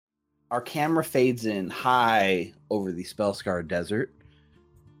our camera fades in high over the Spellscar Desert,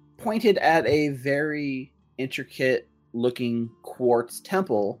 pointed at a very intricate looking quartz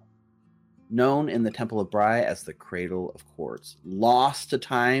temple known in the Temple of Bry as the Cradle of Quartz. Lost to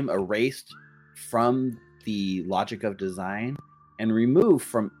time, erased from the logic of design, and removed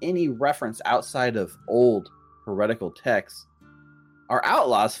from any reference outside of old heretical texts, our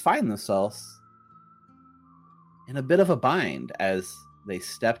outlaws find themselves in a bit of a bind as they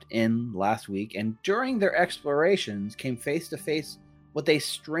stepped in last week and during their explorations came face to face with a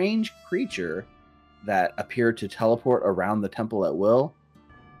strange creature that appeared to teleport around the temple at will,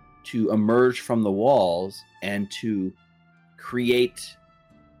 to emerge from the walls, and to create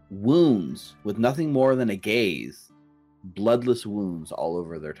wounds with nothing more than a gaze, bloodless wounds all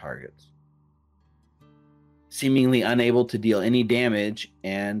over their targets. Seemingly unable to deal any damage,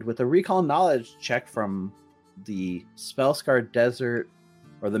 and with a recall knowledge check from the Spellscar Desert,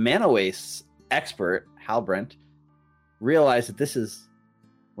 or the Mana Waste expert, Halbrent, realized that this is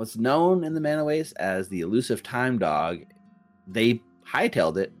what's known in the Mana Waste as the elusive Time Dog. They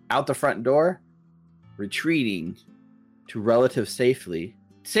hightailed it out the front door, retreating to relative safety,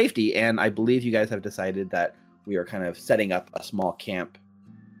 and I believe you guys have decided that we are kind of setting up a small camp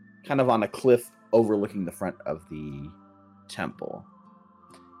kind of on a cliff overlooking the front of the temple,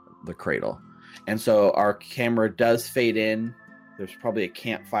 the cradle. And so our camera does fade in. There's probably a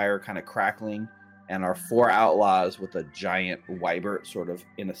campfire kind of crackling, and our four outlaws with a giant wyvern sort of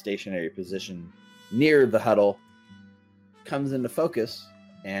in a stationary position near the huddle comes into focus,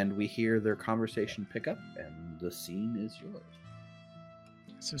 and we hear their conversation pick up, and the scene is yours.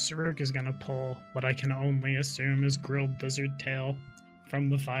 So Saruk is going to pull what I can only assume is grilled lizard tail from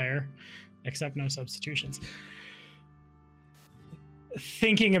the fire, except no substitutions.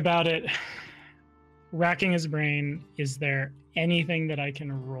 Thinking about it, racking his brain, is there anything that I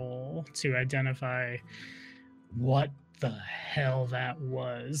can roll to identify what the hell that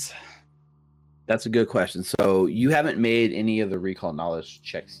was? That's a good question. So you haven't made any of the recall knowledge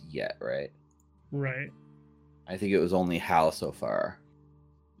checks yet, right? Right. I think it was only Hal so far.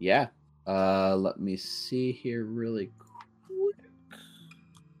 Yeah. Let me see here really quick.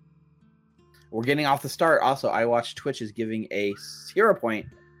 We're getting off the start. Also, I watched Twitch is giving a 0 point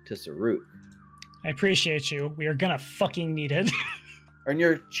to Saruk. I appreciate you. We are gonna fucking need it. Earn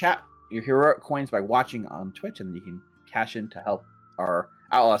your heroic coins by watching on Twitch, and you can cash in to help our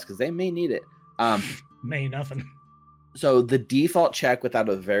outlaws because they may need it. May nothing. So the default check without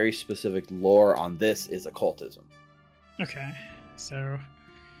a very specific lore on this is occultism. Okay, so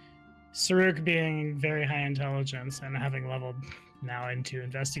Saruk being very high intelligence and having leveled now into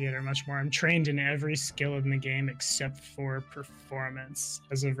investigator much more, I'm trained in every skill in the game except for performance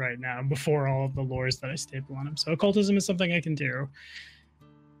as of right now, before all of the lores that I staple on him. So occultism is something I can do.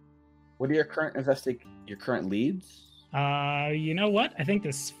 What are your current leads? You know what? I think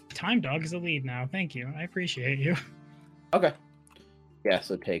this Time Dog is a lead now. Thank you. I appreciate you. Okay. Yeah,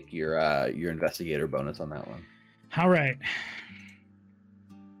 so take your investigator bonus on that one. All right.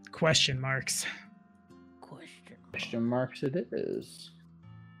 Question marks. Question marks it is.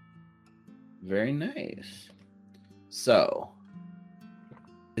 Very nice. So,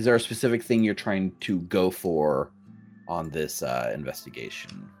 is there a specific thing you're trying to go for on this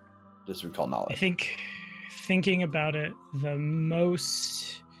investigation? Just recall knowledge. I think thinking about it the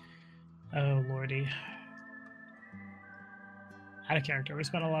most... Oh, lordy. Out of character. We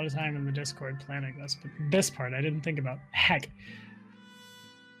spent a lot of time in the Discord planning this, but this part I didn't think about. Heck.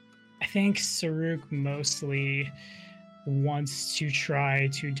 I think Saruk mostly wants to try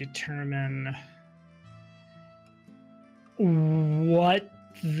to determine what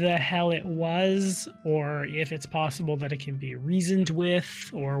the hell it was, or if it's possible that it can be reasoned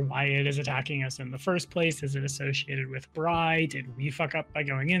with, or why it is attacking us in the first place. Is it associated with Bry? Did we fuck up by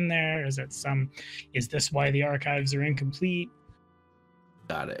going in there? Is this why the archives are incomplete?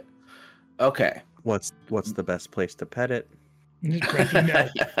 Got it. Okay. What's the best place to pet it?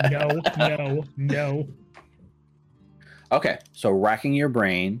 No. Okay, so racking your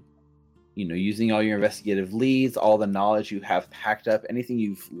brain, using all your investigative leads, all the knowledge you have packed up, anything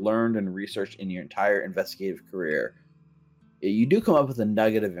you've learned and researched in your entire investigative career, you do come up with a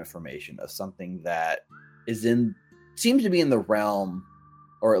nugget of information of something that seems to be in the realm,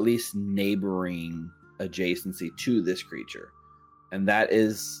 or at least neighboring adjacency to this creature. And that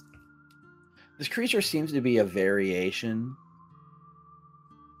is, this creature seems to be a variation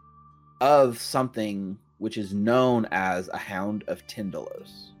of something which is known as a Hound of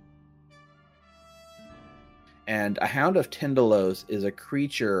Tindalos. And a Hound of Tindalos is a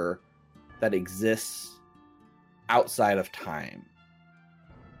creature that exists outside of time.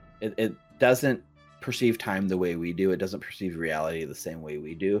 It doesn't perceive time the way we do. It doesn't perceive reality the same way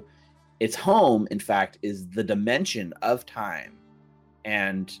we do. Its home, in fact, is the dimension of time.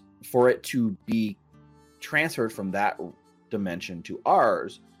 And for it to be transferred from that dimension to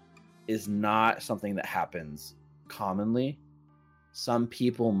ours is not something that happens commonly. Some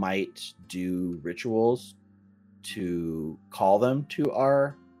people might do rituals to call them to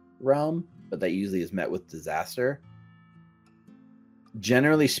our realm, but that usually is met with disaster.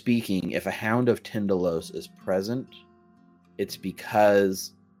 Generally speaking, if a Hound of Tindalos is present, it's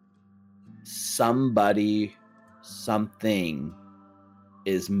because somebody, something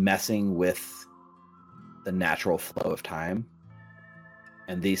is messing with the natural flow of time.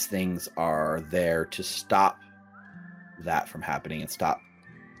 And these things are there to stop that from happening and stop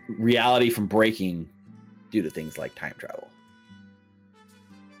reality from breaking due to things like time travel.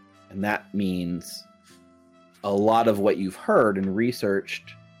 And that means a lot of what you've heard and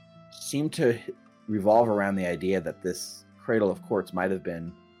researched seem to revolve around the idea that this Cradle of Quartz might have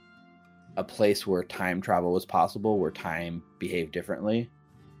been a place where time travel was possible, where time behaved differently.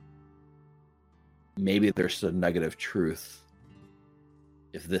 Maybe there's a nugget of truth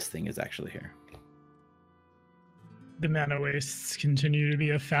if this thing is actually here. The Mana Wastes continue to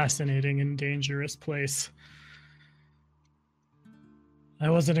be a fascinating and dangerous place. I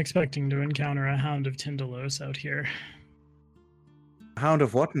wasn't expecting to encounter a Hound of Tindalos out here. Hound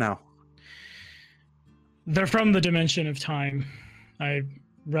of what now? They're from the dimension of time. I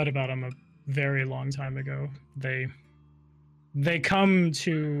read about them a very long time ago. They come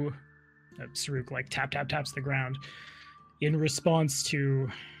to Saruk like taps the ground in response to,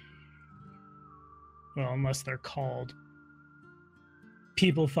 well, unless they're called,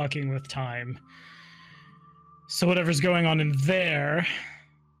 people fucking with time. So whatever's going on in there,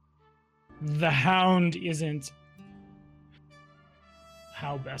 the Hound isn't...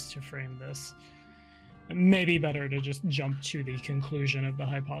 How best to frame this? Maybe better to just jump to the conclusion of the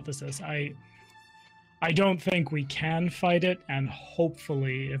hypothesis. I don't think we can fight it, and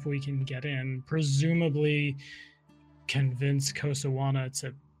hopefully, if we can get in, presumably convince Kosawana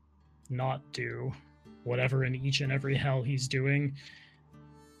to not do whatever in each and every hell he's doing,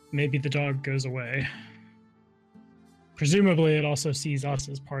 maybe the dog goes away. Presumably, it also sees us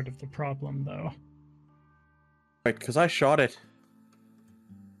as part of the problem, though. Right, because I shot it.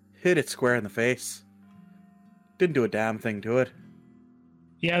 Hit it square in the face. Didn't do a damn thing to it.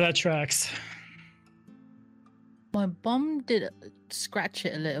 Yeah, that tracks. My bomb did scratch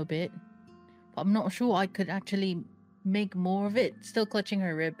it a little bit, but I'm not sure I could actually make more of it. Still clutching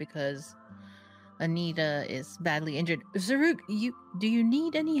her rib because Anita is badly injured. Zaruk, do you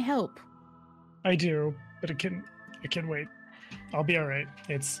need any help? I do, but it can wait. I'll be all right.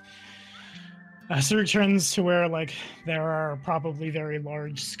 It's Zaruk turns to where there are probably very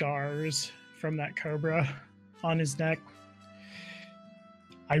large scars from that cobra on his neck.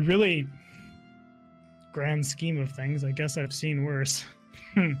 I really, grand scheme of things, I guess I've seen worse.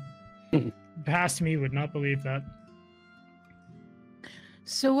 Past me would not believe that.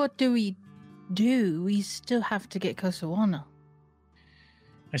 So what do? We still have to get Kosawana.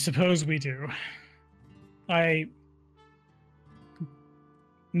 I suppose we do.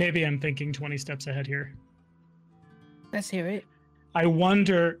 Maybe I'm thinking 20 steps ahead here. Let's hear it. I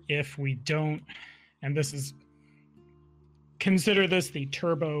wonder if we don't, and this is... Consider this the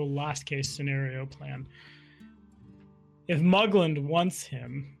turbo last case scenario plan. If Mugland wants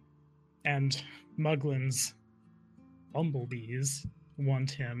him, and Mugland's bumblebees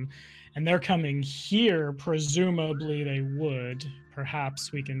want him, and they're coming here, presumably they would.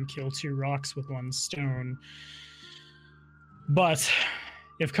 Perhaps we can kill two rocks with one stone. But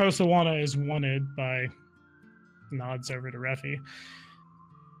if Kosawana is wanted by... Nods over to Refi,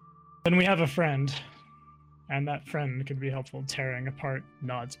 then we have a friend. And that friend could be helpful tearing apart.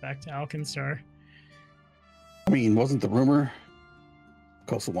 Nods back to Alkenstar. I mean, wasn't the rumor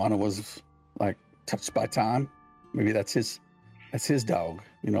Kosawana was touched by time? Maybe that's his dog.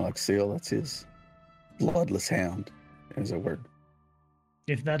 Like Seal, that's his bloodless hound, as a word.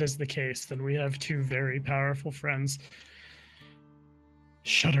 If that is the case, then we have two very powerful friends.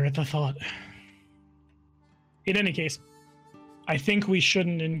 Shudder at the thought. In any case, I think we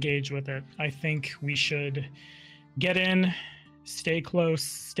shouldn't engage with it. I think we should get in, stay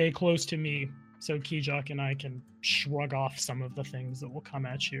close to me, so Kijok and I can shrug off some of the things that will come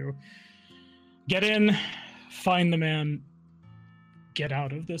at you. Get in, find the man, get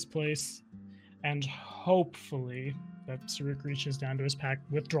out of this place, and hopefully that Saruk reaches down to his pack,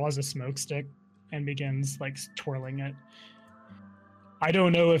 withdraws a smoke stick, and begins twirling it. I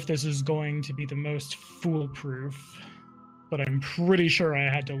don't know if this is going to be the most foolproof, but I'm pretty sure I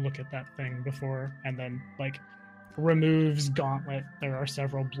had to look at that thing before, and then like removes gauntlet. There are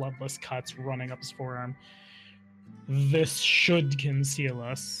several bloodless cuts running up his forearm. This should conceal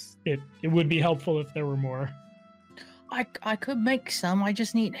us. It would be helpful if there were more. I could make some. I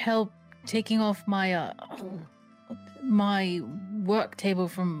just need help taking off my my work table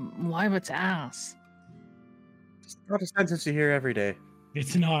from Wybert's ass. It's not a sentence you hear every day.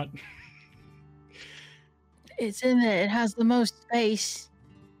 It's not. It's in there. It has the most space.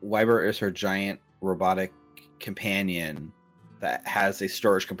 Wyber is her giant robotic companion that has a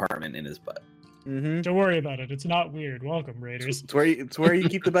storage compartment in his butt. Mm-hmm. Don't worry about it. It's not weird. Welcome, Raiders. It's where you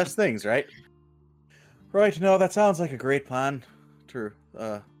keep the best things, right? Right. No, that sounds like a great plan,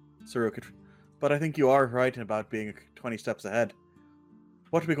 Saruk. But I think you are right about being 20 steps ahead.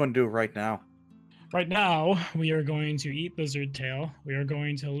 What are we going to do right now? Right now, we are going to eat Lizard Tail. We are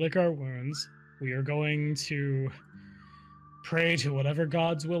going to lick our wounds. We are going to pray to whatever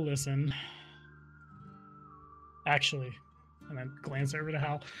gods will listen. Actually, and then glance over to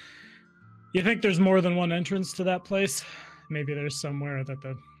Hal. You think there's more than one entrance to that place? Maybe there's somewhere that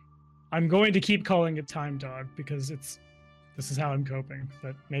the... I'm going to keep calling it Time Dog because this is how I'm coping.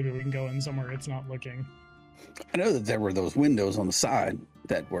 But maybe we can go in somewhere it's not looking. I know that there were those windows on the side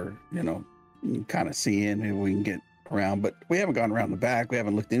that were, you can kind of see in and we can get around, but we haven't gone around the back. We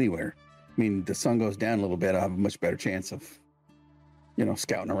haven't looked anywhere. I mean, the sun goes down a little bit. I'll have a much better chance of,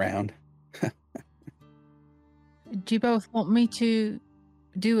 scouting around. Do you both want me to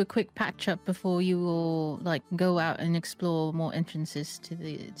do a quick patch up before you all go out and explore more entrances to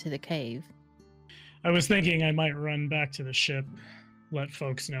the cave? I was thinking I might run back to the ship, let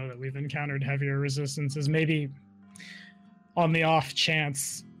folks know that we've encountered heavier resistances. Maybe on the off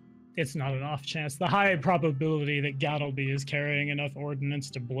chance, it's not an off chance, the high probability that Gattleby is carrying enough ordnance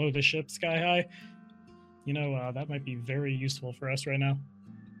to blow the ship sky high. That might be very useful for us right now.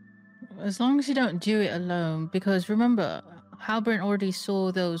 As long as you don't do it alone, because remember, Halbrand already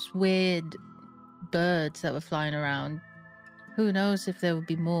saw those weird birds that were flying around. Who knows if there would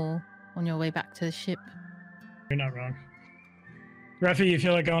be more on your way back to the ship. You're not wrong. Ruffy, you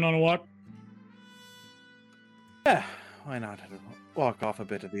feel like going on a walk? Yeah, why not? Walk off a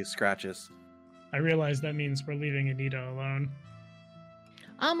bit of these scratches. I realize that means we're leaving Anita alone.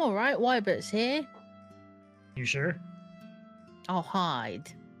 I'm alright, Wybert's here. You sure? I'll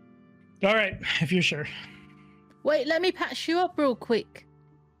hide. Alright, if you're sure. Wait, let me patch you up real quick.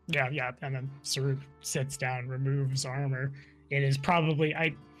 Yeah, and then Saruk sits down, removes armor. It is probably...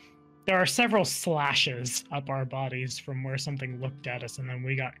 There are several slashes up our bodies from where something looked at us and then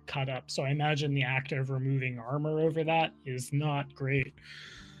we got cut up. So I imagine the act of removing armor over that is not great.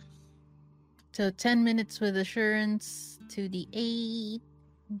 So 10 minutes with assurance to the 8.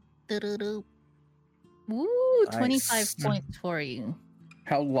 Woo, 25 Nice. points for you.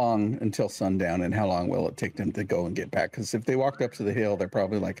 How long until sundown, and how long will it take them to go and get back? Because if they walked up to the hill, they're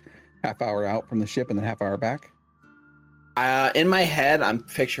probably like half hour out from the ship and then half hour back. In my head, I'm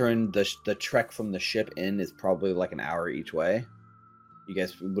picturing the trek from the ship in is probably like an hour each way. You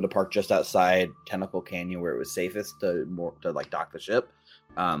guys would have parked just outside Tentacle Canyon where it was safest to dock the ship.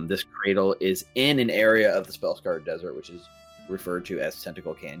 This cradle is in an area of the Spellscarred Desert, which is referred to as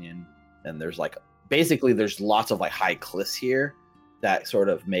Tentacle Canyon. And there's there's lots of high cliffs here that sort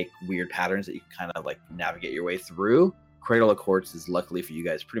of make weird patterns that you can kind of navigate your way through. Cradle of Quartz is, luckily for you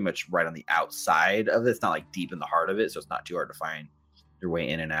guys, pretty much right on the outside of it. It's not deep in the heart of it, so it's not too hard to find your way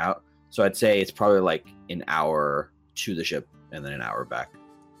in and out. So I'd say it's probably an hour to the ship and then an hour back.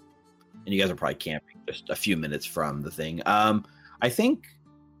 And you guys are probably camping just a few minutes from the thing. I think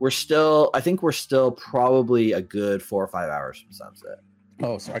we're still probably a good 4 or 5 hours from sunset.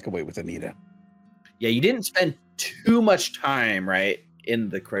 Oh, so I could wait with Anita. Yeah, you didn't spend too much time, right, in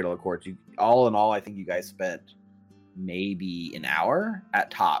the Cradle of Quartz. All in all, I think you guys spent maybe an hour at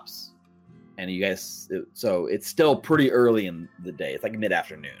tops. And you guys, so it's still pretty early in the day. It's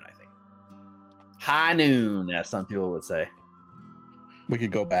mid-afternoon, I think. High noon, as some people would say. We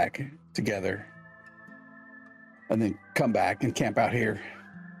could go back together and then come back and camp out here.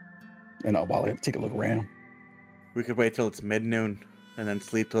 And while I take a look around. We could wait till it's mid-noon and then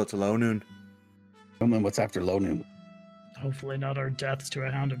sleep till it's low noon. And then what's after low noon? Hopefully not our deaths to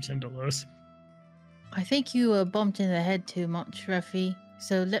a Hound of Tindalos. I think you were bumped in the head too much, Ruffy.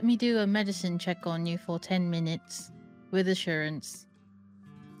 So let me do a medicine check on you for 10 minutes with assurance.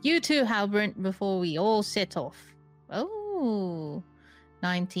 You too, Halbrand, before we all set off. Oh,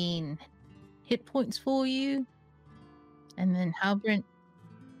 19 hit points for you. And then Halbrand,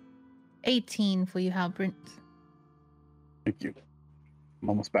 18 for you, Halbrand. Thank you. I'm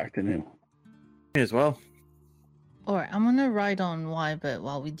almost back to new. Me as well. Alright, I'm gonna ride on Wybert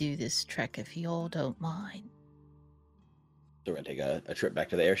while we do this trek, if you all don't mind. So we're gonna take a trip back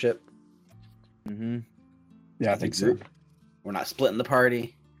to the airship. Mm-hmm. Yeah, I think so. We're not splitting the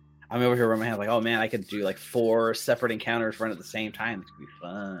party. I'm over here rubbing my hands like, oh man, I could do like 4 separate encounters run at the same time. It could be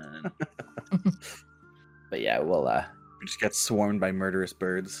fun. But yeah, we'll We just get swarmed by murderous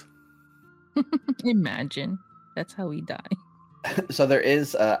birds. Imagine. That's how we die. So there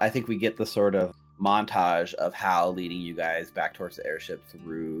is I think we get the sort of montage of Hal leading you guys back towards the airship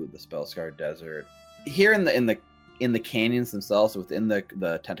through the Spellscar Desert. Here in the canyons themselves, within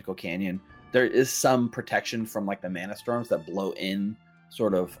the Tentacle Canyon, there is some protection from like the mana storms that blow in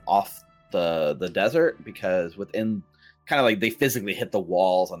sort of off the desert, because within kind of like they physically hit the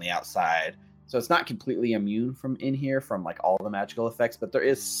walls on the outside. So it's not completely immune from in here from like all the magical effects, but there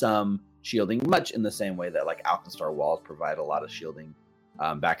is some shielding, much in the same way that like Alkenstar walls provide a lot of shielding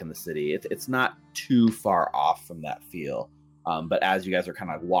back in the city. It's not too far off from that feel. But as you guys are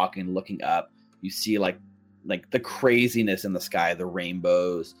kind of walking, looking up, you see like the craziness in the sky, the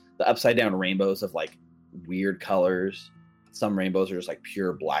rainbows, the upside down rainbows of like weird colors. Some rainbows are just like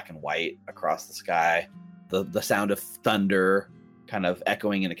pure black and white across the sky. The sound of thunder kind of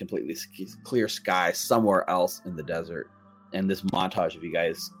echoing in a completely clear sky somewhere else in the desert. And this montage of you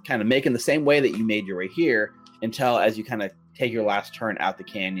guys kind of making the same way that you made your way here, until as you kind of take your last turn out the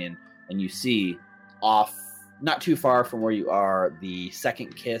canyon and you see off not too far from where you are the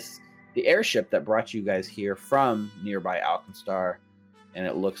Second Kiss, the airship that brought you guys here from nearby Alkenstar. And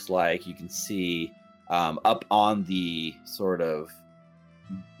it looks like you can see up on the sort of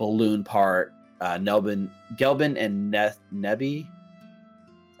balloon part, Gelbin and Nebi.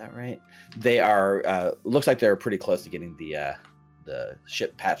 Is that right? They are looks like they're pretty close to getting the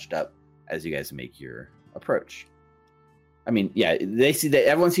ship patched up as you guys make your approach. I mean, yeah, they see that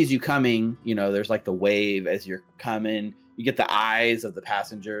everyone sees you coming. You know, there's like the wave as you're coming. You get the eyes of the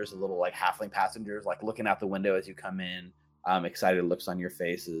passengers, the little like halfling passengers, like looking out the window as you come in. Excited looks on your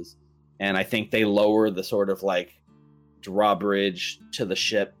faces. And I think they lower the sort of like drawbridge to the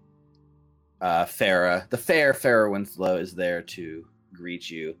ship. Farah, the fair Farah Winslow, is there to greet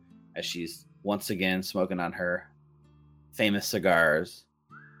you as she's once again smoking on her famous cigars.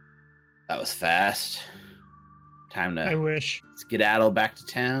 That was fast. Time I to wish. skedaddle back to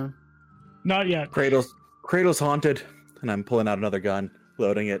town. Not yet. Cradle's haunted, and I'm pulling out another gun,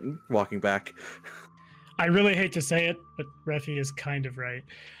 loading it, and walking back. I really hate to say it, but Refi is kind of right.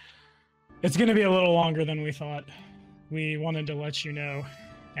 It's going to be a little longer than we thought. We wanted to let you know,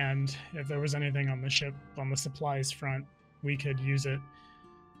 and if there was anything on the ship, on the supplies front, we could use it.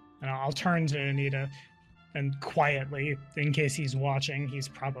 And I'll turn to Anita, and quietly, in case he's watching, he's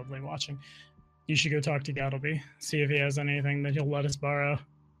probably watching, you should go talk to Gattleby, see if he has anything that he'll let us borrow.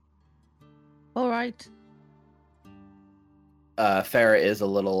 Alright. Farah is a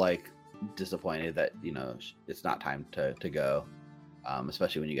little like disappointed that, you know, it's not time to go,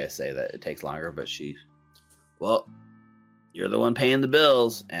 especially when you guys say that it takes longer. But well, you're the one paying the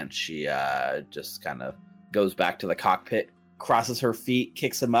bills, and she just kind of goes back to the cockpit, crosses her feet,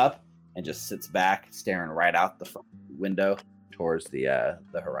 kicks him up, and just sits back, staring right out the front window towards the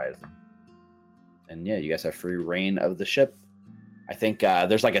horizon. And yeah, you guys have free reign of the ship. I think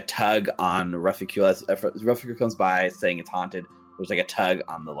there's like a tug on Rufikul. As Rufikul comes by saying it's haunted, there's like a tug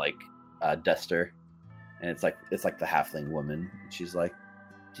on the like duster, and it's like the halfling woman. She's like,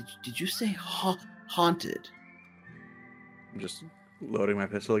 "Did you say haunted?" I'm just loading my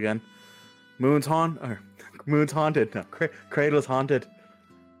pistol again. Moon's haunted. No, Cradle's haunted.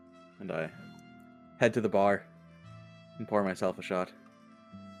 And I head to the bar and pour myself a shot.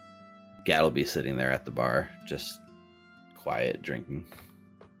 Gattleby sitting there at the bar, just quiet, drinking.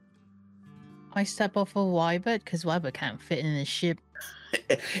 I step off of Wybert because Wybert can't fit in the ship.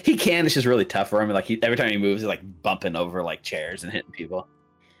 He can. It's just really tough for him. Like every time he moves, he's like bumping over like chairs and hitting people.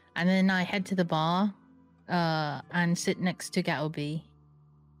 And then I head to the bar and sit next to Gattleby.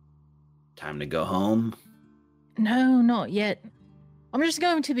 Time to go home. No, not yet. I'm just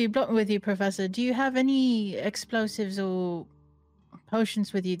going to be blunt with you, Professor. Do you have any explosives or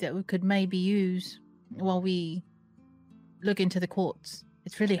potions with you that we could maybe use while we look into the courts?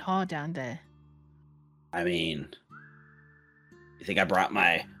 It's really hard down there. I mean, you think I brought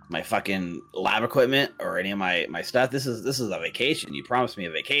my fucking lab equipment or any of my stuff? This is a vacation. You promised me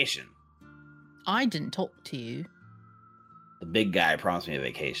a vacation. I didn't talk to you. The big guy promised me a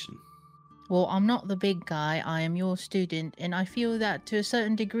vacation. Well, I'm not the big guy. I am your student, and I feel that to a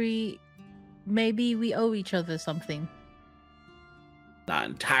certain degree, maybe we owe each other something. Not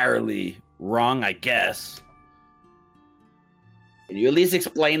entirely wrong, I guess. Can you at least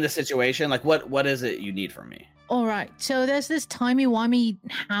explain the situation? Like, what is it you need from me? All right. So there's this timey-wimey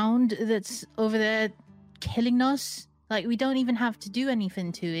hound that's over there killing us. Like, we don't even have to do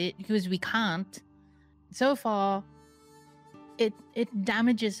anything to it because we can't. So far, it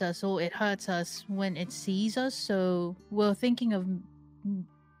damages us or it hurts us when it sees us. So we're thinking of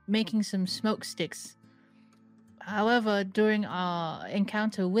making some smoke sticks. However, during our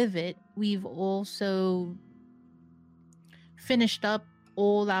encounter with it, we've also finished up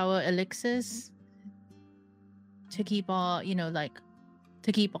all our elixirs to keep our,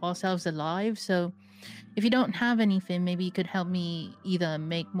 to keep ourselves alive. So if you don't have anything, maybe you could help me either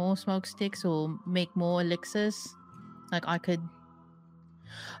make more smoke sticks or make more elixirs. Like I could.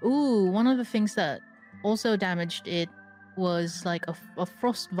 Ooh, one of the things that also damaged it was like a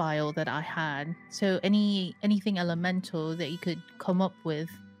frost vial that I had. So anything elemental that you could come up with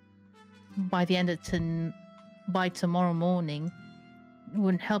by the end of by tomorrow morning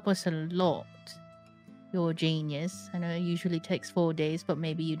would help us a lot. You're a genius. I know it usually takes 4 days, but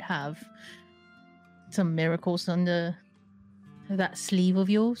maybe you'd have some miracles under that sleeve of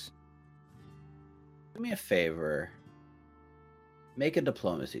yours. Do me a favor. Make a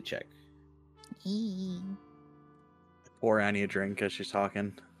diplomacy check. Pour Annie a drink as she's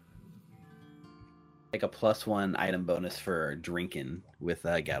talking. Like a +1 item bonus for drinking with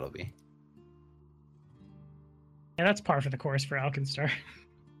Gattleby. Yeah, that's par for the course for Alkenstar.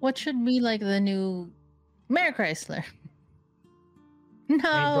 What should be like the new Mary Chrysler? Ain't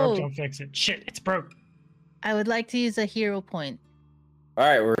broke, No! don't fix it. Shit, it's broke. I would like to use a hero point. All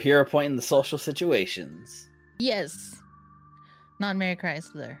right, we're hero pointing the social situations. Yes. Not Mary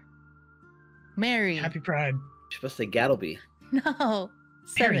Chrysler. Mary. Happy Pride. You're supposed to say Gattleby. No.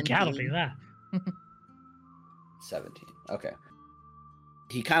 Mary 17. Gattleby, that. 17. Okay.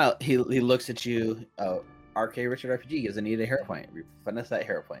 He looks at you. RK Richard RPG gives Anita a hero point. Finesse that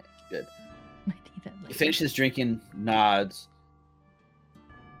hero point. Good. I need that He later. finishes drinking, nods.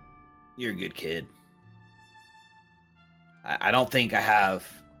 You're a good kid. I don't think I have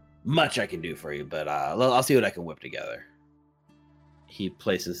much I can do for you, but I'll see what I can whip together. He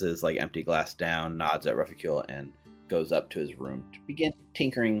places his empty glass down, nods at Ruficule, and goes up to his room to begin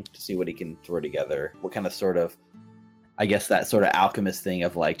tinkering to see what he can throw together. What kind of I guess that sort of alchemist thing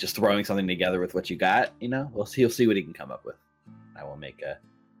of just throwing something together with what you got, He'll see what he can come up with. I will make a...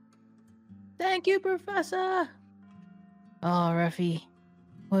 Thank you, Professor. Oh, Ruffy.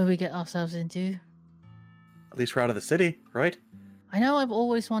 What did we get ourselves into? At least we're out of the city, right? I know I've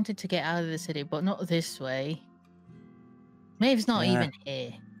always wanted to get out of the city, but not this way. Maeve's not Yeah. even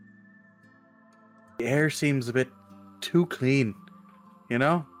here. The air seems a bit too clean,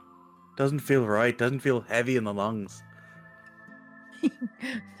 Doesn't feel right, doesn't feel heavy in the lungs.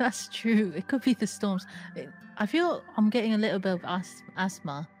 That's true. It could be the storms. I feel I'm getting a little bit of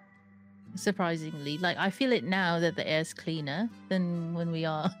asthma, surprisingly. I feel it now that the air's cleaner than when we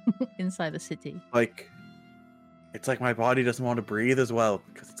are inside the city. It's like my body doesn't want to breathe as well,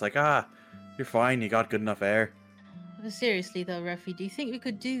 because it's you're fine, you got good enough air. But seriously though, Ruffy, do you think we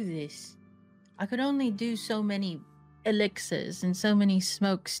could do this? I could only do so many elixirs and so many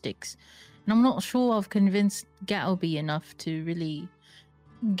smoke sticks, and I'm not sure I've convinced Gattleby enough to really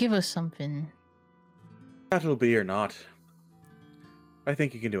give us something. That'll be or not. I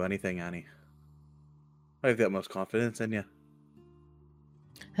think you can do anything, Annie. I have the utmost confidence in you.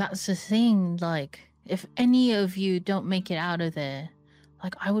 That's the thing, if any of you don't make it out of there,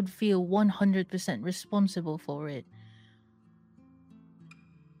 I would feel 100% responsible for it.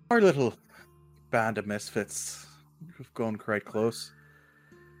 Our little band of misfits have gone quite close.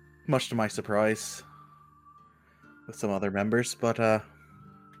 Much to my surprise. With some other members, but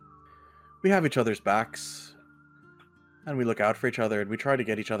we have each other's backs. And we look out for each other, and we try to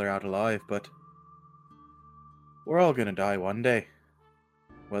get each other out alive, but we're all gonna die one day.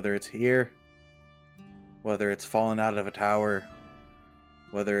 Whether it's here, whether it's falling out of a tower,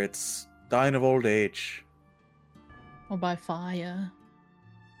 whether it's dying of old age, Or by fire.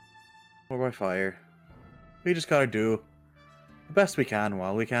 or by fire. We just gotta do the best we can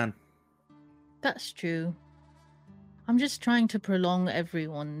while we can. That's true. I'm just trying to prolong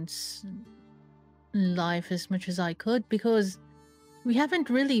everyone's life as much as I could, because we've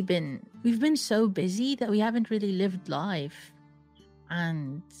been so busy that we haven't really lived life.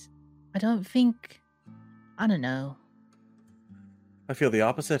 And I don't know. I feel the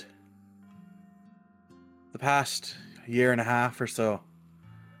opposite. The past year and a half or so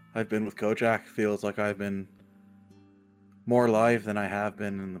I've been with Kojak feels like I've been more alive than I have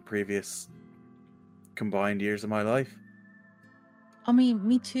been in the previous combined years of my life. I mean,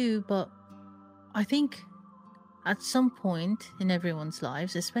 me too, but I think at some point in everyone's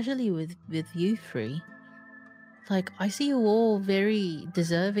lives, especially with you three, Like, I see you all very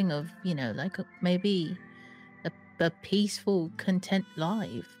deserving of, like maybe a peaceful, content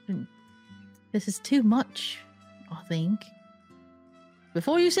life. And this is too much, I think.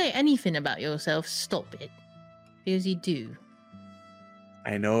 Before you say anything about yourself, stop it. Because you do.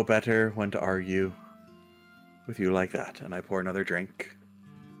 I know better when to argue with you like that, and I pour another drink.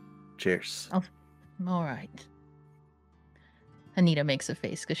 Cheers. Oh, all right. Anita makes a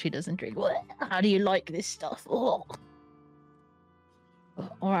face because she doesn't drink. How do you like this stuff? Oh.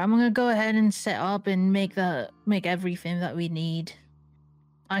 All right, I'm gonna go ahead and set up and make everything that we need.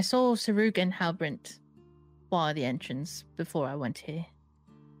 I saw Saruk and Halbrint by the entrance before I went here.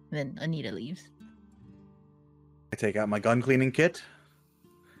 Then Anita leaves. I take out my gun cleaning kit.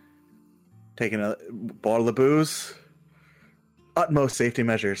 Taking a bottle of booze. Utmost safety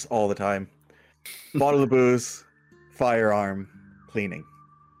measures all the time. Bottle of booze, firearm, cleaning.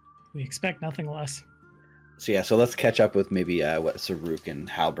 We expect nothing less. So let's catch up with maybe what Saruk and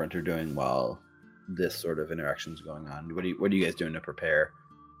Halbrint are doing while this sort of interaction's going on. What are you guys doing to prepare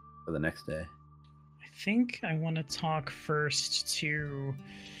for the next day? I think I want to talk first to...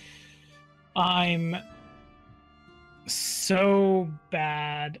 I'm so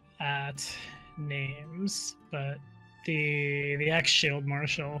bad at names, but the ex-Shield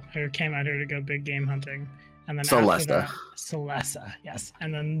Marshal who came out here to go big game hunting, and then Celesta. Celesta, yes,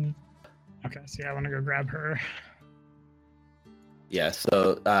 and then I want to go grab her. Yeah,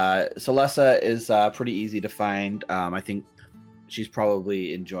 so Celesta is pretty easy to find. I think she's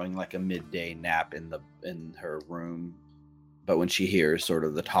probably enjoying like a midday nap in her room, but when she hears sort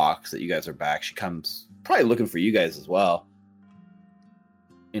of the talks that you guys are back, she comes probably looking for you guys as well.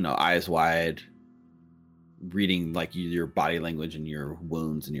 Eyes wide, reading like your body language and your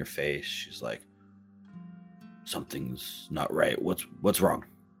wounds in your face. She's like, something's not right. What's wrong?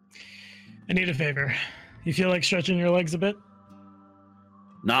 I need a favor. You feel like stretching your legs a bit?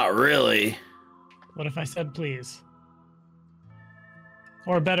 Not really. What if I said please?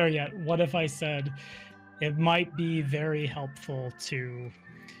 Or better yet, what if I said it might be very helpful to,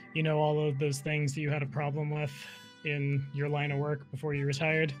 all of those things that you had a problem with in your line of work before you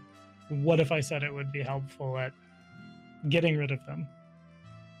retired? What if I said it would be helpful at getting rid of them?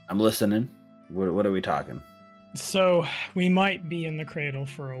 I'm listening. What are we talking? So we might be in the cradle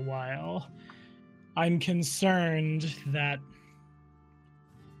for a while. I'm concerned that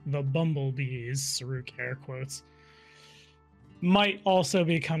the bumblebees, Saruk air quotes, might also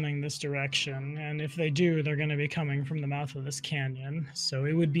be coming this direction. And if they do, they're going to be coming from the mouth of this canyon. So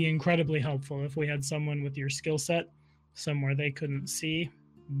it would be incredibly helpful if we had someone with your skill set, somewhere they couldn't see,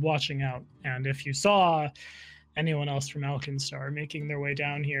 watching out. And if you saw anyone else from Alkenstar making their way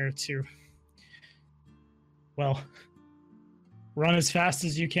down here to, run as fast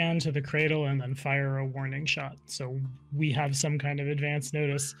as you can to the cradle and then fire a warning shot. So we have some kind of advance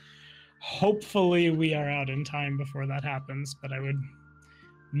notice. Hopefully we are out in time before that happens, but I would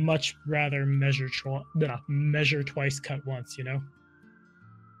much rather measure twice, cut once,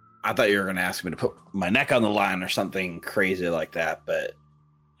 I thought you were going to ask me to put my neck on the line or something crazy like that, but...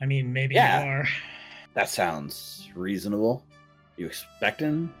 I mean, maybe Yeah. you are. That sounds reasonable. You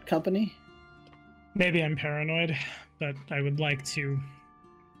expecting company? Maybe I'm paranoid, but I would like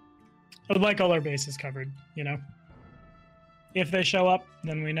all our bases covered, If they show up,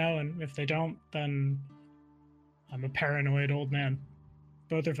 then we know, and if they don't, then I'm a paranoid old man.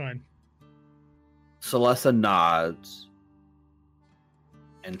 Both are fine. Celesta nods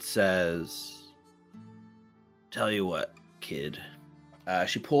and says, "Tell you what, kid."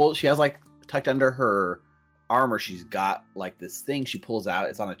 She has like tucked under her armor, she's got like this thing she pulls out.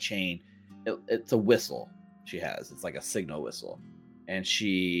 It's on a chain. It's a whistle she has. It's like a signal whistle. And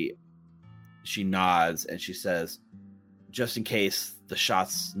she nods and she says, just in case the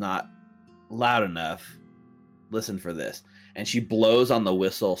shot's not loud enough, listen for this. And she blows on the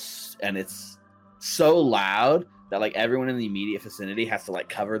whistle, and it's so loud that like everyone in the immediate vicinity has to like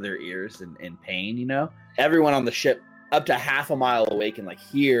cover their ears in pain, Everyone on the ship up to half a mile away can like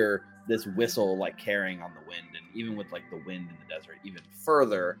hear this whistle like carrying on the wind, and even with like the wind in the desert, even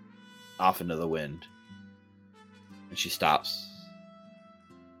further off into the wind. And she stops.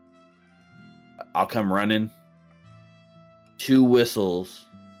 I'll come running. 2 whistles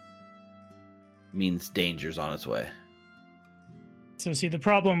means danger's on its way. So see, the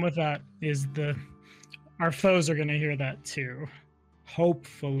problem with that is our foes are going to hear that too.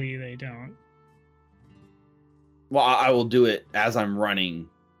 Hopefully they don't. Well, I will do it as I'm running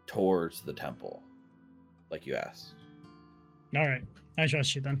towards the temple, like you asked. All right, I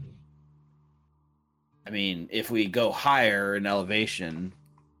trust you then. I mean, if we go higher in elevation,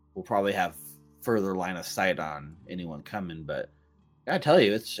 we'll probably have further line of sight on anyone coming, but I gotta tell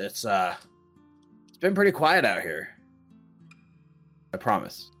you, it's been pretty quiet out here. I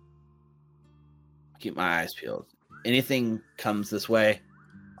promise. I'll keep my eyes peeled. Anything comes this way,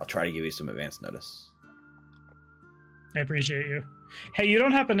 I'll try to give you some advance notice. I appreciate you. Hey, you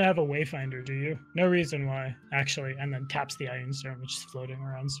don't happen to have a wayfinder, do you? No reason why, actually. And then taps the iron stone, which is floating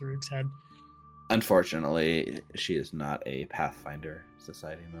around Saruk's head. Unfortunately, she is not a Pathfinder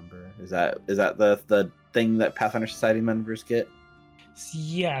Society member. Is that the thing that Pathfinder Society members get?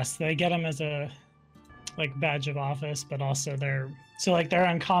 Yes, they get them as a badge of office, but also they're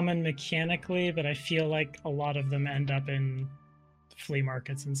uncommon mechanically, but I feel like a lot of them end up in flea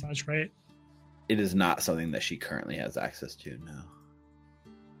markets and such, right? It is not something that she currently has access to, no.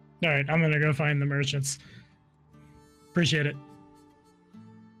 All right, I'm gonna go find the merchants. Appreciate it.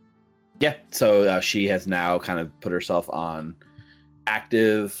 Yeah, so she has now kind of put herself on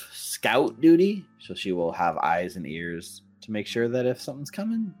active scout duty, so she will have eyes and ears to make sure that if something's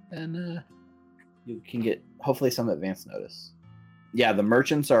coming, then you can get hopefully some advance notice. Yeah, the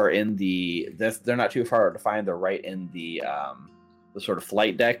merchants are in they're not too far to find. They're right in the sort of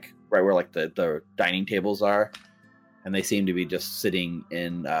flight deck, right where like the dining tables are, and they seem to be just sitting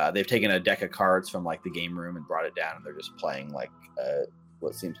in. They've taken a deck of cards from like the game room and brought it down, and they're just playing like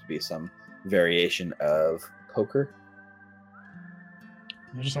what seems to be some variation of poker.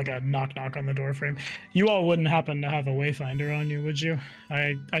 Just like a knock on the door frame. You all wouldn't happen to have a wayfinder on you, would you?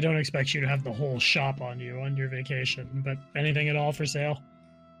 I don't expect you to have the whole shop on you on your vacation, but anything at all for sale?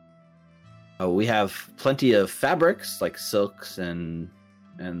 We have plenty of fabrics like silks and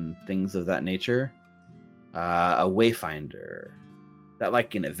things of that nature. A wayfinder. That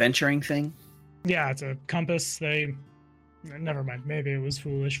like an adventuring thing? Yeah, it's a compass. Never mind. Maybe it was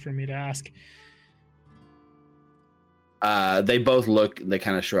foolish for me to ask. They both look, they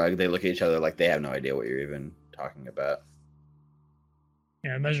kind of shrug. They look at each other like they have no idea what you're even talking about.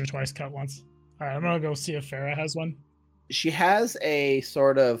 Yeah, measure twice, cut once. All right, I'm going to go see if Farah has one. She has a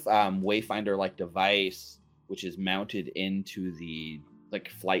sort of wayfinder-like device, which is mounted into the like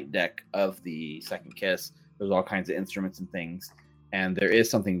flight deck of the Second Kiss. There's all kinds of instruments and things. And there is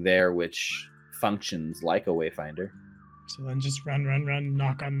something there which functions like a wayfinder. So then just run,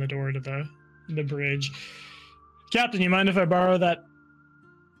 knock on the door to the bridge. Captain, you mind if I borrow that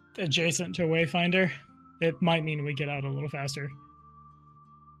adjacent to Wayfinder? It might mean we get out a little faster.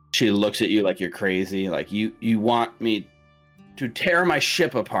 She looks at you like you're crazy. Like, you want me to tear my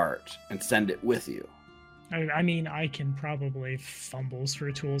ship apart and send it with you. I mean, I can probably fumbles for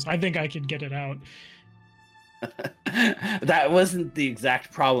tools. I think I could get it out. That wasn't the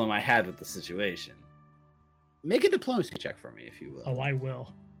exact problem I had with the situation. Make a diplomacy check for me, if you will. Oh, I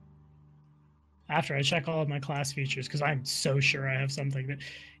will. After I check all of my class features, because I'm so sure I have something that...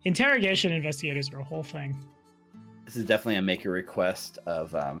 Interrogation investigators are a whole thing. This is definitely a make a request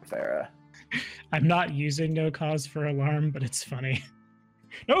of Farah. I'm not using no cause for alarm, but it's funny.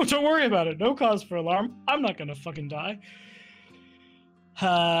 No, don't worry about it. No cause for alarm. I'm not gonna fucking die.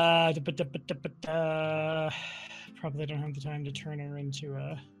 Probably don't have the time to turn her into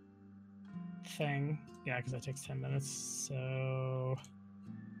a thing. Yeah, because that takes 10 minutes, so...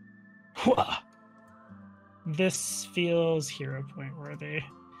 This feels hero point worthy.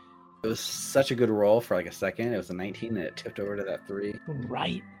 It was such a good roll for like a second. It was a 19 and it tipped over to that 3.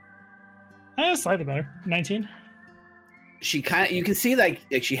 Right. Slightly better. 19. She kind of, you can see like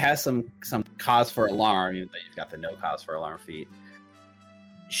she has some cause for alarm, even though you've got the no cause for alarm feat.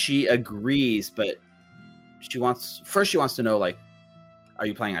 She agrees, but she wants to know, like, are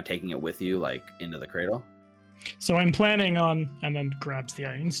you planning on taking it with you, like, into the cradle? So I'm planning on, and then grabs the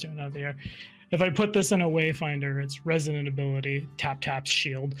iron stone out of the air. If I put this in a wayfinder, it's resonant ability, tap,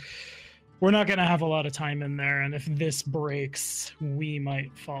 shield. We're not going to have a lot of time in there, and if this breaks, we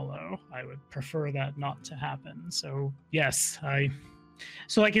might follow. I would prefer that not to happen. So, yes,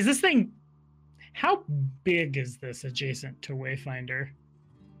 So, like, is this thing... How big is this adjacent to wayfinder?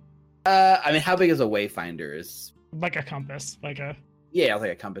 I mean, how big is a wayfinder? Is like a compass, like a... Yeah,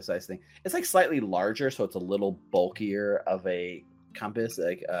 like a compass-sized thing. It's, like, slightly larger, so it's a little bulkier of a compass.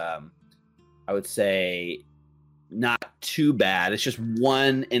 Like, I would say not too bad. It's just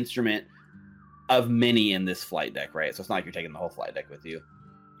one instrument of many in this flight deck, right? So it's not like you're taking the whole flight deck with you.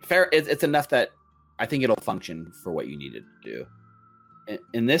 Fair, it's enough that I think it'll function for what you need it to do.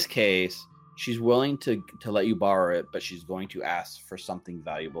 In this case, she's willing to let you borrow it, but she's going to ask for something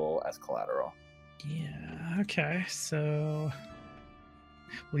valuable as collateral. Yeah, okay. So,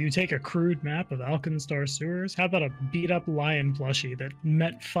 will you take a crude map of Alkenstar sewers? How about a beat-up lion plushie that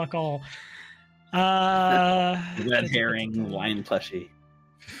meant fuck all? Red herring, lion plushie.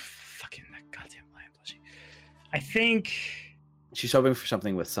 Fucking goddamn I think She's hoping for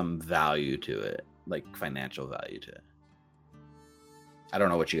something with some value to it, like financial value to it. I don't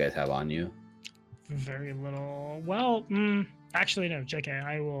know what you guys have on you. very little. Well, actually, no, JK.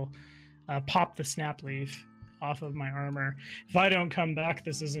 I will pop the snap leaf off of my armor. If I don't come back,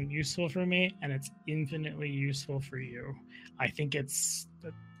 this isn't useful for me, and it's infinitely useful for you. I think it's.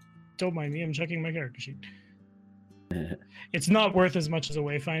 Don't mind me. I'm checking my character sheet. It's not worth as much as a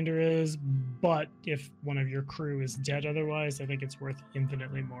Wayfinder is, but if one of your crew is dead otherwise, I think it's worth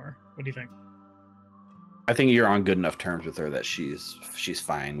infinitely more. What do you think? I think you're on good enough terms with her that she's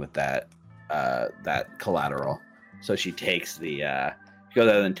fine with that that collateral. So she takes the she goes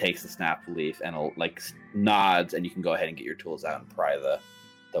out and takes the snap leaf and like nods, and you can go ahead and get your tools out and pry the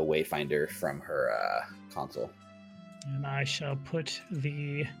Wayfinder from her console. And I shall put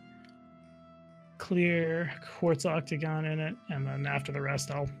the clear quartz octagon in it, and then after the rest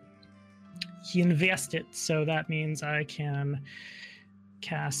I'll invest it, so that means I can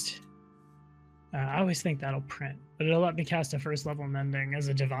cast I always think that'll print, but it'll let me cast a first level mending as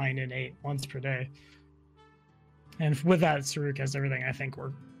a divine innate once per day. And with that, Saruk has everything I think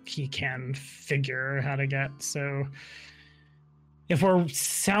he can figure how to get. So if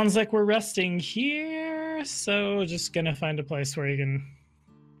sounds like we're resting here, so just gonna find a place where you can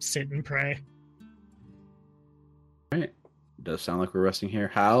sit and pray. Right. It does sound like we're resting here.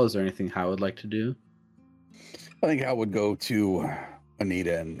 Hal, is there anything Hal would like to do? I think I would go to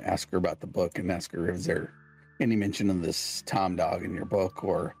Anita and ask her about the book and ask her, is there any mention of this Tom dog in your book?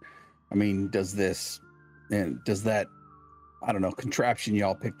 Or, I mean, does that, I don't know, contraption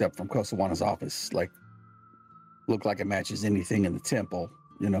y'all picked up from Kosawana's office, like, look like it matches anything in the temple?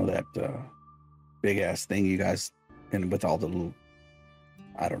 You know, that big ass thing you guys, and with all the little,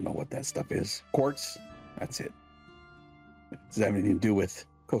 I don't know what that stuff is. Quartz? That's it. Does that have anything to do with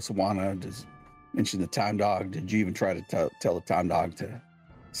Kosawana? Does mention the time dog? Did you even try to tell the time dog to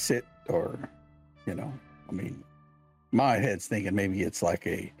sit? Or, you know, I mean, my head's thinking maybe it's like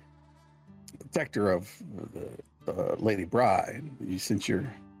a protector of the Lady Bride. Since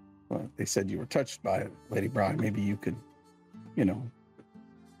they said you were touched by Lady Bride, maybe you could, you know,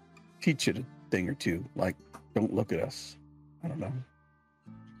 teach it a thing or two, like, don't look at us. I don't know.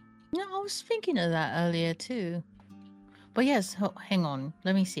 Yeah, I was thinking of that earlier too. But yes, hang on.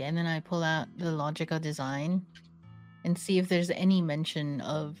 Let me see. And then I pull out the logical design and see if there's any mention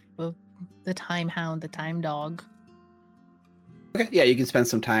of the time hound, the time dog. Okay, yeah, you can spend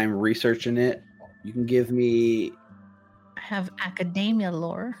some time researching it. You can give me... I have academia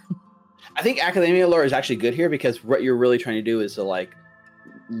lore. I think academia lore is actually good here, because what you're really trying to do is to, like,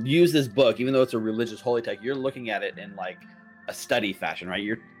 use this book, even though it's a religious holy text, you're looking at it in, like, a study fashion, right?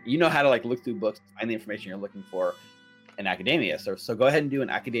 You know how to, like, look through books, find the information you're looking for in academia. So go ahead and do an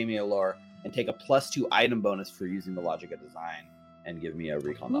academia lore and take a +2 item bonus for using the Logica design, and give me a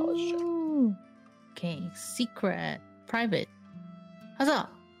recall knowledge check. Ooh. Okay, secret, private. Huzzah!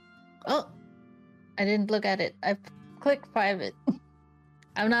 Oh, I didn't look at it. I clicked private.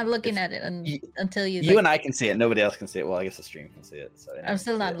 I'm not looking at it until you. And I can see it. Nobody else can see it. Well, I guess the stream can see it. So I'm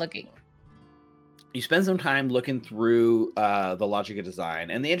still not looking. You spend some time looking through the Logica design,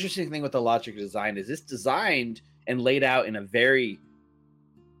 and the interesting thing with the Logica design is it's designed and laid out in a very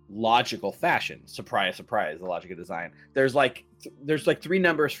logical fashion. Surprise, surprise, the Logica design. There's like 3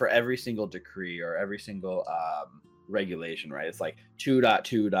 numbers for every single decree or every single regulation, right? It's like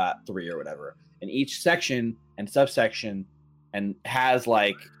 2.2.3 or whatever. And each section and subsection and has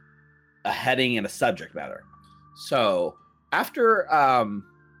like a heading and a subject matter. So after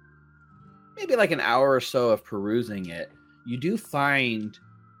maybe like an hour or so of perusing it, you do find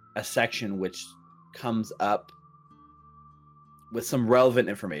a section which comes up with some relevant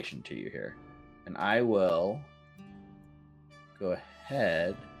information to you here. And I will go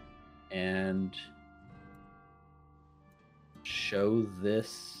ahead and show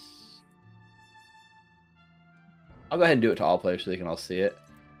this. I'll go ahead and do it to all players so they can all see it.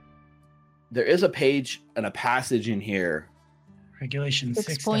 There is a page and a passage in here. Regulation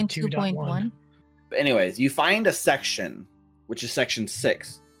 6.2.1. But anyways, you find a section, which is section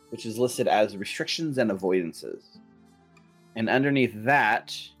 6, which is listed as restrictions and avoidances. And underneath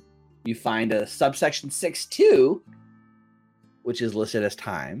that, you find a subsection 6.2, which is listed as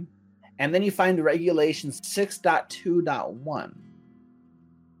time. And then you find regulation 6.2.1.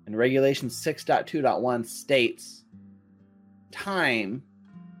 And regulation 6.2.1 states, time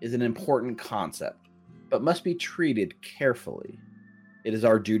is an important concept, but must be treated carefully. It is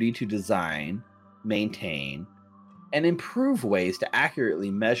our duty to design, maintain, and improve ways to accurately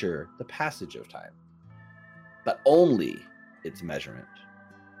measure the passage of time, but only its measurement.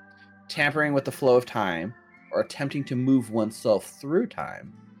 Tampering with the flow of time or attempting to move oneself through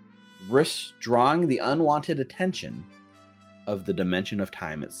time risks drawing the unwanted attention of the dimension of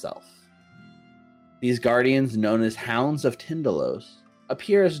time itself. These guardians, known as Hounds of Tindalos,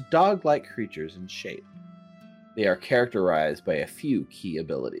 appear as dog-like creatures in shape. They are characterized by a few key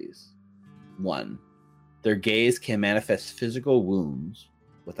abilities. 1. Their gaze can manifest physical wounds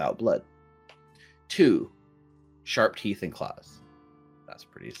without blood. 2. Sharp teeth and claws. That's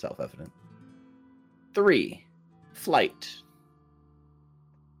pretty self-evident. 3. Flight.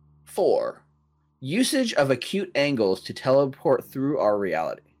 4. Usage of acute angles to teleport through our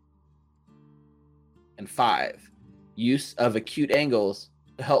reality. And 5. Use of acute angles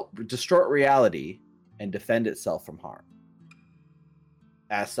to help distort reality and defend itself from harm.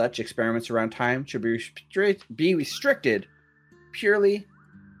 As such, experiments around time should be restricted purely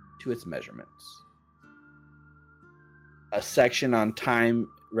to its measurements. A section on time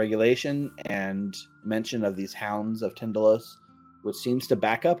regulation and mention of these Hounds of Tindalos, which seems to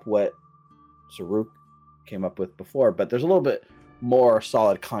back up what Saruk came up with before, but there's a little bit more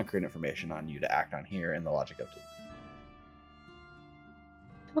solid, concrete information on you to act on here in the logic of it.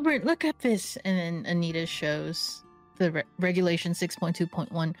 Albert, look at this. And then Anita shows the regulation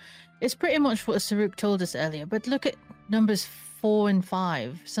 6.2.1. It's pretty much what Saruk told us earlier, but look at numbers 4 and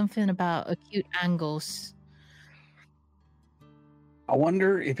 5. Something about acute angles. I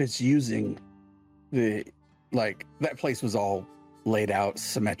wonder if it's using the, like, that place was all laid out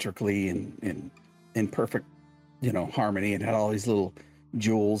symmetrically and in perfect, harmony. It had all these little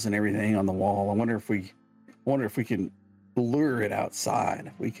jewels and everything on the wall. I wonder if we can lure it outside.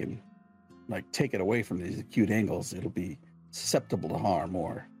 If we can, take it away from these acute angles, it'll be susceptible to harm.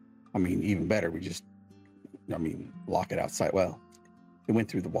 Or, even better, we just, lock it outside. Well, it went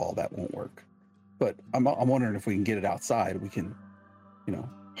through the wall. That won't work. But I'm wondering if we can get it outside. We can,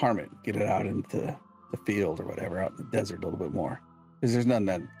 harm it, get it out into the field or whatever, out in the desert a little bit more. Because there's none of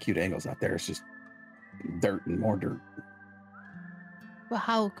that acute angles out there. It's just dirt and more dirt. But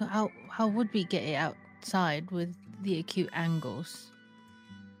how would we get it outside with the acute angles?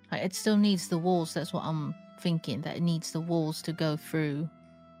 It still needs the walls. That's what I'm thinking. That it needs the walls to go through.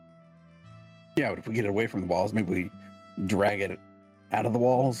 Yeah, but if we get it away from the walls, maybe we drag it out of the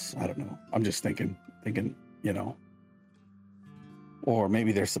walls. I don't know. I'm just thinking, or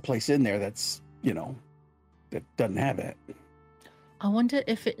maybe there's a place in there that's, that doesn't have it. I wonder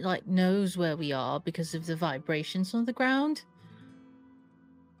if it knows where we are because of the vibrations on the ground.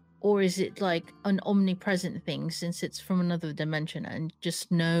 Or is it an omnipresent thing since it's from another dimension and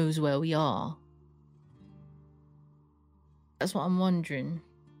just knows where we are? That's what I'm wondering.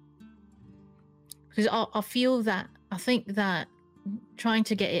 Because I think that trying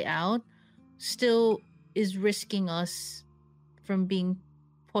to get it out still is risking us from being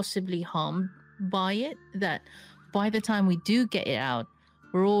possibly harmed by it. That by the time we do get it out,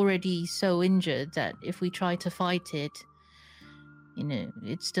 we're already so injured that if we try to fight it,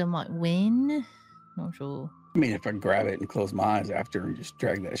 it still might win. Not sure. If I grab it and close my eyes after and just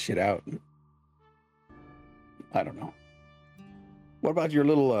drag that shit out, I don't know. What about your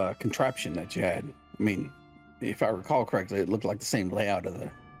little contraption that you had? If I recall correctly, it looked like the same layout of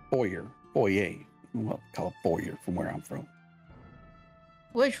the foyer. Well, call it foyer from where I'm from.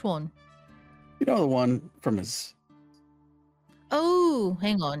 Which one? The one from his... Oh,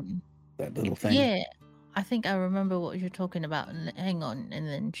 hang on. That little thing. Yeah, I think I remember what you're talking about. Hang on. And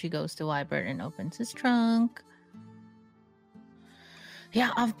then she goes to Wybert and opens his trunk.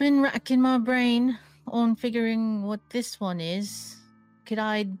 Yeah, I've been racking my brain on figuring what this one is. Could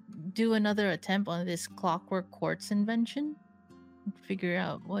I do another attempt on this clockwork quartz invention? Figure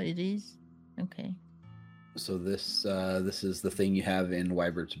out what it is? Okay. So this is the thing you have in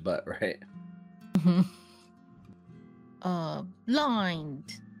Wybert's butt, right? Blind.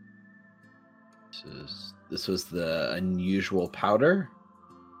 This was the unusual powder.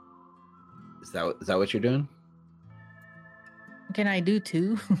 Is that what you're doing? Can I do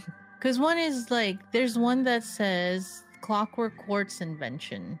two? Because one is there's one that says clockwork quartz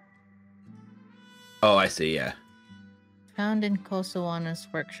invention. Oh, I see. Yeah. Found in Kosawana's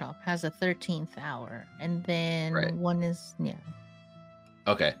workshop, has a 13th hour, and then one is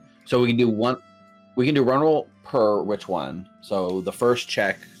Okay, so we can do one. We can do one roll per which one. So the first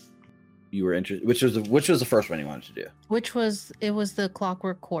check you were interested, which was the first one you wanted to do? It was the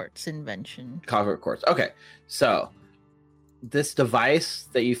clockwork quartz invention. Clockwork quartz. Okay, so this device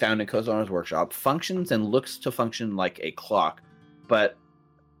that you found in Kosawana's workshop functions and looks to function like a clock, but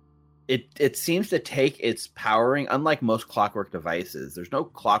it seems to take its powering, unlike most clockwork devices. There's no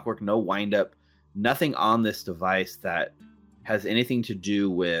clockwork, no wind up, nothing on this device that has anything to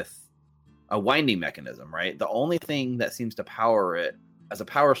do with a winding mechanism, right? The only thing that seems to power it as a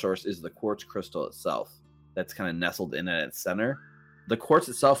power source is the quartz crystal itself that's kind of nestled in at its center. The quartz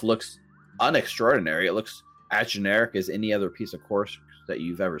itself looks unextraordinary. It looks as generic as any other piece of quartz that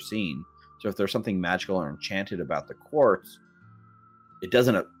you've ever seen. So if there's something magical or enchanted about the quartz, it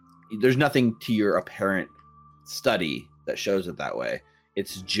doesn't, there's nothing to your apparent study that shows it that way.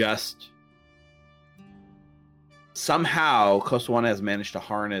 It's just somehow Costa Wana has managed to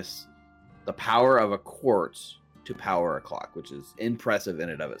harness the power of a quartz to power a clock, which is impressive in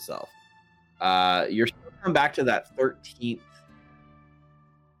and of itself. You're still coming back to that 13th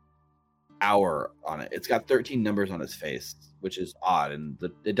hour on it. It's got 13 numbers on its face, which is odd, and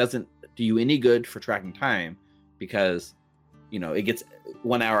it doesn't do you any good for tracking time because, you know, it gets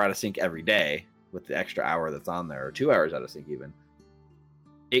 1 hour out of sync every day with the extra hour that's on there, or 2 hours out of sync even.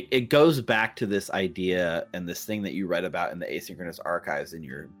 It goes back to this idea and this thing that you read about in the asynchronous archives in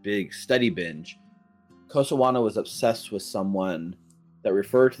your big study binge. Costa Wana was obsessed with someone that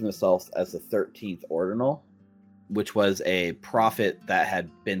referred to themselves as the 13th Ordinal, which was a prophet that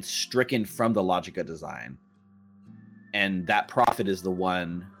had been stricken from the Logica design. And that prophet is the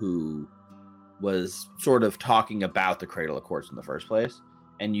one who was sort of talking about the Cradle of Quartz in the first place.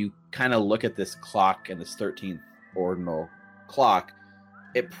 And you kind of look at this clock and this 13th Ordinal clock,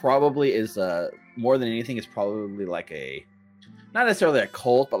 it probably is more than anything, it's probably like a, not necessarily a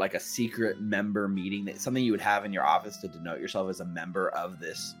cult, but like a secret member meeting, that something you would have in your office to denote yourself as a member of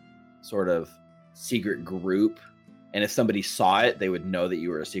this sort of secret group. And if somebody saw it, they would know that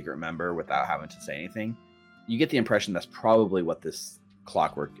you were a secret member without having to say anything. You get the impression that's probably what this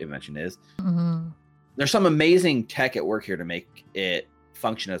clockwork invention is. Mm-hmm. There's some amazing tech at work here to make it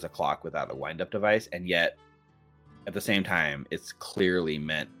function as a clock without a wind-up device, and yet at the same time, it's clearly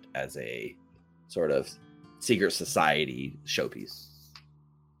meant as a sort of secret society showpiece.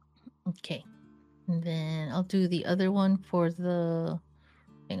 Okay. And then I'll do the other one for the...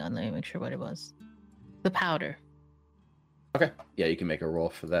 Hang on, let me make sure what it was. The powder. Okay. Yeah, you can make a roll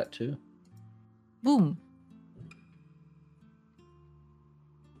for that too. Boom.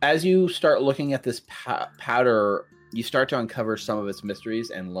 As you start looking at this powder, you start to uncover some of its mysteries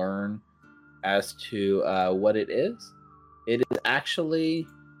and learn as to what it is. It is actually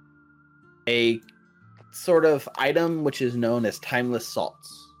a sort of item which is known as timeless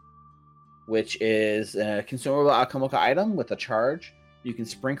salts, which is a consumable alchemical item with a charge. You can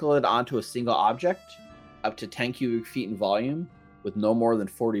sprinkle it onto a single object up to 10 cubic feet in volume with no more than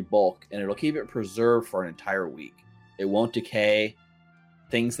 40 bulk, and it'll keep it preserved for an entire week. It won't decay.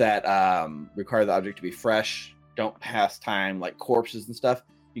 Things that require the object to be fresh don't pass time, like corpses and stuff.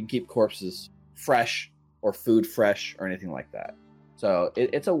 You can keep corpses fresh or food fresh or anything like that. So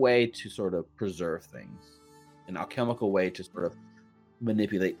it's a way to sort of preserve things, an alchemical way to sort of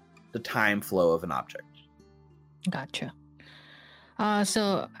manipulate the time flow of an object. Gotcha.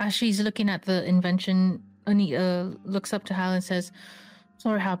 So as she's looking at the invention, Anita looks up to Hal and says,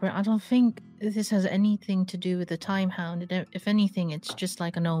 "Sorry, Halbert, I don't think this has anything to do with the Time Hound. If anything, it's just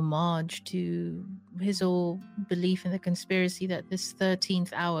like an homage to his whole belief in the conspiracy that this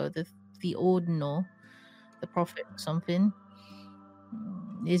 13th hour, the Ordinal, the prophet or something,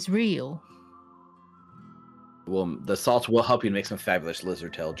 is real." Well, the salts will help you make some fabulous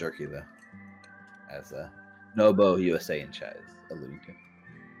lizard tail jerky, though, as Nobo USA in chat is alluding to.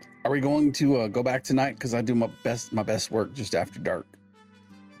 Are we going to go back tonight? Because I do my best work just after dark.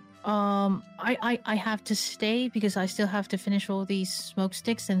 I have to stay because I still have to finish all these smoke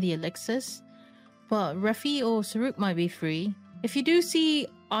sticks and the elixirs. But Ruffy or Saruk might be free. If you do see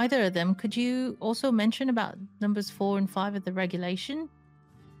either of them, could you also mention about numbers 4 and 5 of the regulation?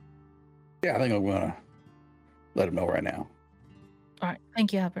 Yeah, I think I'm gonna let him know right now. All right,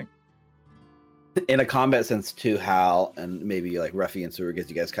 thank you, Halbert. In a combat sense too, Hal, and maybe like Ruffy and Saruk, as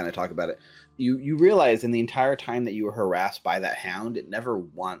you guys kind of talk about it, you realize in the entire time that you were harassed by that hound, it never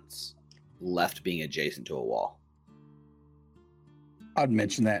once left being adjacent to a wall. I'd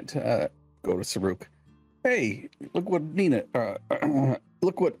mention that to go to Saruk. Hey, look what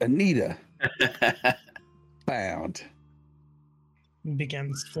Anita found.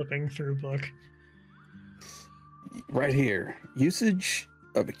 Begins flipping through book. Right here. Usage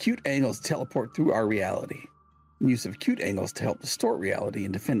of acute angles to teleport through our reality. Use of acute angles to help distort reality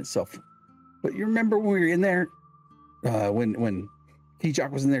and defend itself. But you remember when we were in there, when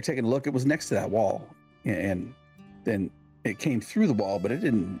Kijak was in there taking a look, it was next to that wall. And then it came through the wall, but it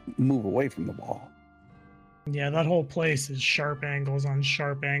didn't move away from the wall. Yeah, that whole place is sharp angles on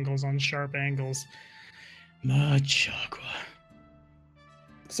sharp angles on sharp angles. Machagua.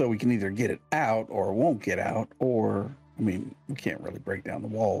 So we can either get it out or it won't get out, or, I mean, we can't really break down the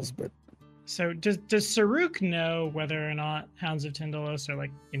walls, but So does Saruk know whether or not Hounds of Tindalos are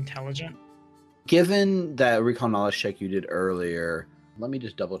like intelligent? Given that recall knowledge check you did earlier, let me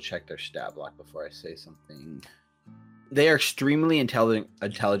just double check their stat block before I say something. They are extremely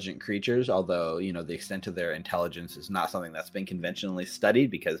intelligent creatures, although, you know, the extent of their intelligence is not something that's been conventionally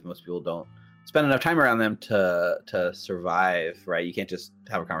studied because most people don't spend enough time around them to survive, right? You can't just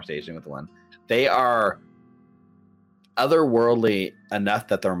have a conversation with one. They are otherworldly enough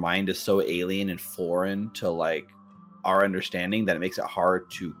that their mind is so alien and foreign to like our understanding that it makes it hard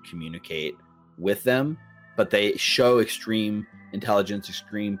to communicate with them, but they show extreme intelligence,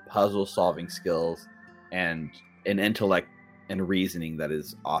 extreme puzzle solving skills, and an intellect and reasoning that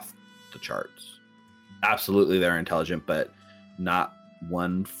is off the charts. Absolutely, they're intelligent, but not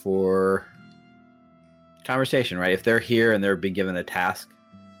one for conversation, right? If they're here and they're being given a task,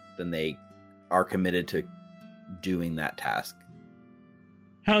 then they are committed to doing that task.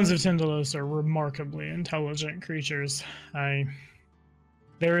 Hounds of Tindalos are remarkably intelligent creatures.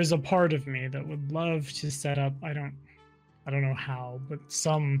 There is a part of me that would love to set up, I don't know how, but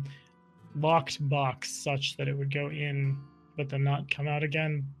some locked box such that it would go in but then not come out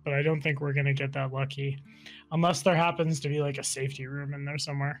again, but I don't think we're going to get that lucky unless there happens to be like a safety room in there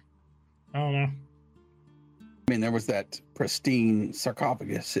somewhere. I don't know. I mean, there was that pristine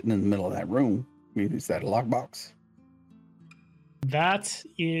sarcophagus sitting in the middle of that room. I mean, is that a lockbox? That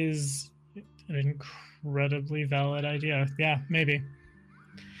is an incredibly valid idea. Yeah, maybe.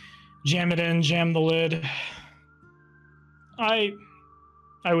 Jam it in, jam the lid. I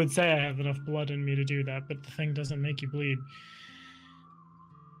would say I have enough blood in me to do that, but the thing doesn't make you bleed.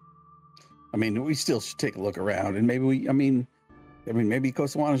 I mean, we still should take a look around, and maybe maybe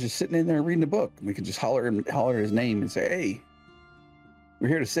Kosawana's just sitting in there reading a book. We can just holler his name and say, "Hey, we're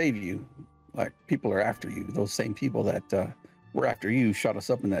here to save you." Like, people are after you. Those same people that were after you shot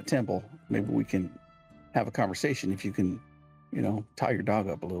us up in that temple. Maybe we can have a conversation if you can, you know, tie your dog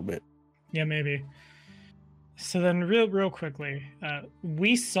up a little bit. Yeah, maybe. So then, real quickly,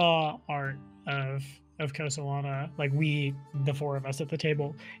 we saw art of Kosawana, like the four of us at the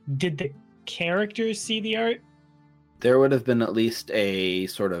table. Did the characters see the art? There would have been at least a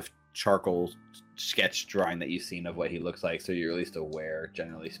sort of charcoal sketch drawing that you've seen of what he looks like, so you're at least aware,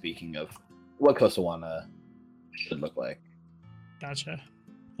 generally speaking, of what Kosawana should look like. Gotcha.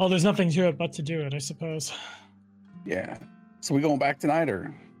 Well, there's nothing to it but to do it, I suppose. Yeah. So we going back tonight,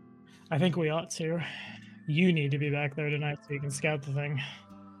 or? I think we ought to. You need to be back there tonight so you can scout the thing.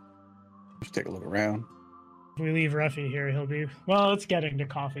 Just take a look around. If we leave Ruffy here, he'll be... Well, it's getting to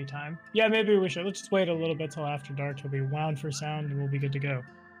coffee time. Yeah, maybe we should. Let's just wait a little bit till after dark. He'll be wound for sound and we'll be good to go.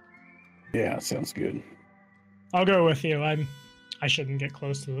 Yeah, sounds good. I'll go with you. I shouldn't get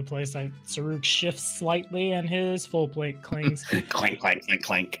close to the place. Saruk shifts slightly and his full plate clings. Clank, clank, clank,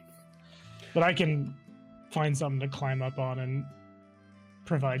 clank. But I can find something to climb up on and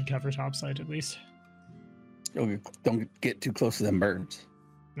provide cover topside at least. Don't get too close to them birds.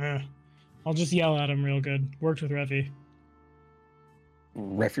 I'll just yell at him real good. Worked with Reffy.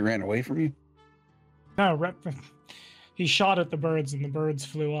 Reffy ran away from you? No, he shot at the birds and the birds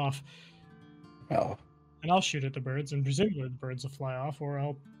flew off. Oh. And I'll shoot at the birds and presumably the birds will fly off, or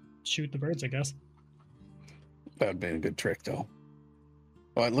I'll shoot the birds, I guess. That would be a good trick, though.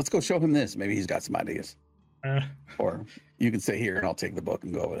 All right, let's go show him this. Maybe he's got some ideas. Or you can stay here and I'll take the book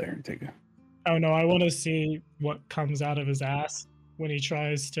and go over there and take it. Oh no, I want to see what comes out of his ass when he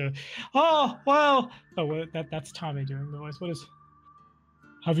tries to. Oh well. Oh, that's Tommy doing the voice. What is?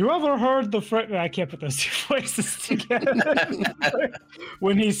 Have you ever heard the phrase? I can't put those two voices together.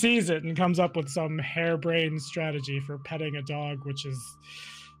 When he sees it and comes up with some harebrained strategy for petting a dog, which is,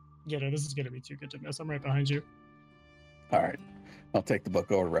 this is gonna be too good to miss. I'm right behind you. All right, I'll take the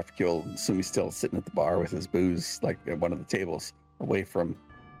book over to Refugio. Assume he's still sitting at the bar with his booze, like at one of the tables, away from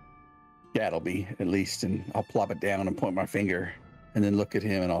Gattleby at least, and I'll plop it down and point my finger and then look at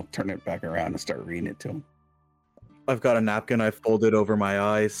him and I'll turn it back around and start reading it to him. I've got a napkin I've folded over my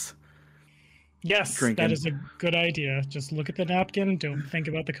eyes. Yes, Drinking. That is a good idea. Just look at the napkin. Don't think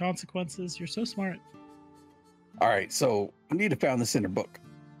about the consequences. You're so smart. All right, so Anita found this in her book.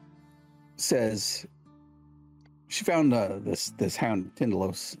 Says she found this Hound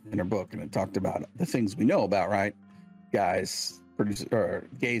Tindalos in her book, and it talked about the things we know about, right? Gaze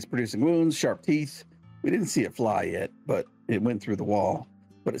producing wounds, sharp teeth. We didn't see it fly yet, but it went through the wall.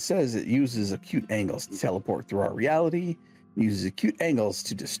 But it says it uses acute angles to teleport through our reality, uses acute angles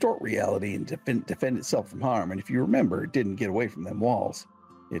to distort reality and defend itself from harm. And if you remember, it didn't get away from them walls.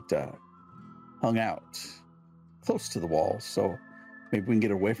 It hung out close to the walls. So maybe we can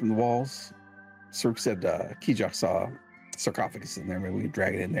get away from the walls. Saruk said Kijak saw sarcophagus in there. Maybe we can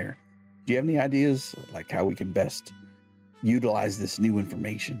drag it in there. Do you have any ideas like how we can best utilize this new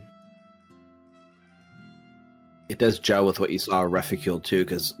information? It does gel with what you saw Reficule too,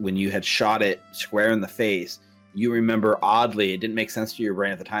 because when you had shot it square in the face, you remember oddly, it didn't make sense to your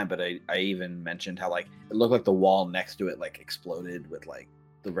brain at the time, but I even mentioned how like it looked like the wall next to it like exploded with like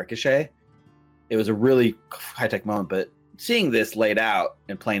the ricochet. It was a really high-tech moment, but seeing this laid out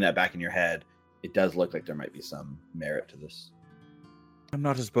and playing that back in your head, it does look like there might be some merit to this. I'm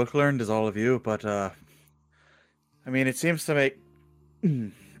not as book learned as all of you, but I mean, it seems to make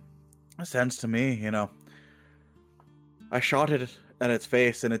sense to me. You know, I shot it at its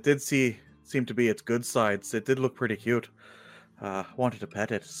face, and it did seem to be its good sides. It did look pretty cute. Wanted to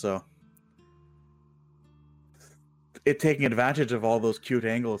pet it, so it taking advantage of all those cute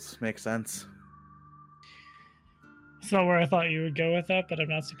angles makes sense. It's not where I thought you would go with that, but I'm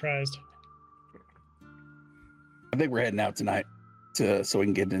not surprised. I think we're heading out tonight so we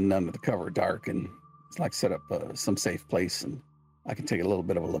can get in under the cover of dark and like set up some safe place, and I can take a little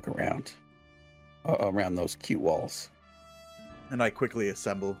bit of a look around those cute walls. And I quickly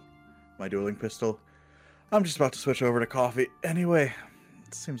assemble my dueling pistol. I'm just about to switch over to coffee. Anyway,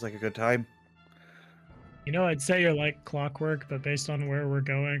 it seems like a good time. You know, I'd say you're like clockwork, but based on where we're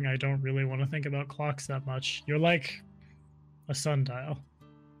going, I don't really want to think about clocks that much. You're like a sundial.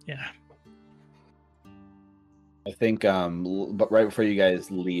 Yeah. I think, but right before you guys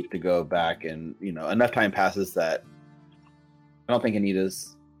leave to go back, and enough time passes that I don't think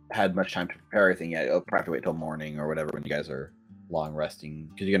Anita's had much time to prepare everything yet. You'll probably have to wait till morning or whatever when you guys are long resting,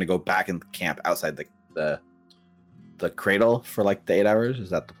 because you're gonna go back and camp outside the cradle for like the 8 hours.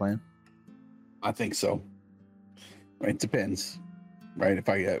 Is that the plan? I think so. It depends, right?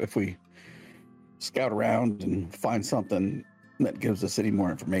 If we scout around and find something that gives us any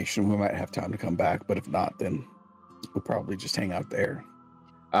more information, we might have time to come back. But if not, then we'll probably just hang out there.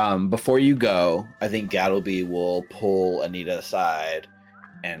 Before you go, I think Gattleby will pull Anita aside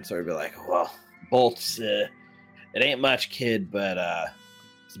and sort of be like, "Well, Bolts, it ain't much, kid, but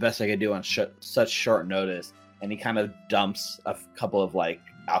it's the best I could do on such short notice." And he kind of dumps a couple of like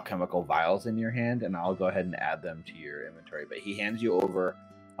alchemical vials in your hand, and I'll go ahead and add them to your inventory. But he hands you over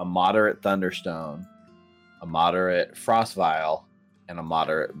a moderate Thunderstone, a moderate Frost Vial, and a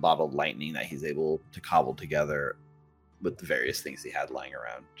moderate Bottled Lightning that he's able to cobble together with the various things he had lying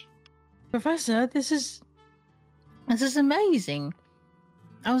around. Professor, this is amazing.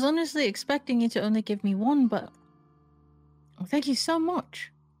 I was honestly expecting you to only give me one, but thank you so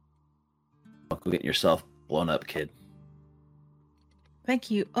much. Go get yourself blown up, kid. Thank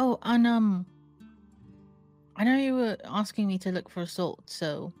you. Oh, and I know you were asking me to look for salt,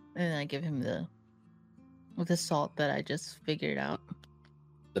 so and I give him the salt that I just figured out.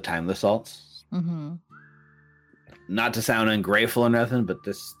 The timeless salts. Mm-hmm. Not to sound ungrateful or nothing, but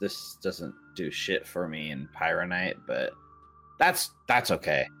this doesn't do shit for me in Pyronite, but that's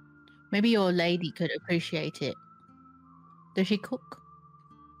okay. Maybe your lady could appreciate it. Does she cook?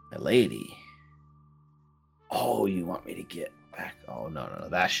 A lady. Oh, you want me to get back? Oh no,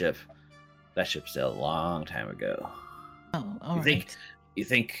 that ship sailed a long time ago. Oh, all right. You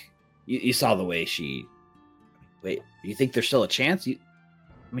think you saw the way she? Wait, you think there's still a chance? I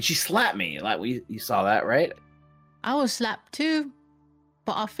mean, she slapped me. Like you saw that, right? I was slapped too,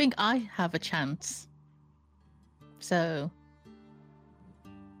 but I think I have a chance. So,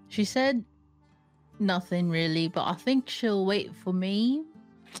 she said nothing really, but I think she'll wait for me.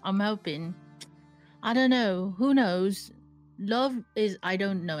 I'm hoping. I don't know. Who knows? I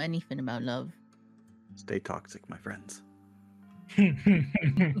don't know anything about love. Stay toxic, my friends.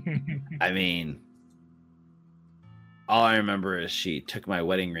 I mean, all I remember is she took my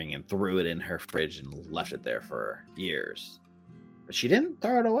wedding ring and threw it in her fridge and left it there for years. But she didn't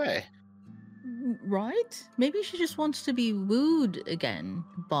throw it away. Right? Maybe she just wants to be wooed again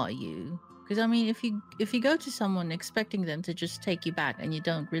by you. Because I mean, if you go to someone expecting them to just take you back and you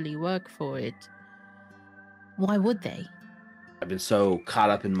don't really work for it, why would they? I've been so caught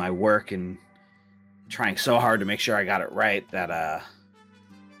up in my work and trying so hard to make sure I got it right that I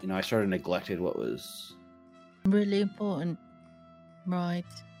sort of neglected what was really important. Right.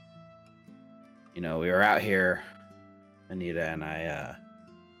 We were out here, Anita and I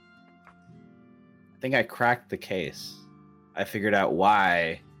think I cracked the case. I figured out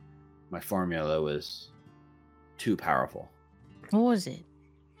why my formula was too powerful. What was it?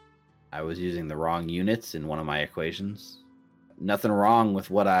 I was using the wrong units in one of my equations. Nothing wrong with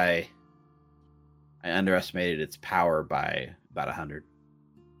what I underestimated its power by about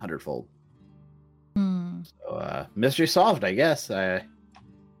 100-fold. So mystery solved, I guess.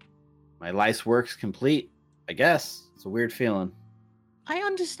 My life's work's complete, I guess. It's a weird feeling. I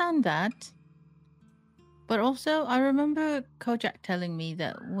understand that. But also, I remember Kojak telling me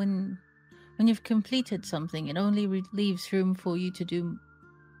that when you've completed something, it only leaves room for you to do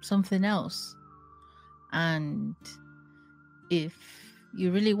something else. And if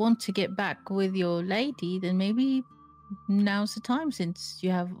you really want to get back with your lady, then maybe now's the time, since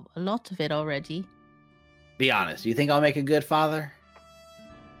you have a lot of it already. Be honest. You think I'll make a good father?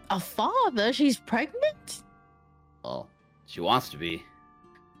 A father? She's pregnant? Well, she wants to be.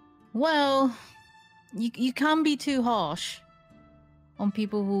 Well, you can't be too harsh on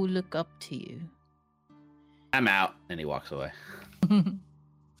people who look up to you. I'm out. And he walks away.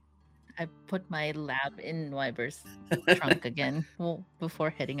 I put my lab in Wyber's trunk again before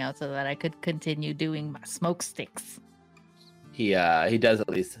heading out so that I could continue doing my smoke sticks. He does at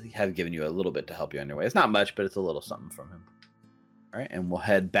least have given you a little bit to help you on your way. It's not much, but it's a little something from him. All right, and we'll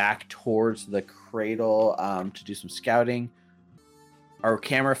head back towards the cradle to do some scouting. Our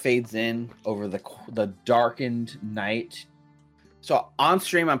camera fades in over the darkened night. So on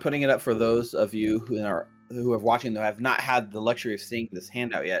stream, I'm putting it up for those of you who are watching who have not had the luxury of seeing this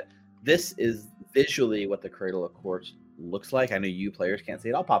handout yet. This is visually what the Cradle of Quartz looks like. I know you players can't see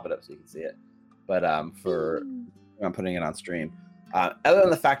it. I'll pop it up so you can see it. But I'm putting it on stream. Other than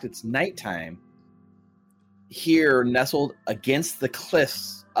the fact it's nighttime, here nestled against the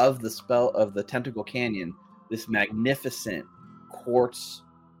cliffs of the Tentacle Canyon, this magnificent quartz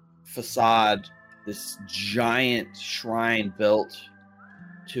facade, this giant shrine built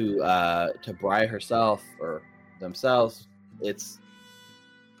to Bri herself or themselves. It's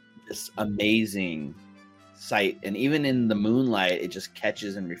this amazing sight, and even in the moonlight, it just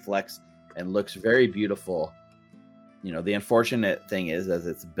catches and reflects and looks very beautiful. You know, the unfortunate thing is, as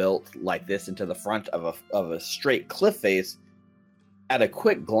it's built like this into the front of a straight cliff face, at a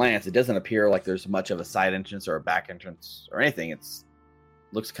quick glance, it doesn't appear like there's much of a side entrance or a back entrance or anything. It's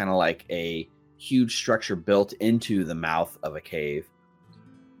looks kind of like a huge structure built into the mouth of a cave.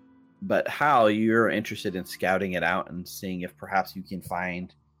 But Hal, you're interested in scouting it out and seeing if perhaps you can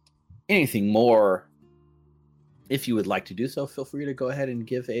find anything more. If you would like to do so, feel free to go ahead and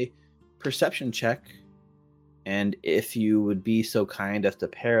give a perception check. And if you would be so kind as to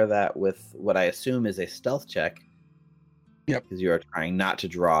pair that with what I assume is a stealth check. Yep. Because you are trying not to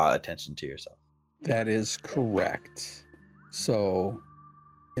draw attention to yourself. That is correct. So,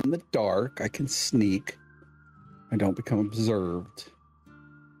 in the dark, I can sneak. I don't become observed.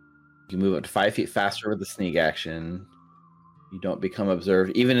 You move up to 5 feet faster with the sneak action. You don't become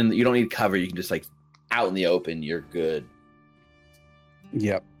observed. Even you don't need cover. You can just out in the open. You're good.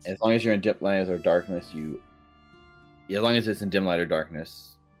 Yep. As long as you're in dim light or darkness, as long as it's in dim light or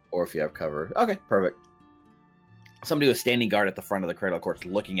darkness, or if you have cover. Okay, perfect. Somebody was standing guard at the front of the Cradle of Quartz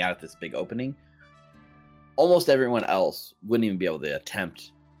looking out at this big opening. Almost everyone else wouldn't even be able to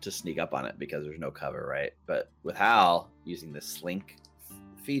attempt to sneak up on it because there's no cover, right? But with Hal using the slink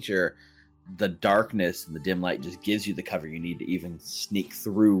feature, the darkness and the dim light just gives you the cover you need to even sneak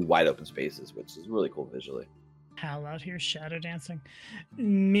through wide open spaces, which is really cool visually. Hal out here shadow dancing.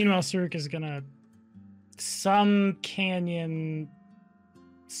 Meanwhile, Saruk is gonna some canyon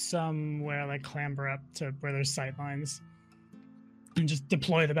somewhere clamber up to where there's sight lines and just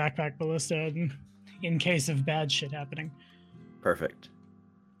deploy the backpack ballista in case of bad shit happening. Perfect.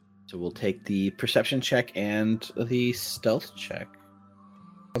 So we'll take the perception check and the stealth check.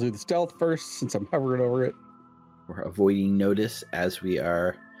 I'll do the stealth first since I'm hovering over it. We're avoiding notice as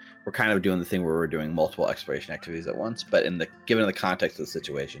we're kind of doing the thing where we're doing multiple exploration activities at once, but given the context of the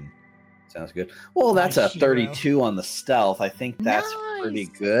situation, sounds good. Well, that's a 32 on the stealth. I think that's pretty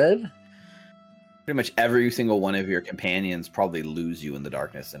good. Pretty much every single one of your companions probably lose you in the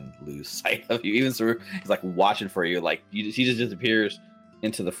darkness and lose sight of you. Even Saruk is watching for you. He just disappears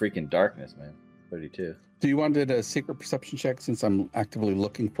into the freaking darkness, man. 32. Do you want a secret perception check since I'm actively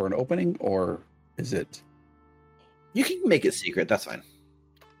looking for an opening, or is it? You can make it secret. That's fine.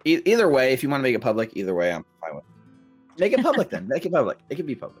 Either way, if you want to make it public, either way, I'm fine with it. Make it public then. Make it public. It can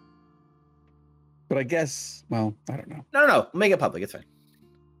be public. But I guess, well, I don't know. No. Make it public. It's fine.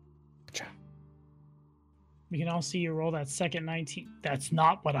 We can all see you roll that second 19. That's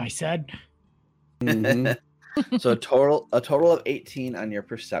not what I said. Mm-hmm. So a total of 18 on your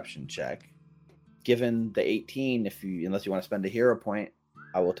perception check. Given the 18, unless you want to spend a hero point,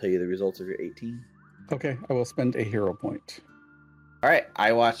 I will tell you the results of your 18. Okay, I will spend a hero point. All right,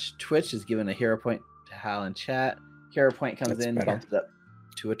 iWatch Twitch is giving a hero point to Hal in chat. Hero point comes That's in, better. bumps it up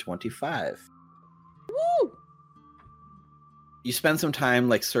to a 25. Woo! You spend some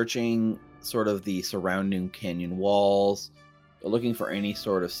time searching sort of the surrounding canyon walls, looking for any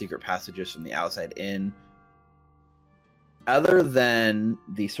sort of secret passages from the outside in. other than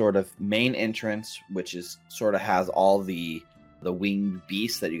the sort of main entrance, which is sort of has all the winged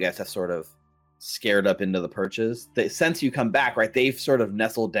beasts that you guys have sort of scared up into the perches. Since you come back, right, they've sort of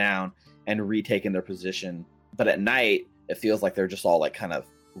nestled down and retaken their position. But at night, it feels like they're just all like kind of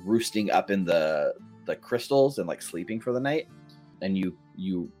roosting up in the crystals and like sleeping for the night. And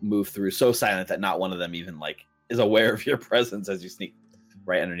you move through so silent that not one of them even like is aware of your presence as you sneak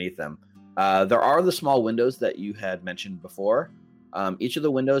right underneath them. There are the small windows that you had mentioned before. Each of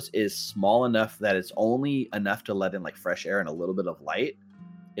the windows is small enough that it's only enough to let in like fresh air and a little bit of light.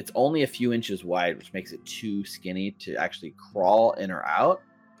 It's only a few inches wide, which makes it too skinny to actually crawl in or out.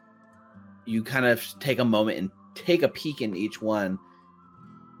 You kind of take a moment and take a peek in each one.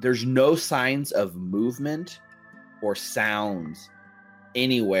 There's no signs of movement or sounds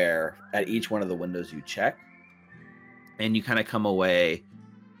anywhere at each one of the windows you check. And you kind of come away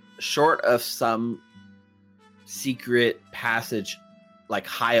short of some secret passage like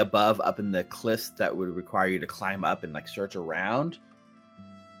high above up in the cliffs that would require you to climb up and like search around.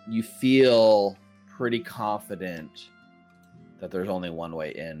 You feel pretty confident that there's only one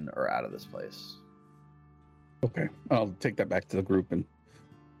way in or out of this place. Okay, I'll take that back to the group and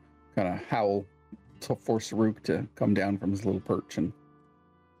kind of howl to force Saruk to come down from his little perch. And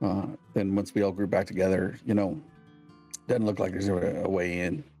then once we all group back together, doesn't look like there's a way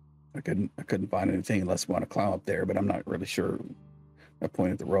in. I couldn't find anything unless we want to climb up there, but I'm not really sure. I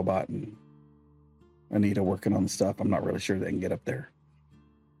pointed at the robot and Anita working on the stuff. I'm not really sure they can get up there.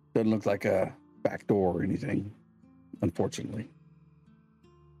 Doesn't look like a back door or anything, unfortunately.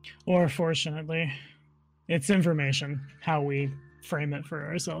 Or fortunately. It's information. How we frame it for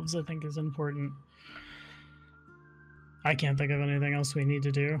ourselves, I think, is important. I can't think of anything else we need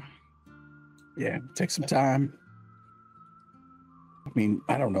to do. Yeah, take some time. I mean,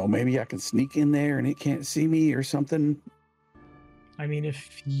 I don't know. Maybe I can sneak in there and it can't see me or something. I mean,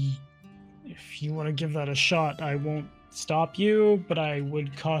 if you want to give that a shot, I won't stop you, but I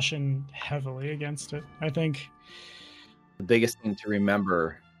would caution heavily against it. I think the biggest thing to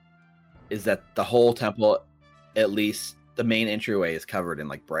remember is that the whole temple, at least the main entryway, is covered in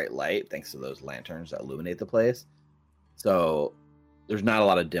like bright light thanks to those lanterns that illuminate the place. So there's not a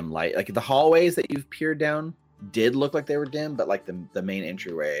lot of dim light. Like the hallways that you've peered down did look like they were dim, but like the main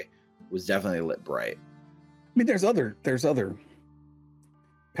entryway was definitely lit bright. I mean, there's other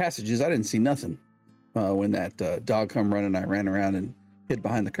passages. I didn't see nothing when that dog come running. I ran around and hid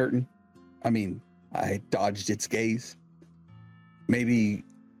behind the curtain. I mean, I dodged its gaze. Maybe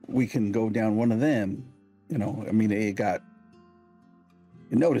we can go down one of them. I mean, it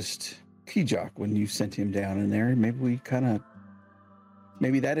noticed Kijok when you sent him down in there. Maybe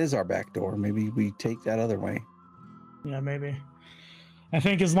maybe that is our back door. Maybe we take that other way. Yeah, maybe. I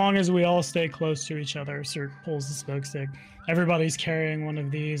think as long as we all stay close to each other, Sir pulls the smoke stick. Everybody's carrying one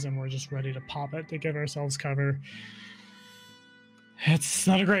of these, and we're just ready to pop it to give ourselves cover. It's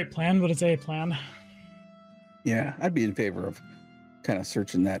not a great plan, but it's a plan. Yeah, I'd be in favor of kind of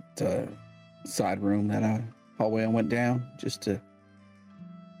searching that side room, that hallway I went down, just to...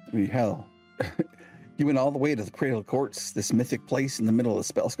 I mean, hell, you went all the way to the Cradle of Courts, this mythic place in the middle of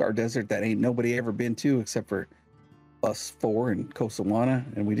the Spellscar Desert that ain't nobody ever been to except for us four and Kosawana,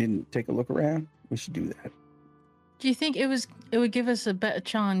 and we didn't take a look around. We should do that. Do you think it would give us a better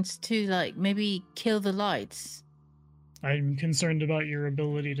chance to like maybe kill the lights? I'm concerned about your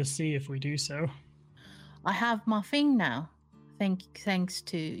ability to see if we do so. I have my thing now. Thanks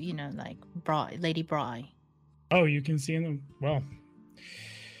to, like Lady Bry. Oh, you can see in them? Well,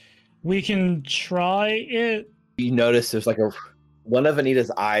 we can try it. You notice there's like one of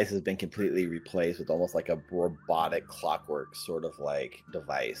Anita's eyes has been completely replaced with almost like a robotic clockwork sort of like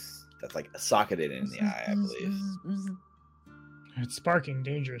device that's like socketed in the eye, I believe. It's sparking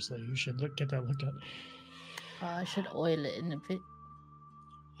dangerously. You should get that looked at. I should oil it in a bit.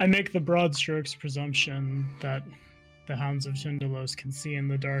 I make the broad strokes presumption that the Hounds of Tundalos can see in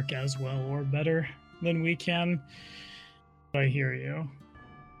the dark as well or better than we can. I hear you.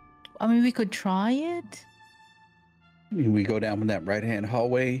 I mean, we could try it. I mean, we go down that right-hand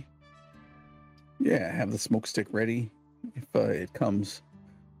hallway. Yeah, have the smoke stick ready. If it comes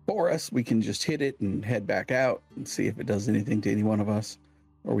for us, we can just hit it and head back out and see if it does anything to any one of us.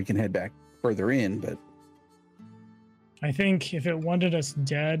 Or we can head back further in, but... I think if it wanted us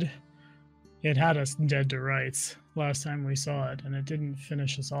dead, it had us dead to rights last time we saw it, and it didn't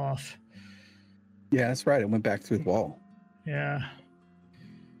finish us off. Yeah, that's right. It went back through the wall. Yeah.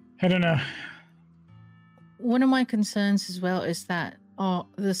 I don't know. One of my concerns as well is that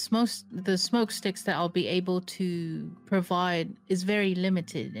the smoke sticks that I'll be able to provide is very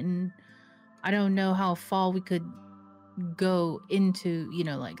limited, and I don't know how far we could go into,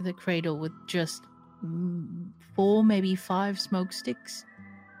 like the cradle with just 4, maybe 5 smoke sticks.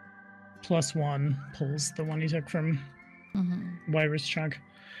 +1 pulls the one he took from Wyver's trunk.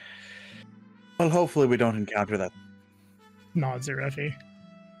 Well, hopefully we don't encounter that. Nods at Ruffy.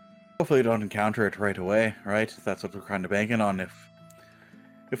 Hopefully we don't encounter it right away, right? That's what we're kind of banking on.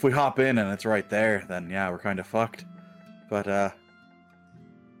 If we hop in and it's right there, then yeah, we're kind of fucked. But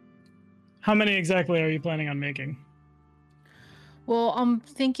how many exactly are you planning on making? Well, I'm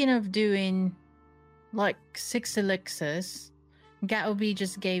thinking of doing like 6 elixirs. Gattleby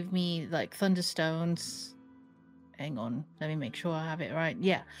just gave me like Thunderstones. Hang on, let me make sure I have it right.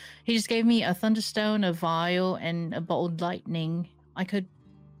 Yeah, he just gave me a Thunderstone, a Vial, and a Bottled Lightning.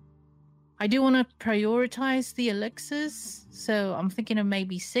 I do want to prioritize the elixirs, so I'm thinking of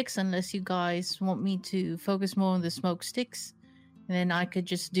maybe 6, unless you guys want me to focus more on the smoke sticks. And then I could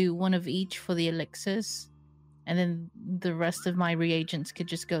just do 1 of each for the elixirs. And then the rest of my reagents could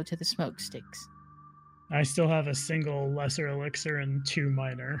just go to the smoke sticks. I still have a single lesser elixir and 2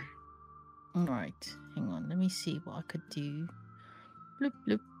 minor. Alright, hang on, let me see what I could do. Bloop,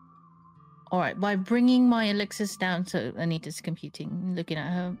 bloop. Alright, by bringing my elixirs down, so Anita's computing, looking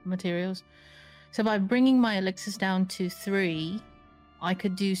at her materials. So by bringing my elixirs down to 3, I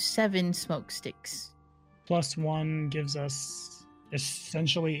could do 7 smoke sticks. +1 gives us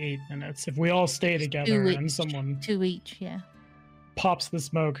essentially 8 minutes. If we all stay together and someone 2 each, yeah. pops the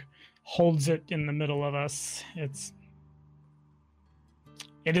smoke, holds it in the middle of us, it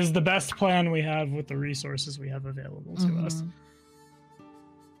is the best plan we have with the resources we have available to us.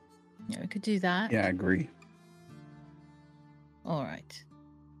 Yeah, we could do that. Yeah, I agree. All right.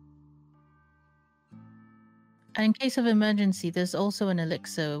 And in case of emergency, there's also an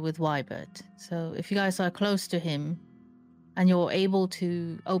elixir with Wybert. So if you guys are close to him and you're able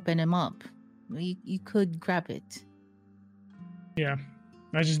to open him up, you could grab it. Yeah,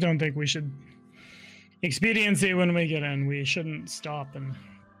 I just don't think we should... Expediency when we get in. We shouldn't stop and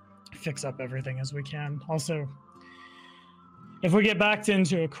fix up everything as we can. Also, if we get backed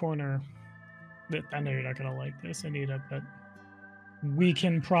into a corner, I know you're not going to like this, Anita, but we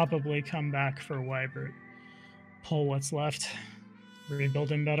can probably come back for Wybert, pull what's left,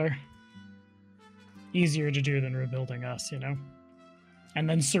 rebuild him better. Easier to do than rebuilding us, And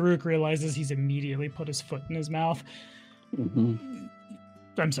then Saruk realizes he's immediately put his foot in his mouth.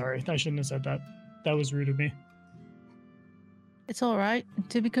 I'm sorry, I shouldn't have said that. That was rude of me. It's all right.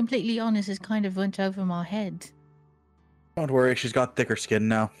 To be completely honest, it kind of went over my head. don't worry, she's got thicker skin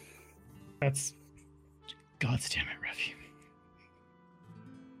now. That's... God damn it, Ruffy.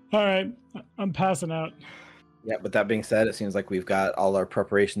 Alright, I'm passing out. Yeah, with that being said, it seems like we've got all our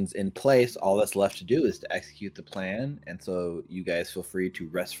preparations in place. All that's left to do is to execute the plan. And so you guys feel free to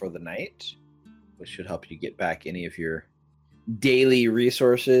rest for the night, which should help you get back any of your daily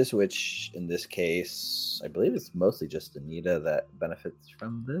resources, which in this case, I believe it's mostly just Anita that benefits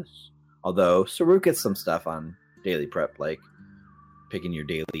from this. Although Saruk gets some stuff on daily prep, like picking your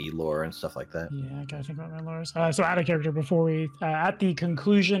daily lore and stuff like that. Yeah, I gotta think about my lores. So out of character, before we, at the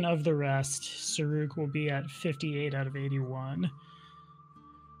conclusion of the rest, Saruk will be at 58 out of 81.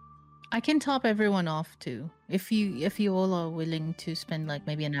 I can top everyone off too, if you all are willing to spend like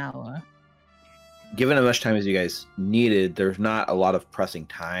maybe an hour. Given as much time as you guys needed, there's not a lot of pressing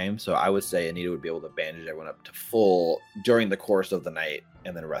time, so I would say Anita would be able to bandage everyone up to full during the course of the night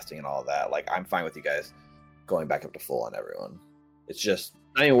and then resting and all of that. Like, I'm fine with you guys going back up to full on everyone. It's just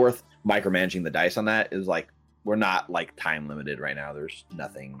not even worth micromanaging the dice on that. Is like, we're not like time limited right now. There's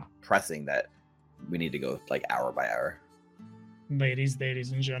nothing pressing that we need to go like hour by hour. Ladies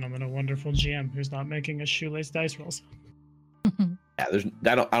and gentlemen, a wonderful GM who's not making us shoelace dice rolls.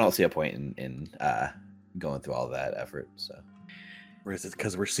 Yeah, I don't see a point in going through all that effort. So, Or is it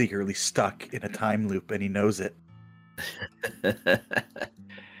because we're secretly stuck in a time loop and he knows it?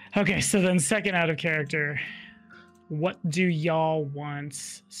 Okay, so then second out of character, what do y'all want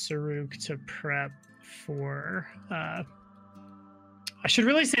Saruk to prep for? I should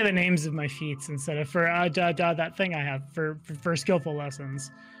really say the names of my feats instead of for that thing I have for skillful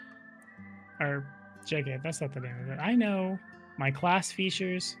lessons. Or JK, that's not the name of it. I know. My class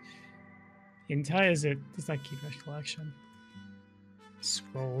features. Intai is it? Does that keep my collection?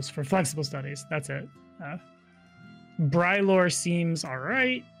 Scrolls for flexible studies. That's it. Brylore seems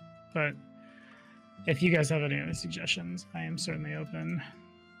alright, but if you guys have any other suggestions, I am certainly open.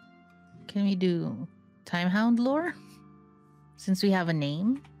 Can we do Timehound lore? Since we have a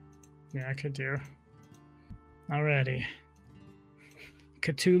name? Yeah, I could do. Alrighty.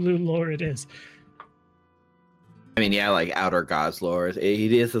 Cthulhu lore it is. I mean, yeah, like outer gods lore.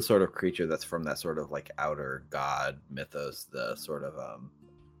 He is the sort of creature that's from that sort of like outer god mythos. The sort of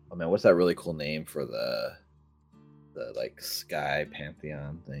oh man, what's that really cool name for the like sky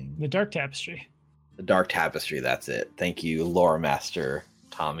pantheon thing? The Dark Tapestry. The Dark Tapestry. That's it. Thank you, lore master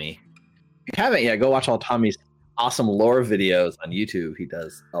Tommy. If you haven't yet, go watch all Tommy's awesome lore videos on YouTube. He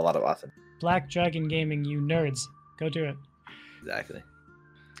does a lot of awesome. Black Dragon Gaming, you nerds. Go do it. Exactly.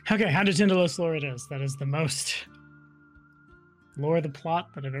 Okay, Hounded Tindalos lore it is. That is the most lore of the plot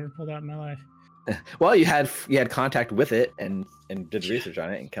that I've ever pulled out in my life. Well, you had contact with it and did research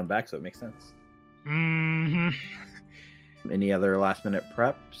on it and come back, so it makes sense. Mm-hmm. Any other last minute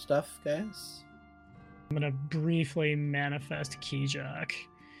prep stuff, guys? I'm gonna briefly manifest Keyjock.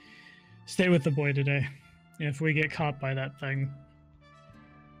 Stay with the boy today. If we get caught by that thing,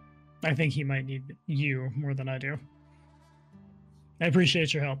 I think he might need you more than I do. I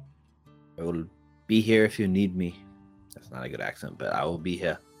appreciate your help. I will be here if you need me. That's not a good accent, but I will be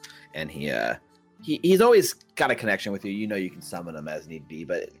here. And he's always got a connection with you. You know you can summon him as need be,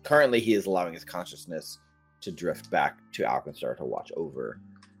 but currently he is allowing his consciousness to drift back to Alkenstar to watch over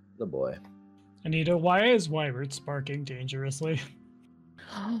the boy. Anita, why is Wybert sparking dangerously?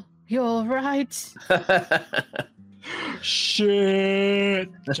 You're right. Shit!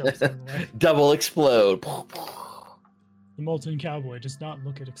 Jumps out of the way. Double explode. The Molten Cowboy does not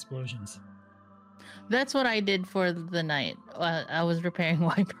look at explosions. That's what I did for the night. I was repairing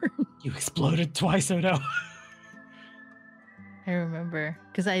Wyvern. You exploded twice, Odo. I remember.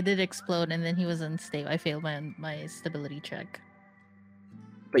 Because I did explode and then he was unstable. I failed my stability check.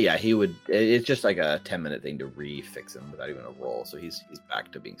 But yeah, he would. It's just like a 10-minute thing to refix him without even a roll. So he's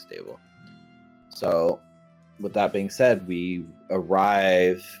back to being stable. So, with that being said, we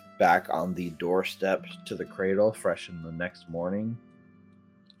arrive back on the doorstep to the cradle, fresh in the next morning.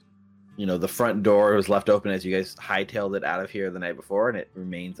 You know, the front door was left open as you guys hightailed it out of here the night before, and it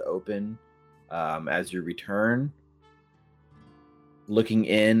remains open as you return. Looking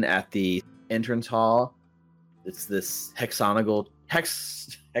in at the entrance hall, it's this hexagonal.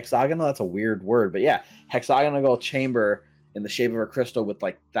 That's a weird word, but yeah, hexagonal chamber in the shape of a crystal with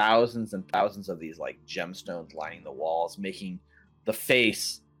like thousands and thousands of these like gemstones lining the walls, making the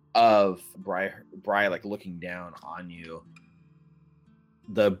face of Bri like looking down on you.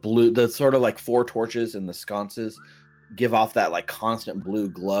 The sort of like 4 torches in the sconces give off that like constant blue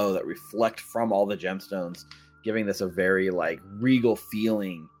glow that reflect from all the gemstones, giving this a very like regal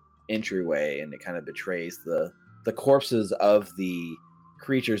feeling entryway, and it kind of betrays the corpses of the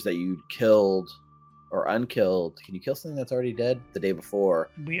creatures that you killed or unkilled. Can you kill something that's already dead the day before?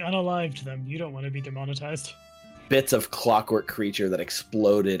 We unalived them. You don't want to be demonetized. Bits of clockwork creature that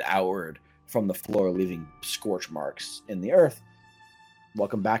exploded outward from the floor, leaving scorch marks in the earth.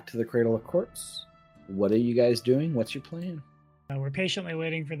 Welcome back to the Cradle of Quartz. What are you guys doing? What's your plan? We're patiently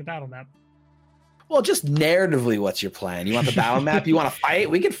waiting for the battle map. Well, just narratively, what's your plan? You want the battle map? You want to fight?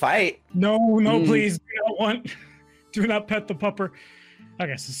 We can fight. No, please. Do not pet the pupper.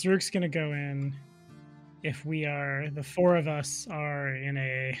 Okay, so Saruk's gonna go in. If the 4 of us are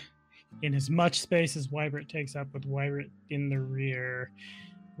in as much space as Wybert takes up, with Wybert in the rear,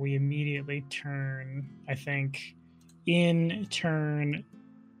 we immediately turn, I think, turn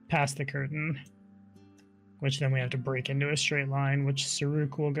past the curtain, which then we have to break into a straight line, which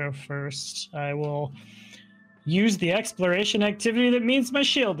Saruk will go first. I will use the exploration activity that means my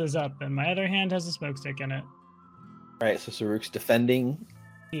shield is up and my other hand has a smoke stick in it. All right, so Saruk's defending.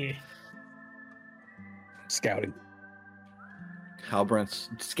 Yeah. Scouting. Halbrand's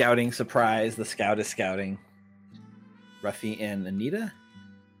scouting. Surprise, the scout is scouting. Ruffy and Anita?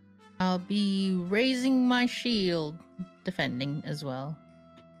 I'll be raising my shield, defending as well.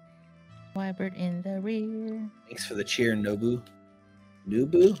 Wybert in the rear. Thanks for the cheer, Nobu.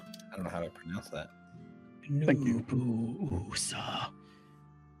 Nubu? I don't know how to pronounce that. Thank you.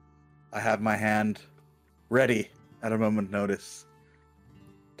 I have my hand ready at a moment's notice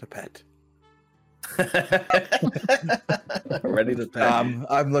to pet. Ready to pet.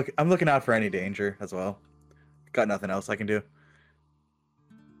 I'm looking out for any danger as well. Got nothing else I can do.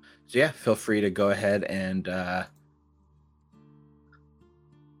 So yeah, feel free to go ahead and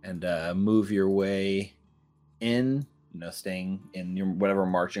move your way in. You know, staying in your whatever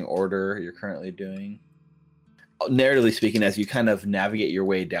marching order you're currently doing. Narratively speaking, as you kind of navigate your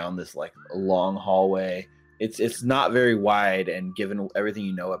way down this like long hallway, it's not very wide, and given everything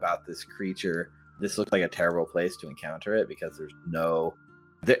you know about this creature, this looks like a terrible place to encounter it because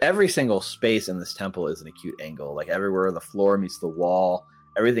every single space in this temple is an acute angle. Like everywhere the floor meets the wall,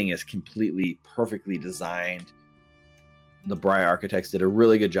 everything is completely perfectly designed the Bry architects did a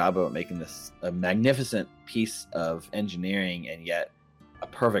really good job of making this a magnificent piece of engineering and yet a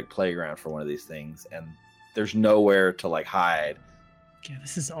perfect playground for one of these things. And there's nowhere to like hide. Yeah,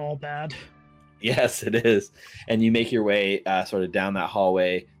 this is all bad. Yes, it is. And you make your way sort of down that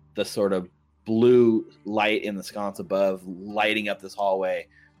hallway, the sort of blue light in the sconce above lighting up this hallway.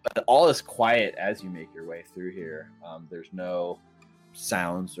 But all is quiet as you make your way through here. There's no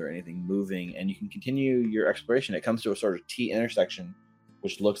sounds or anything moving, and you can continue your exploration. It comes to a sort of T intersection,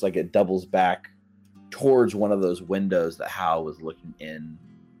 which looks like it doubles back towards one of those windows that Hal was looking in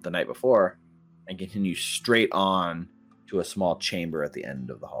the night before, and continue straight on to a small chamber at the end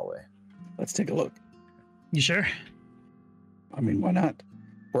of the hallway. Let's take a look. You sure? I mean, why not?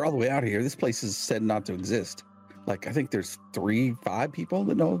 We're all the way out here. This place is said not to exist. Like, I think there's 5 people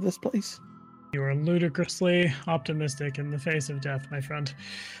that know of this place. You are ludicrously optimistic in the face of death, my friend.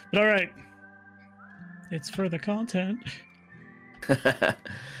 But all right. It's for the content.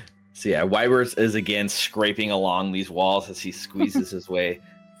 So yeah, Wybert is again scraping along these walls as he squeezes his way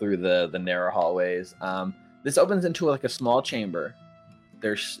through the narrow hallways. This opens into like a small chamber.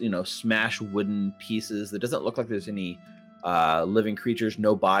 There's, smashed wooden pieces. It doesn't look like there's any living creatures,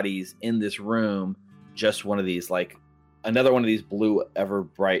 no bodies in this room. Just one of these, like, another one of these blue ever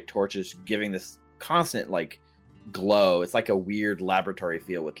bright torches giving this constant like glow. It's like a weird laboratory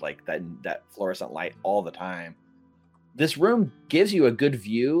feel with like that fluorescent light all the time. This room gives you a good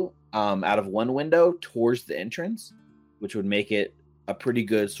view out of one window towards the entrance, which would make it a pretty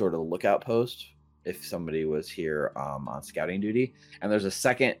good sort of lookout post if somebody was here on scouting duty. And there's a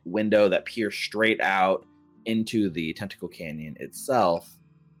second window that peers straight out into the Tentacle Canyon itself.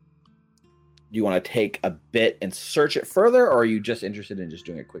 Do you want to take a bit and search it further, or are you just interested in just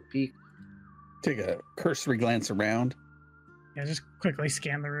doing a quick peek? Take a cursory glance around. Yeah, just quickly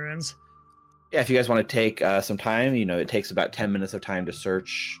scan the ruins. Yeah, if you guys want to take some time, it takes about 10 minutes of time to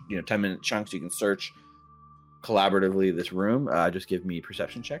search, 10-minute chunks. You can search collaboratively this room. Just give me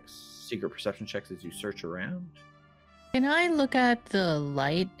perception checks, secret perception checks as you search around. Can I look at the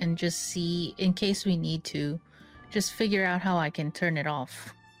light and just see, in case we need to, just figure out how I can turn it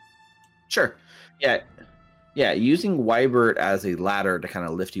off? Sure. Yeah. Using Wybert as a ladder to kind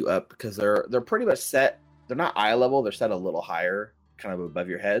of lift you up, because they're pretty much set. They're not eye level. They're set a little higher, kind of above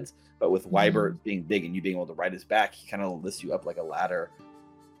your heads. But with Wybert being big and you being able to ride his back, he kind of lifts you up like a ladder.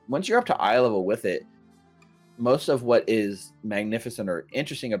 Once you're up to eye level with it, most of what is magnificent or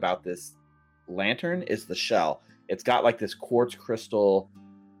interesting about this lantern is the shell. It's got like this quartz crystal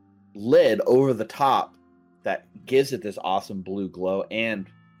lid over the top that gives it this awesome blue glow and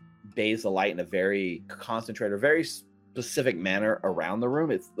bathes the light in a very concentrated, very specific manner around the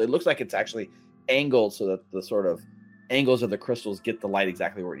room. It looks like it's actually angled so that the sort of angles of the crystals get the light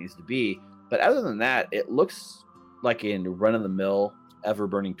exactly where it needs to be. But other than that, it looks like a run-of-the-mill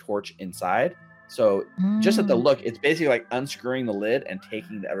ever-burning torch inside. So just at the look, it's basically like unscrewing the lid and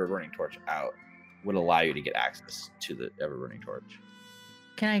taking the ever-burning torch out would allow you to get access to the ever-burning torch.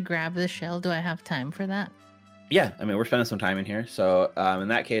 Can I grab the shell? Do I have time for that? Yeah, I mean, we're spending some time in here. So in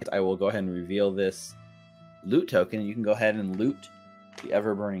that case, I will go ahead and reveal this loot token. You can go ahead and loot the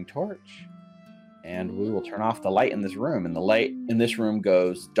ever-burning torch. And we will turn off the light in this room. And the light in this room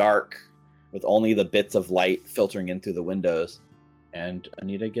goes dark with only the bits of light filtering in through the windows. And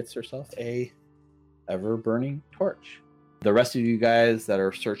Anita gets herself a ever-burning torch. The rest of you guys that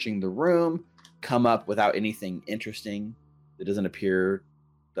are searching the room come up without anything interesting. It doesn't appear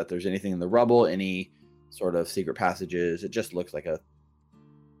that there's anything in the rubble, any sort of secret passages. It just looks like an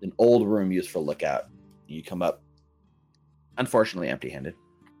old room used for lookout. You come up, unfortunately, empty-handed.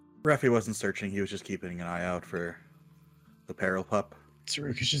 Reffy wasn't searching. He was just keeping an eye out for the peril pup.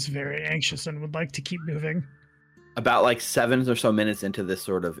 Saruk is just very anxious and would like to keep moving. About like 7 or so minutes into this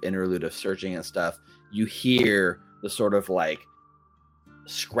sort of interlude of searching and stuff, you hear the sort of like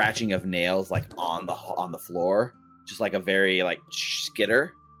scratching of nails like on the floor, just like a very like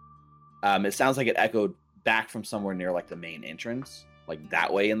skitter. It sounds like it echoed back from somewhere near like the main entrance, like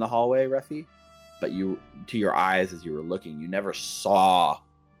that way in the hallway, Reffy. But you, to your eyes as you were looking, you never saw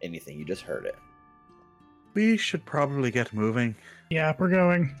anything. You just heard it. We should probably get moving. Yeah, we're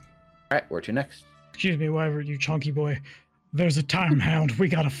going. All right, where to next? Excuse me, Wyvern, you chunky boy. There's a time hound. We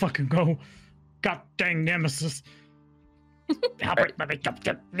gotta fucking go. God dang nemesis. Albert, let me jump.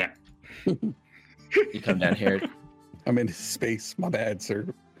 You come down here. I'm in space. My bad, sir.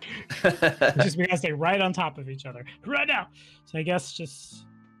 Just because they right on top of each other right now. So I guess just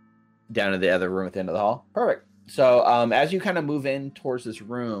down to the other room at the end of the hall. Perfect. So as you kind of move in towards this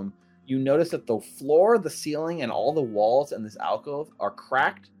room, you notice that the floor, the ceiling, and all the walls in this alcove are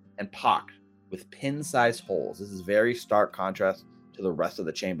cracked and pocked with pin-sized holes. This is very stark contrast to the rest of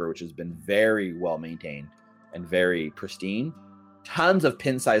the chamber, which has been very well maintained and very pristine. Tons of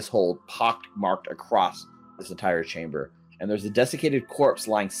pin-sized holes pock-marked across this entire chamber. And there's a desiccated corpse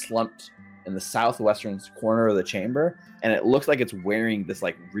lying slumped in the southwestern corner of the chamber. And it looks like it's wearing this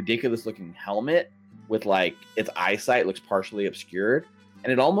like ridiculous-looking helmet with like its eyesight looks partially obscured.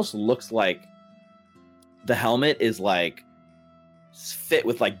 And it almost looks like the helmet is like fit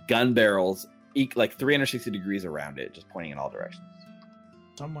with like gun barrels like 360 degrees around it, just pointing in all directions.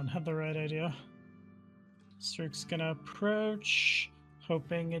 Someone had the right idea. Saruk's gonna approach,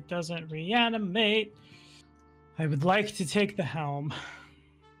 hoping it doesn't reanimate. I would like to take the helm.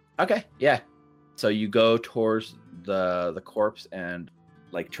 Okay, yeah. So you go towards the corpse and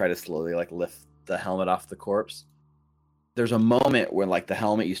like try to slowly like lift the helmet off the corpse. There's a moment where like the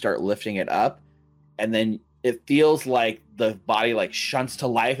helmet, you start lifting it up, and then it feels like the body like shunts to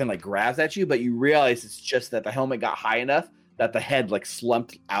life and like grabs at you, but you realize it's just that the helmet got high enough that the head like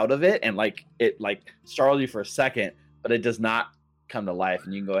slumped out of it, and like it like startled you for a second, but it does not come to life,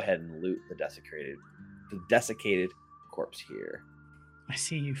 and you can go ahead and loot the desiccated corpse here. I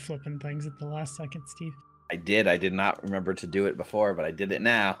see you flipping things at the last second, Steve. I did not remember to do it before, but I did it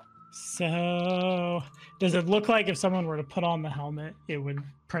now. So, does it look like if someone were to put on the helmet, it would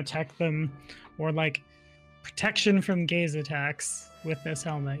protect them, or like protection from gaze attacks with this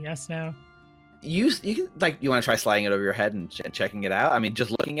helmet? Yes, no? You can like, you want to try sliding it over your head and checking it out? I mean,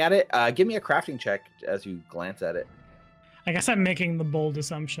 just looking at it. Give me a crafting check as you glance at it. I guess I'm making the bold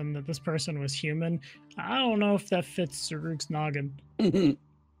assumption that this person was human. I don't know if that fits Saruk's noggin. But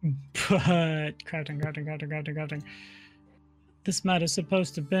crafting. This might have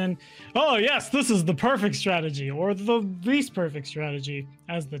supposed to have been, oh yes, this is the perfect strategy, or the least perfect strategy,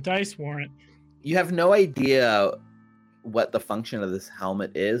 as the dice warrant. You have no idea what the function of this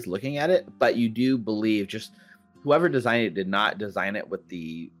helmet is looking at it, but you do believe just whoever designed it did not design it with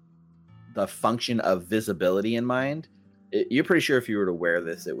the function of visibility in mind. You're pretty sure if you were to wear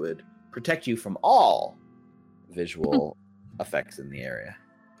this, it would protect you from all visual effects in the area.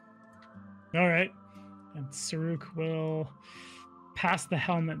 All right. And Saruk will pass the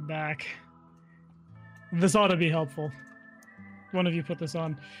helmet back. This ought to be helpful. One of you put this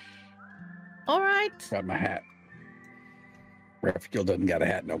on. All right. Got my hat. Raphael doesn't got a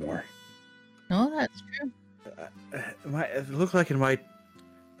hat no more. No, that's true. It looks like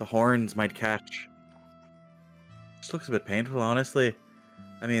the horns might catch. This looks a bit painful, honestly.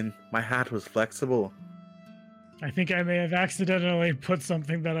 I mean, my hat was flexible. I think I may have accidentally put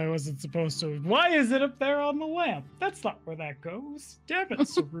something that I wasn't supposed to. Why is it up there on the lamp? That's not where that goes. Damn it,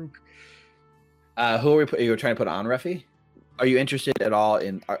 Saruk. Who are you trying to put on, Ruffy? Are you interested at all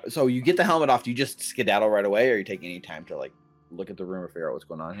in? So you get the helmet off. Do you just skedaddle right away, or are you taking any time to like look at the room or figure out what's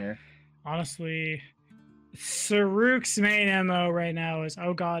going on here? Honestly, Saruk's main MO right now is,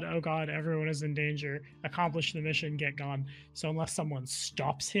 oh god, everyone is in danger. Accomplish the mission, get gone. So unless someone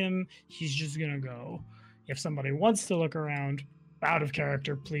stops him, he's just gonna go. If somebody wants to look around, out of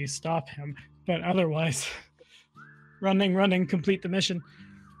character, please stop him. But otherwise, running, complete the mission.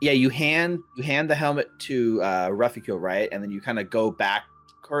 Yeah, you hand the helmet to Ruffy, right? And then you kind of go back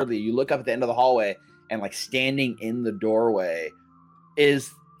currently. You look up at the end of the hallway, and like standing in the doorway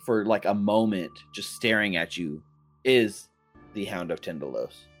is, for like a moment, just staring at you, is the Hound of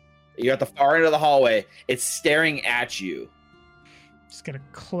Tyndalos. You're at the far end of the hallway. It's staring at you. Just gonna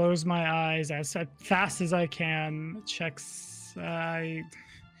close my eyes as fast as I can. Checks. We're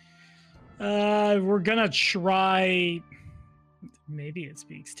gonna try. Maybe it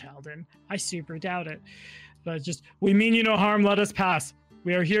speaks Taldan. I super doubt it. But just, we mean you no harm. Let us pass.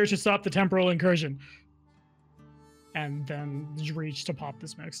 We are here to stop the temporal incursion. And then reach to pop the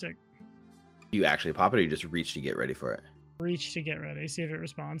smoke stick. You actually pop it, or you just reach to get ready for it? Reach to get ready. See if it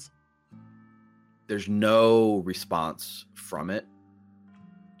responds. There's no response from it.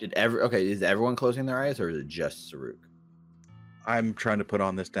 Is everyone closing their eyes, or is it just Saruk? I'm trying to put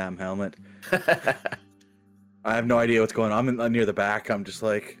on this damn helmet. I have no idea what's going on. I'm near the back. I'm just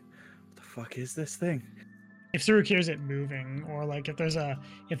like, what the fuck is this thing? If Saruk hears it moving, or like if there's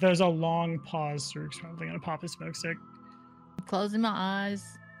a long pause, Saruk's probably gonna pop his smoke stick. I'm closing my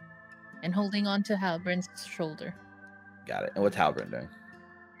eyes and holding on to Halbrin's shoulder. Got it. And what's Halbrin doing?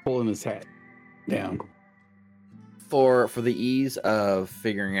 Pulling his hat down. For the ease of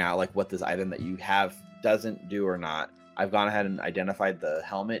figuring out like what this item that you have doesn't do or not, I've gone ahead and identified the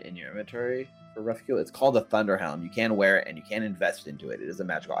helmet in your inventory for Ruffy. It's called the Thunder Helm. You can wear it and you can invest into it. It is a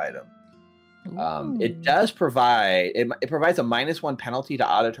magical item. It does provide it provides a -1 penalty to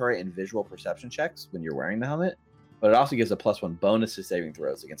auditory and visual perception checks when you're wearing the helmet. but it also gives a +1 bonus to saving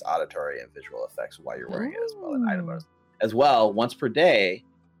throws against auditory and visual effects while you're wearing it as well. An item bonus. As well, once per day,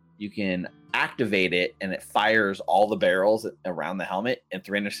 you can activate it, and it fires all the barrels around the helmet in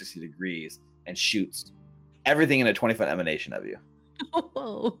 360 degrees and shoots everything in a 20-foot emanation of you.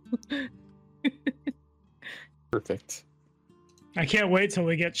 Oh. Perfect. I can't wait till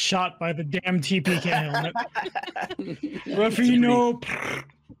we get shot by the damn TPK helmet. Ruffino.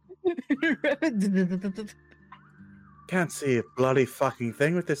 Can't see a bloody fucking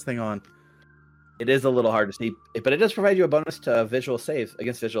thing with this thing on. It is a little hard to see, but it does provide you a bonus to visual save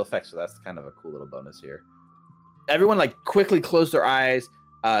against visual effects, so that's kind of a cool little bonus here. Everyone like quickly close their eyes.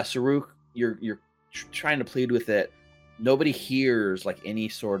 Saruk, you're trying to plead with it. Nobody hears like any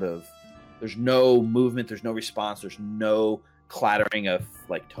sort of. There's no movement. There's no response. There's no clattering of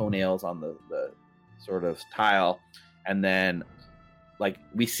like toenails on the sort of tile, and then like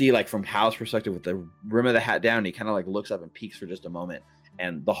we see like from Hal's perspective with the rim of the hat down, he kind of like looks up and peeks for just a moment.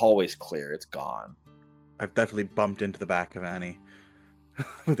 And the hallway's clear. It's gone. I've definitely bumped into the back of Annie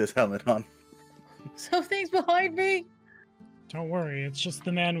with his helmet on. Something's behind me. Don't worry, it's just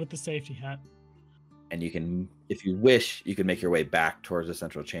the man with the safety hat. And you can, if you wish, you can make your way back towards the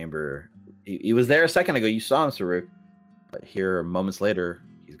central chamber. He was there a second ago. You saw him, Saruk. But here, moments later,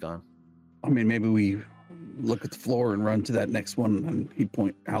 he's gone. I mean, maybe we look at the floor and run to that next one,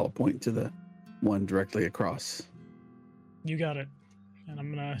 and Hal will point to the one directly across. You got it. And I'm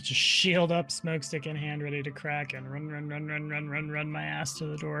gonna just shield up, smoke stick in hand, ready to crack, and run my ass to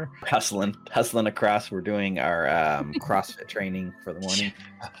the door. Hustling across. We're doing our CrossFit training for the morning.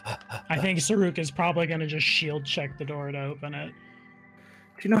 I think Saruk is probably gonna just shield check the door to open it.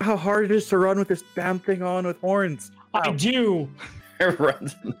 Do you know how hard it is to run with this damn thing on with horns? I do. It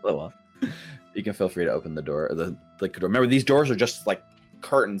runs into the wall. You can feel free to open the door. The door. Remember, these doors are just like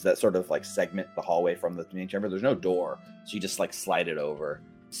curtains that sort of like segment the hallway from the main chamber. There's no door, so you just like slide it over.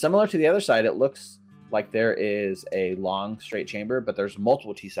 Similar to the other side, it looks like there is a long straight chamber, but there's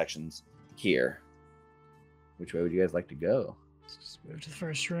multiple T sections here. Which way would you guys like to go? Let's just move to the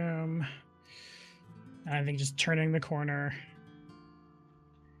first room. I think just turning the corner.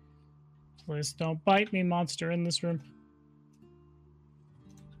 Please don't bite me, monster, in this room.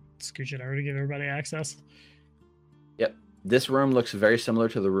 Scooch it over to give everybody access. Yep. This room looks very similar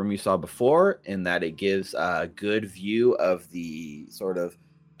to the room you saw before in that it gives a good view of the sort of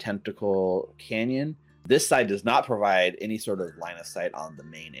tentacle canyon. This side does not provide any sort of line of sight on the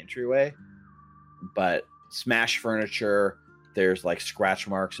main entryway, but smashed furniture, there's like scratch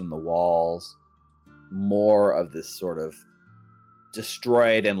marks in the walls, more of this sort of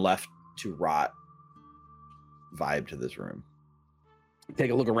destroyed and left to rot vibe to this room.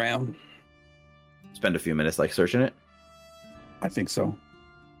 Take a look around. Spend a few minutes like searching it. I think so.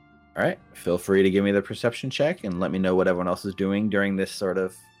 All right. Feel free to give me the perception check and let me know what everyone else is doing during this sort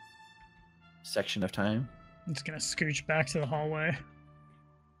of section of time. I'm just gonna scooch back to the hallway.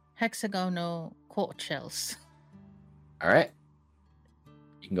 Hexagonal quartz shells. All right.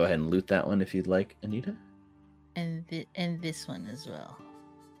 You can go ahead and loot that one if you'd like, Anita. And this one as well,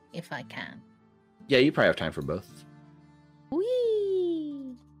 if I can. Yeah, you probably have time for both.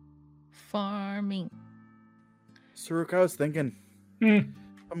 Whee! Farming. Saruk, I was thinking, if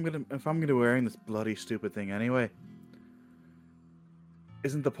I'm gonna be wearing this bloody stupid thing anyway,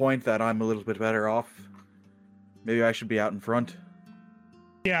 isn't the point that I'm a little bit better off? Maybe I should be out in front.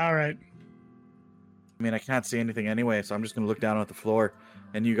 Yeah, all right. I mean, I can't see anything anyway, so I'm just gonna look down at the floor,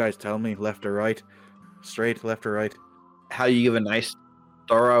 and you guys tell me left or right, straight, left or right. How you give a nice,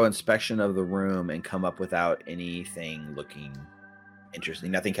 thorough inspection of the room and come up without anything looking interesting.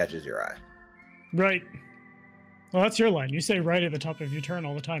 Nothing catches your eye. Right. Well, that's your line. You say right at the top of your turn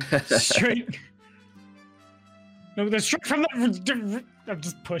all the time. Straight. No, that's straight from the. I'm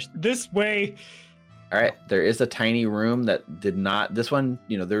just pushed this way. All right. There is a tiny room that did not. This one,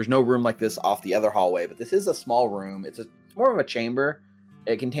 there's no room like this off the other hallway, but this is a small room. It's more of a chamber.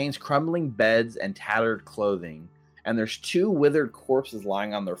 It contains crumbling beds and tattered clothing. And there's two withered corpses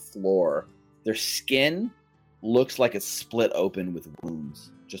lying on their floor. Their skin looks like it's split open with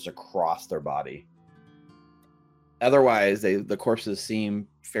wounds just across their body. Otherwise, the corpses seem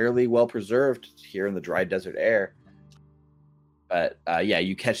fairly well preserved here in the dry desert air. But yeah,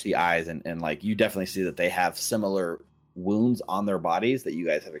 you catch the eyes and like you definitely see that they have similar wounds on their bodies that you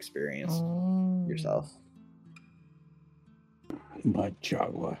guys have experienced yourself. My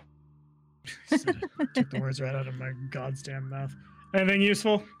jaguar. Took the words right out of my goddamn mouth. Anything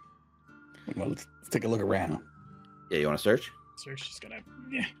useful? Well, let's take a look around. Yeah, you want to search? Search is gonna.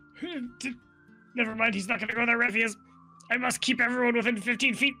 Yeah. Never mind. He's not gonna go there if he is. I must keep everyone within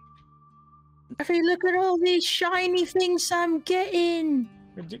 15 feet. Jeffrey, look at all these shiny things I'm getting.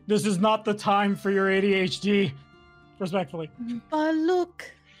 This is not the time for your ADHD. Respectfully. But look.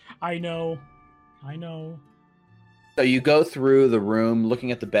 I know. So you go through the room,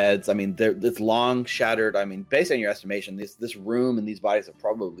 looking at the beds. I mean, it's long, shattered. I mean, based on your estimation, this room and these bodies have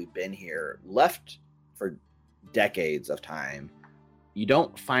probably been here, left for decades of time. You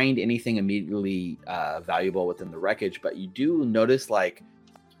don't find anything immediately valuable within the wreckage, but you do notice, like,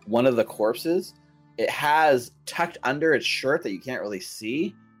 one of the corpses, it has tucked under its shirt that you can't really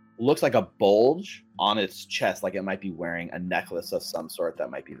see, looks like a bulge on its chest, like it might be wearing a necklace of some sort that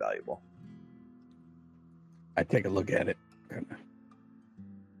might be valuable. I take a look at it.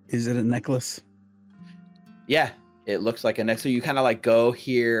 Is it a necklace? Yeah, it looks like a necklace. So you kind of like go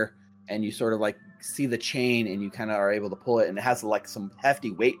here and you sort of like see the chain and you kind of are able to pull it, and it has like some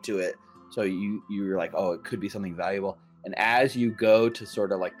hefty weight to it. So you're like, oh, it could be something valuable. And as you go to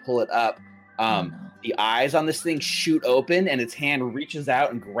sort of like pull it up, the eyes on this thing shoot open and its hand reaches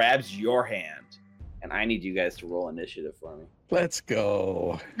out and grabs your hand. And I need you guys to roll initiative for me. Let's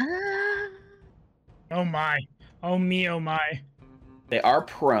go. Oh my. Oh me, oh my. They are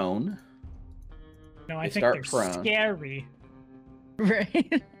prone. No, I They think start they're prone. scary.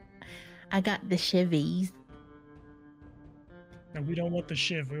 Right. I got the shivvies. No, we don't want the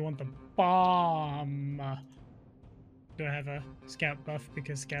shiv. We want the bomb. Do I have a scout buff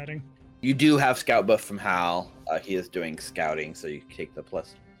because scouting? You do have scout buff from Hal. He is doing scouting, so you take the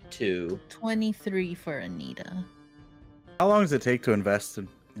 +2. 23 for Anita. How long does it take to invest in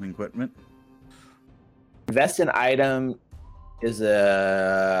equipment? Invest in item is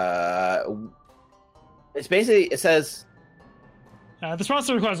it's basically, it says This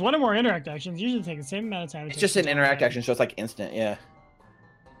process requires one or more interact actions, usually take the same amount of time. it's just an interact action, so it's like instant. Yeah,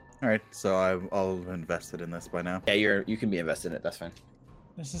 All right, so I'll have invested in this by now. yeah, you can be invested in it. That's fine.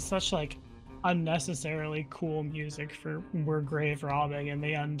 This is such like unnecessarily cool music for we're grave robbing and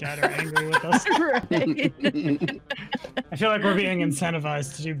the undead are angry with us. Right. I feel like we're being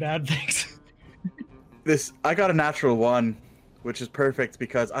incentivized to do bad things. I got a natural 1, which is perfect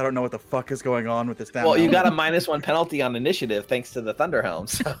because I don't know what the fuck is going on with this damn. Well, you got a mountain. -1 penalty on initiative thanks to the Thunderhelm,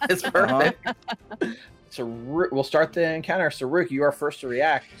 so it's perfect. So we'll start the encounter. Saruk, you are first to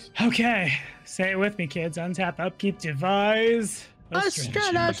react. Okay, say it with me, kids. Untap, upkeep, devise.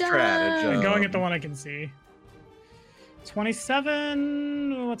 Strategy. I'm going at the one I can see.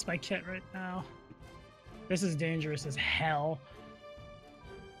 27. What's my kit right now? This is dangerous as hell.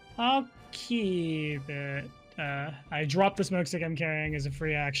 I'll keep it. I dropped the smoke stick I'm carrying as a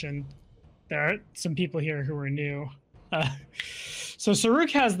free action. There are some people here who are new. So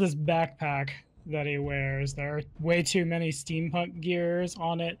Saruk has this backpack that he wears. There are way too many steampunk gears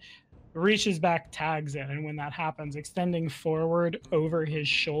on it. Reaches back, tags it, and when that happens, extending forward over his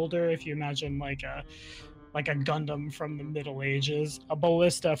shoulder, if you imagine like a Gundam from the Middle Ages, a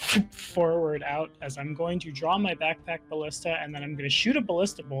ballista forward out, as I'm going to draw my backpack ballista, and then I'm going to shoot a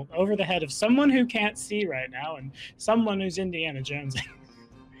ballista bolt over the head of someone who can't see right now, and someone who's Indiana Jones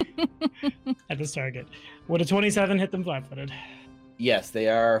at this target. Would a 27 hit them flat-footed? Yes, they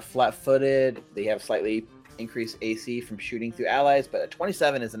are flat-footed. They have slightly increased AC from shooting through allies, but a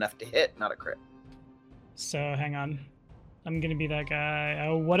 27 is enough to hit, not a crit. So hang on. I'm going to be that guy.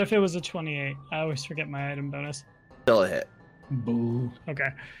 Oh, what if it was a 28? I always forget my item bonus. Still a hit. Boo. Okay.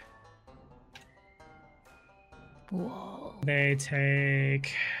 Whoa. They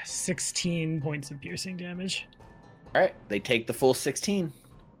take 16 points of piercing damage. All right, they take the full 16.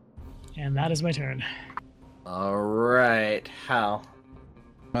 And that is my turn. All right, Hal.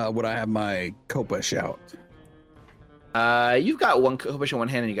 Would I have my Kopesh out? You've got one push in one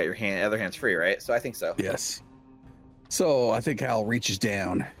hand and you got your other hand's free, right? So I think so. Yes. So I think Hal reaches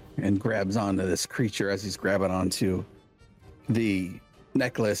down and grabs onto this creature as he's grabbing onto the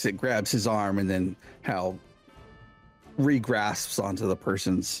necklace. It grabs his arm, and then Hal re-grasps onto the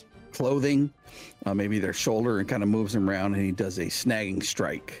person's clothing, maybe their shoulder, and kind of moves him around, and he does a snagging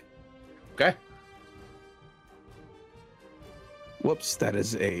strike. Okay. Whoops, that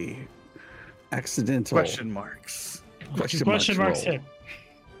is a accidental Question marks. Question marks roll. hit.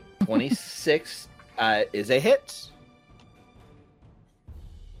 26 is a hit.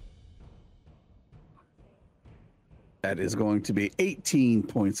 That is going to be 18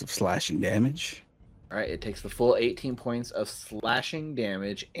 points of slashing damage. All right, it takes the full 18 points of slashing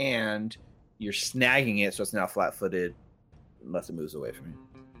damage, and you're snagging it, so it's now flat-footed unless it moves away from you.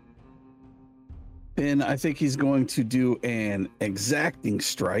 Then I think he's going to do an exacting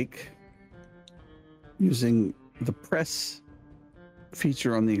strike using the press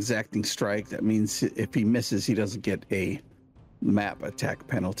feature on the exacting strike. That means if he misses, he doesn't get a map attack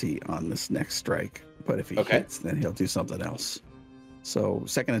penalty on this next strike. But if he Okay. hits, then he'll do something else. So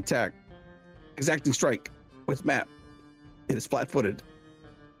second attack, exacting strike with map. It is flat-footed.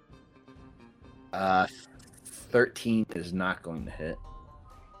 13 is not going to hit.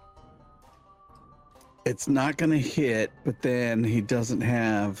 It's not going to hit, but then he doesn't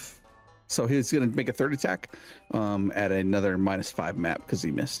have. So he's going to make a third attack at another -5 map because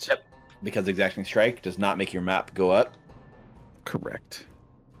he missed. Yep. Because exacting strike does not make your map go up. Correct.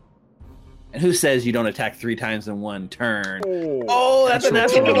 And who says you don't attack 3 times in one turn? Oh, Oh, that's a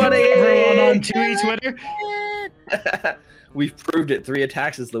That's natural right. 20. Everyone on Tui Twitter. We've proved it. 3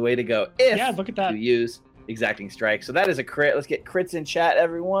 attacks is the way to go. If Yeah, look at that. you use exacting strike. So that is a crit. Let's get crits in chat,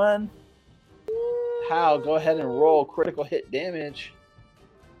 everyone. Hal, go ahead and roll critical hit damage.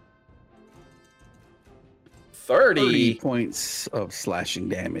 30. 30 points of slashing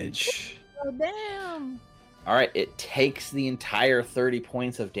damage. Oh, damn. All right, it takes the entire 30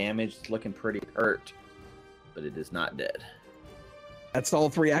 points of damage. It's looking pretty hurt, but it is not dead. That's all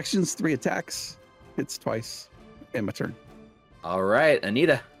 3 actions, 3 attacks. Hits twice. And my turn. All right,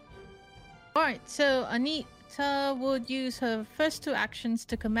 Anita. All right, so Anita would use her first 2 actions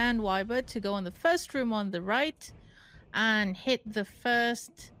to command Wyber to go in the first room on the right and hit the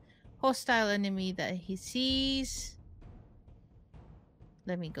first hostile enemy that he sees.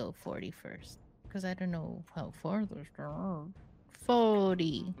 Let me go 40 first, because I don't know how far those are.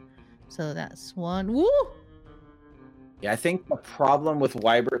 40. So that's 1. Woo! Yeah, I think the problem with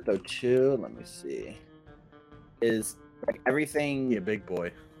Wybert, though, too, let me see, is like everything. yeah, big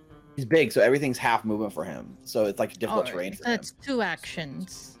boy. He's big, so everything's half movement for him. So it's like difficult Alright, terrain for that's him. 2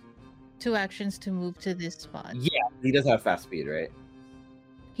 actions. 2 actions to move to this spot. Yeah, he does have fast speed, right?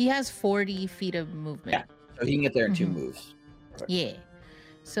 He has 40 feet of movement. So he can get there in 2 Mhm. moves. Yeah.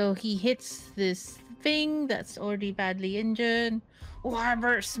 So he hits this thing that's already badly injured.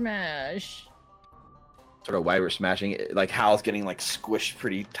 Wyber smash. Sort of Wybert smashing. Like Hal's getting like squished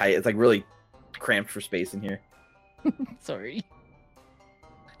pretty tight. It's like really cramped for space in here. Sorry.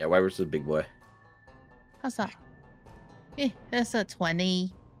 Yeah, Wybert's a big boy. How's that? That's a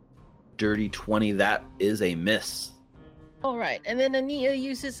 20. Dirty 20. That is a miss. All right. And then Anita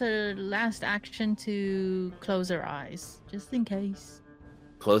uses her last action to close her eyes, just in case.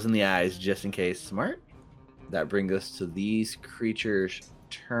 Closing the eyes just in case. Smart. That brings us to these creatures'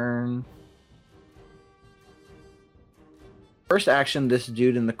 turn. First action, this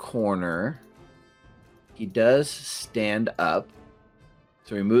dude in the corner. He does stand up.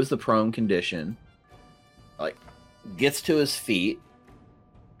 So he moves the prone condition. Like, gets to his feet.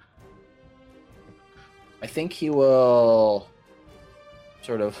 I think he will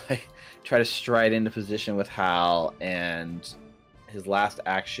sort of like try to stride into position with Hal, and his last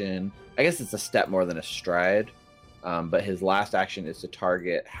action, I guess it's a step more than a stride, but his last action is to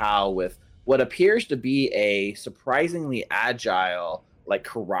target Hal with what appears to be a surprisingly agile, like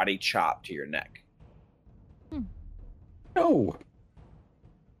karate chop to your neck. No.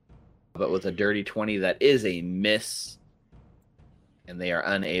 But with a dirty 20, that is a miss, and they are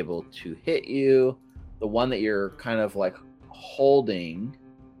unable to hit you. The one that you're kind of like holding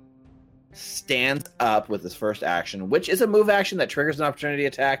stands up with his first action, which is a move action that triggers an opportunity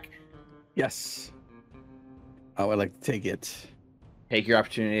attack. Yes. I would like to take it. Take your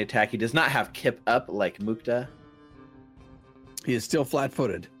opportunity attack. He does not have Kip up like Mukta. He is still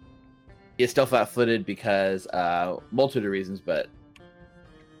flat-footed. He is still flat-footed because multitude of reasons, but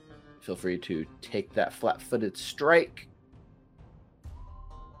feel free to take that flat-footed strike.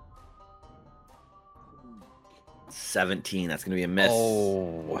 17. That's going to be a miss.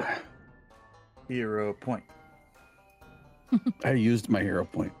 Oh. Hero point. I used my hero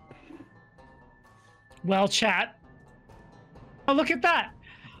point. Well, chat. Oh, look at that.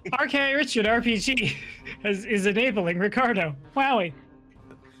 RK Richard RPG is enabling Ricardo. Wowie.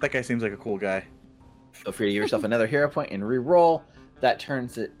 That guy seems like a cool guy. Feel free to give yourself another hero point and re-roll. That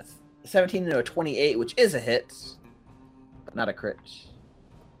turns it 17 into a 28, which is a hit, but not a crit.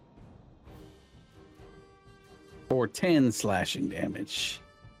 For 10 slashing damage.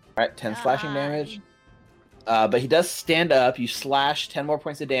 All right, 10 slashing damage. But he does stand up. You slash 10 more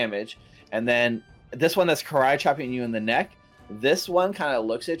points of damage. And then this one that's karate chopping you in the neck, this one kind of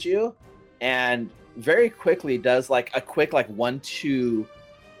looks at you and very quickly does like a quick like 1-2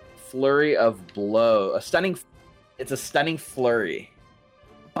 flurry of blow. It's a stunning flurry.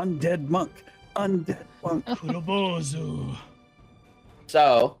 Undead monk. Undead monk. Kurobozu.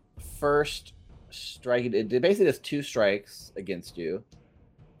 So, first strike, it basically does 2 strikes against you.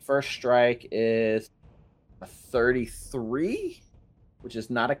 First strike is a 33, which is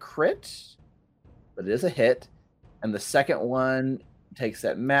not a crit, but it is a hit. And the second one takes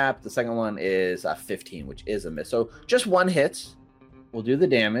that map. The second one is 15, which is a miss. So just one hit will do the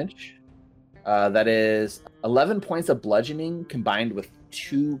damage. That is 11 points of bludgeoning combined with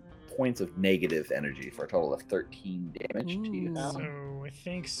 2 points of negative energy for a total of 13 damage to you. Ooh. So I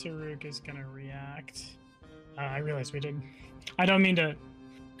think Saruk is gonna react. I realize we did. I don't mean to.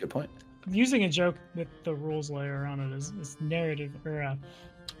 Good point. Using a joke with the rules layer on it is narrative, or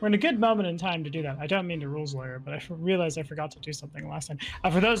we're in a good moment in time to do that. I don't mean to rules layer, but I realized I forgot to do something last time.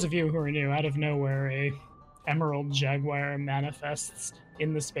 For those of you who are new, out of nowhere, a emerald jaguar manifests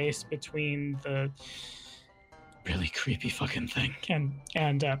in the space between the really creepy fucking thing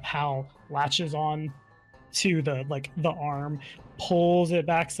and Hal latches on to the arm, pulls it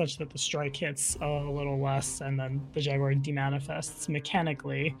back such that the strike hits a little less, and then the jaguar demanifests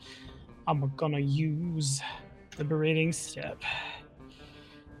mechanically. I'm gonna use the berating step.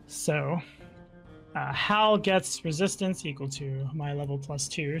 So Hal gets resistance equal to my level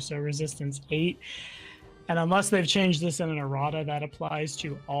 +2, so resistance 8. And unless they've changed this in an errata, that applies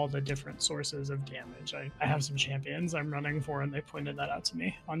to all the different sources of damage. I have some champions I'm running for, and they pointed that out to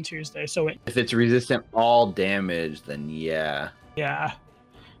me on Tuesday. So If it's resistant all damage, then yeah. yeah.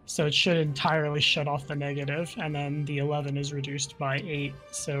 So it should entirely shut off the negative, and then the 11 is reduced by 8.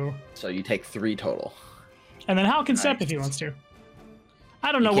 So You take 3 total. and then Hal can step if he wants to.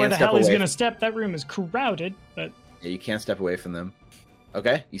 I don't know where can't the step hell he's away. gonna step. That room is crowded, but Yeah, you can't step away from them.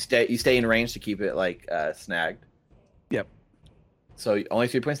 Okay, you stay in range to keep it snagged. Yep. So only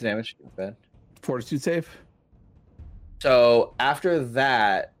 3 points of damage. Not bad. Fortitude save. So after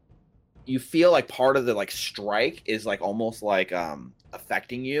that, you feel like part of the strike is almost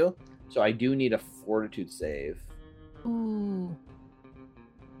affecting you. So I do need a fortitude save. Ooh.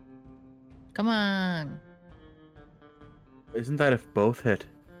 Come on. Isn't that if both hit?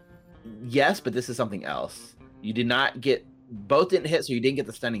 Yes, but this is something else. You did not get both didn't hit, so you didn't get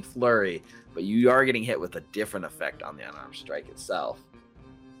the stunning flurry, but you are getting hit with a different effect on the unarmed strike itself.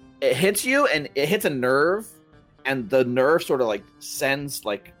 It hits you, and it hits a nerve, and the nerve sort of sends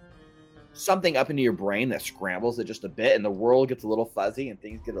something up into your brain that scrambles it just a bit, and the world gets a little fuzzy, and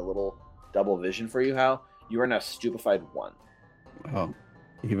things get a little double vision for you. How you are now stupefied 1. Oh,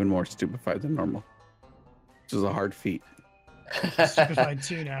 even more stupefied than normal. This is a hard feat. stupefied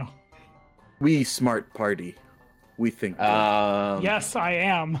 2 now. We smart party. We think. good. Yes, I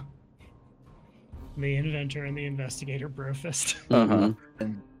am. The inventor and the investigator brofist. Mhm.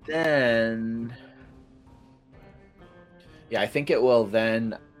 And then, yeah, I think it will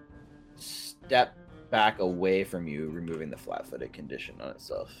then step back away from you, removing the flat-footed condition on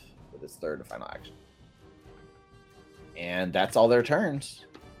itself with its third and final action. And that's all their turns.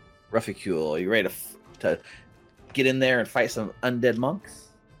 Ruffycule, are you ready to get in there and fight some undead monks?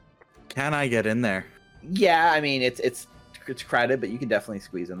 Can I get in there? Yeah, I mean it's crowded, but you can definitely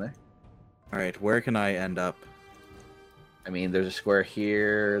squeeze in there. All right, where can I end up? I mean, there's a square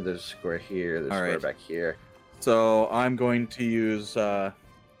here, there's a square here, there's a All square right. back here. So I'm going to use.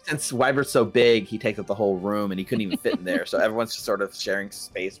 Since Wybert's so big, he takes up the whole room, and he couldn't even fit in there. So everyone's just sort of sharing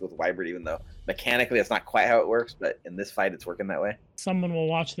space with Wybert, even though mechanically that's not quite how it works. But in this fight, it's working that way. Someone will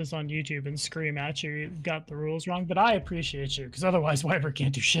watch this on YouTube and scream at you, "You've got the rules wrong," but I appreciate you, because otherwise Wyvern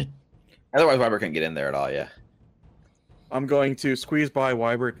can't do shit. Otherwise, Wybert can't get in there at all. Yeah. I'm going to squeeze by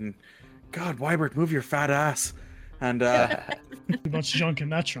Wybert and, God, Wybert, move your fat ass, and Too much junk in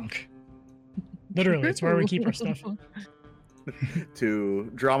that trunk. Literally, it's where we keep our stuff.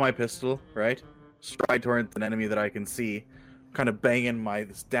 to draw my pistol, right? Stride towards an enemy that I can see, kind of banging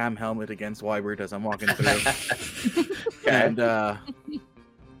this damn helmet against Wybert as I'm walking through. And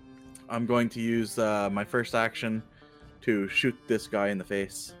I'm going to use my first action to shoot this guy in the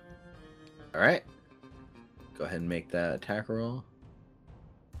face. All right. Go ahead and make that attack roll.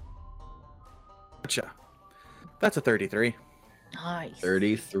 Gotcha. That's a 33. Nice.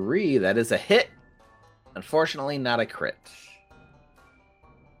 33. That is a hit. Unfortunately, not a crit.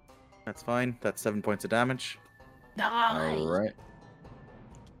 That's fine. That's 7 points of damage. Nice. All right.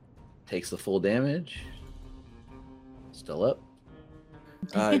 Takes the full damage. Still up.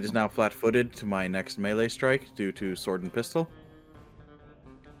 It is now flat-footed to my next melee strike due to sword and pistol.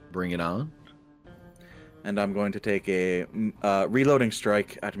 Bring it on. And I'm going to take a reloading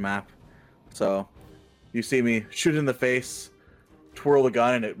strike at map. So you see me shoot in the face, twirl the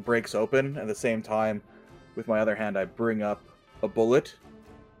gun, and it breaks open. At the same time, with my other hand, I bring up a bullet,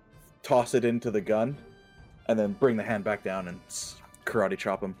 toss it into the gun, and then bring the hand back down and karate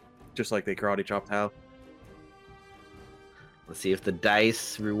chop him, just like they karate chopped Hal. Let's see if the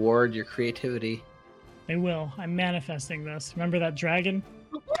dice reward your creativity. They will. I'm manifesting this. Remember that dragon?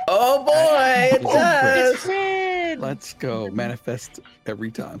 Oh boy, it Oh, does! It's did. Let's go. Manifest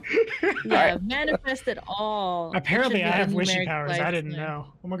every time. Yeah, manifest it all. Apparently, It I should have be a wishy numeric powers. I slice didn't then. know.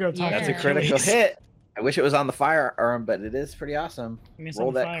 I'm gonna go talk Yeah. That's to a critical Achilles. hit. I wish it was on the firearm, but it is pretty awesome. Give me Roll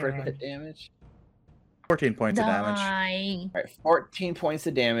some that fire critical on. hit damage. 14 points of damage. Die. All right, 14 points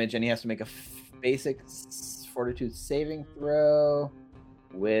of damage, and he has to make a basic fortitude saving throw,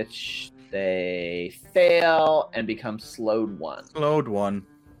 which they fail and become slowed 1. Slowed 1.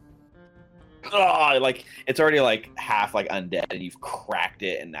 Oh, like it's already like half like undead, and you've cracked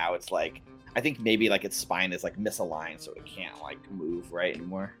it, and now it's like I think maybe like its spine is like misaligned, so it can't like move right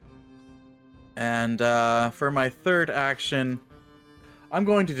anymore. And for my third action, I'm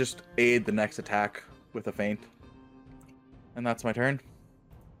going to just aid the next attack with a feint. And that's my turn.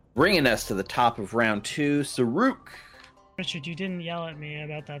 Bringing us to the top of round 2, Saruk. Richard, you didn't yell at me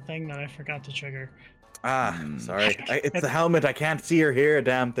about that thing that I forgot to trigger. Sorry. It's the helmet. I can't see or hear a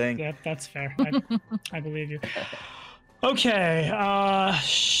damn thing. Yeah, that's fair. I believe you. Okay,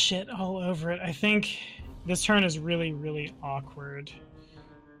 shit all over it. I think this turn is really, really awkward.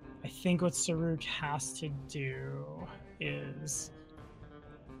 I think what Saruk has to do is...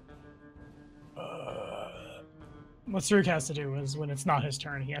 what Saruk has to do is, when it's not his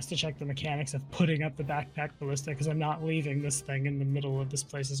turn, he has to check the mechanics of putting up the backpack ballista, because I'm not leaving this thing in the middle of this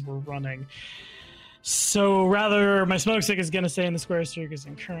place as we're running. So rather, my smoke stick is going to stay in the square Saruk is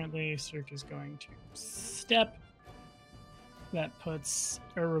in currently. Saruk is going to step. That puts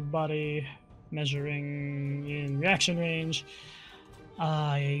everybody measuring in reaction range.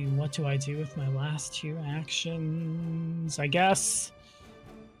 What do I do with my last 2 actions? I guess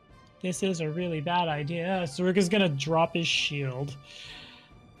this is a really bad idea. Saruk is going to drop his shield.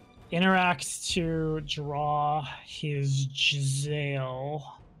 Interact to draw his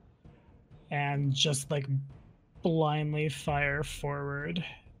Giselle. And just like blindly fire forward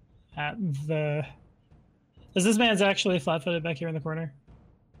at the... Is this man's actually flat-footed back here in the corner?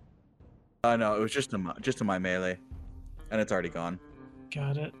 No, it was just to my melee. And it's already gone.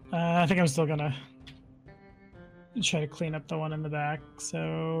 Got it. I think I'm still gonna try to clean up the one in the back.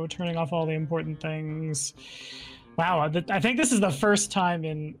 So turning off all the important things. Wow, I think this is the first time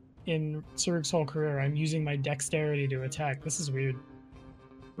in Saruk's whole career I'm using my dexterity to attack. This is weird.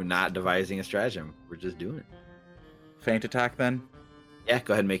 We're not devising a stratagem. We're just doing it. Feint attack then. Yeah,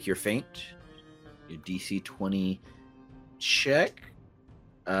 go ahead and make your feint. Your DC 20 check.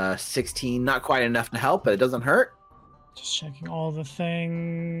 16, not quite enough to help, but it doesn't hurt. Just checking all the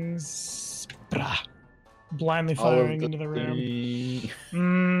things. Blah. Blindly All of firing into the room.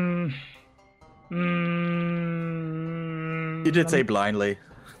 You did say blindly.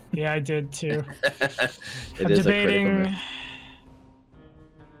 Yeah, I did too. It I'm is a critical debating. miss.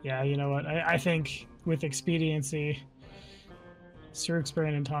 Yeah, you know what? I think with expediency, Saruk's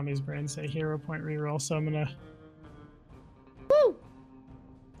brain and Tommy's brain say hero point reroll, so I'm gonna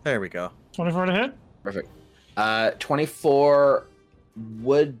There we go. 24 to hit. Perfect. 24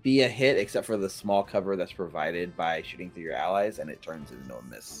 would be a hit, except for the small cover that's provided by shooting through your allies, and it turns into a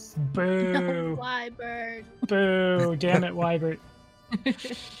miss. Boo! Why, bird? Boo! Damn it, Wybert.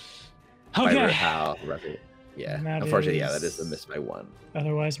 Wybert, Okay. Hal, Ruffy. Yeah, And that unfortunately, yeah, that is- is a miss by 1.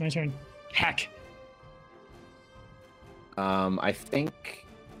 Otherwise, my turn. Heck. I think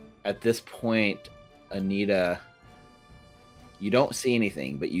at this point, Anita, you don't see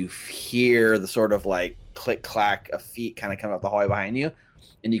anything, but you hear the sort of like click clack of feet kind of come up the hallway behind you,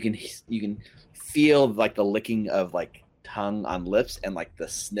 and you can feel like the licking of like tongue on lips and like the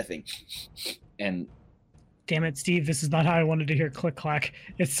sniffing, and Damn it, Steve. This is not how I wanted to hear click clack.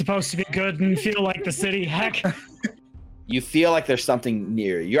 It's supposed to be good and feel like the city. Heck. you feel like there's something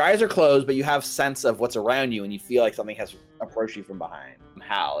near you. Your eyes are closed, but you have sense of what's around you, and you feel like something has approached you from behind.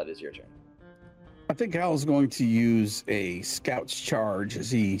 Hal, it is your turn. I think Hal's going to use a scout's charge as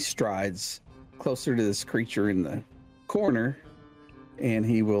he strides closer to this creature in the corner, and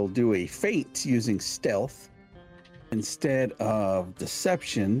he will do a feint using stealth instead of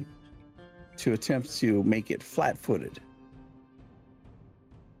deception to attempt to make it flat-footed.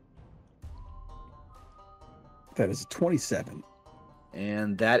 That is a 27.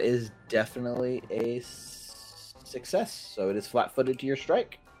 And that is definitely a success. So it is flat-footed to your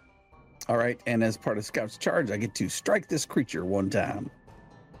strike. All right, and as part of Scout's charge, I get to strike this creature 1 time.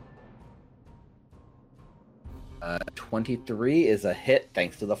 23 is a hit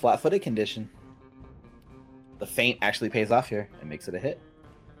thanks to the flat-footed condition. The feint actually pays off here and makes it a hit.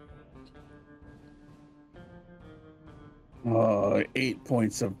 8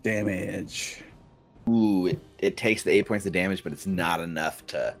 points of damage. Ooh, it takes the 8 points of damage, but it's not enough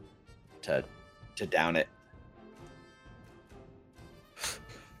to down it.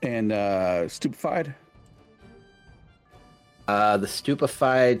 And stupefied. The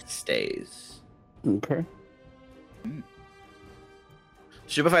stupefied stays. Okay.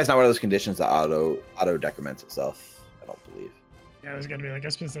 Stupefied is not one of those conditions that auto decrements itself. I don't believe. Yeah, there's gotta be like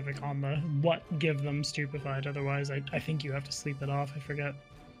a specific on the what give them stupefied. Otherwise, I think you have to sleep it off. I forget.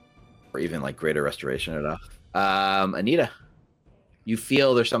 Or even like greater restoration enough. Anita, you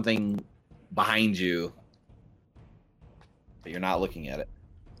feel there's something behind you, but you're not looking at it.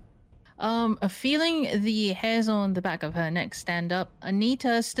 Feeling the hairs on the back of her neck stand up,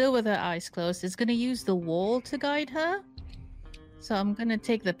 Anita, still with her eyes closed, is gonna use the wall to guide her. So I'm gonna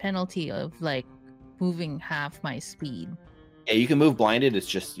take the penalty of like moving half my speed. Yeah, you can move blinded. It's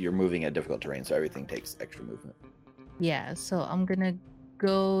just you're moving at difficult terrain, so everything takes extra movement. Yeah, so I'm gonna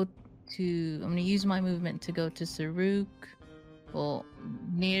use my movement to go to Saruk. Well,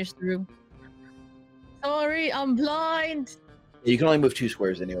 near Saruk. Sorry, I'm blind. You can only move 2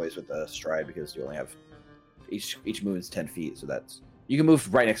 squares anyways with the stride because you only have each movement's 10 feet. So that's you can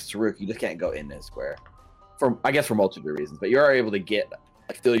move right next to Saruk. You just can't go in his square. For multiple reasons, but you are able to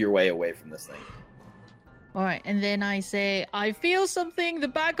feel your way away from this thing. All right, and then I say, I feel something. The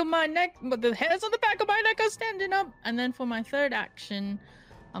back of my neck, but the hairs on the back of my neck are standing up. And then for my third action,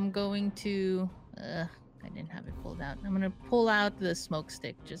 I'm going to. I didn't have it pulled out. I'm gonna pull out the smoke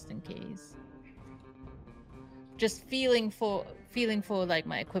stick just in case. Just feeling for like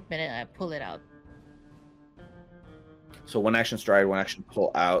my equipment, and I pull it out. So 1 action stride, 1 action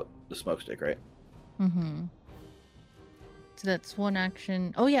pull out the smoke stick, right? Mm-hmm. So that's 1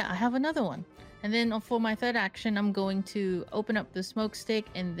 action. Oh yeah, I have another one. And then for my third action, I'm going to open up the smoke stick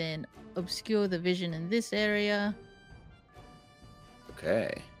and then obscure the vision in this area.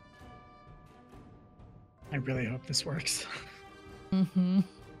 Okay. I really hope this works. Mm-hmm.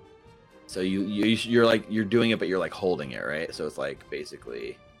 So you're doing it, but you're like holding it, right? So it's like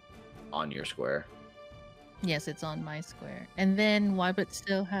basically on your square. Yes, it's on my square. And then Wybot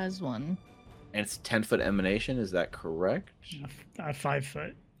still has one. And it's 10-foot emanation. Is that correct? 5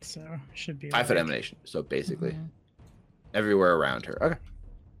 foot, so should be 5-foot like- emanation. So basically Mhm. everywhere around her. Okay.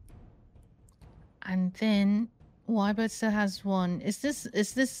 And then Wybot still has one. Is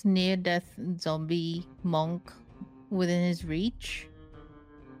this near death zombie monk within his reach?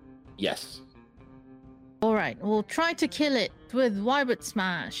 Yes. All right, we'll try to kill it with Wybot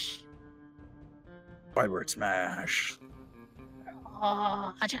smash. Wybot smash.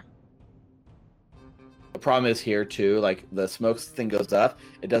 Oh, acha. The problem is here too, like the smoke thing goes up,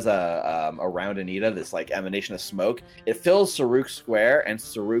 it does a around Anita, this like emanation of smoke. It fills Saruk's square, and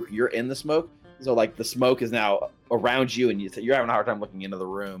Saruk, you're in the smoke. So like the smoke is now around you, and you're having a hard time looking into the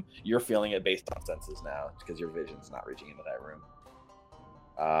room. You're feeling it based on senses now because your vision's not reaching into that room.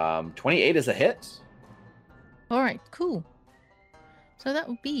 28 is a hit. All right, cool. So that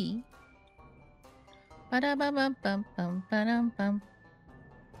would be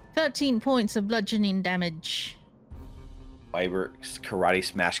 13 points of bludgeoning damage. Wybert's karate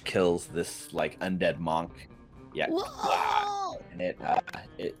smash kills this like undead monk. Yeah. Whoa! And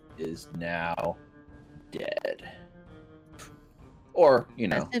it is now dead. Or,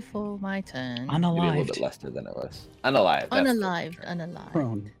 That's it for my turn. maybe a little Unalived. bit lesser than it was. Unalive. that's the Unalived, term. unalive.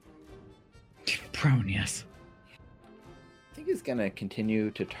 Prone. Prone, yes. I think it's going to continue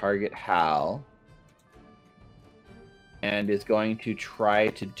to target Hal. And is going to try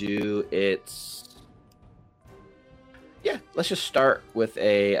to do its... Yeah, let's just start with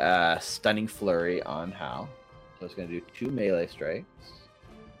a stunning flurry on Hal. So it's going to do 2 melee strikes.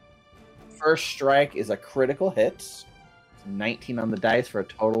 First strike is a critical hit. It's 19 on the dice for a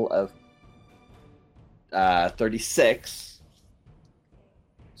total of 36.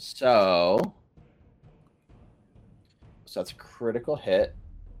 So that's a critical hit.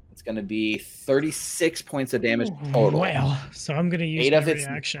 It's going to be 36 points of damage total. Well, so I'm going to use 8 my of its-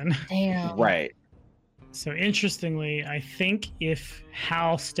 reaction. Damn. Right. So interestingly, I think if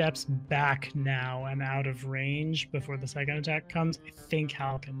Hal steps back now and out of range before the second attack comes, I think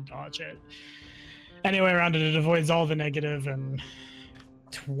Hal can dodge it. Anyway, around it avoids all the negative and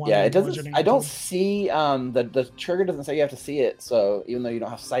 20 Yeah, it doesn't. bludgeoning I don't damage. see the trigger doesn't say you have to see it. So even though you don't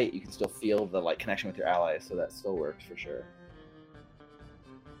have sight, you can still feel the like connection with your allies. So that still works for sure.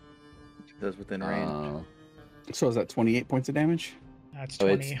 Does within range. So is that 28 points of damage? That's So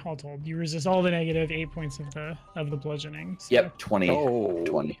 20 it's- all told. You resist all the negative, 8 points of the bludgeoning. So Yep, 20. Oh,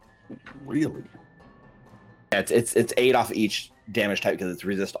 20. Really? Yeah, it's 8 off each damage type because it's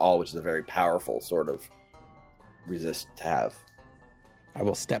resist all, which is a very powerful sort of resist to have. I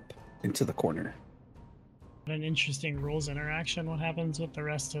will step into the corner. an interesting rules interaction. What happens with the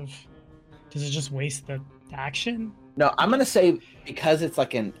rest of? Does it just waste the action? No, I'm gonna say because it's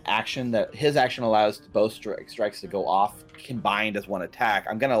like an action that his action allows both strikes to go off combined as one attack.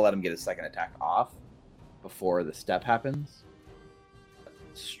 I'm gonna let him get his second attack off before the step happens.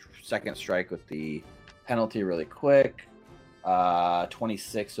 Second strike with the penalty really quick.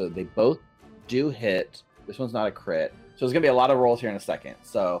 26, so they both do hit. This one's not a crit, so there's gonna be a lot of rolls here in a second.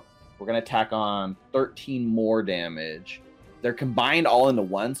 So we're gonna tack on 13 more damage. They're combined all into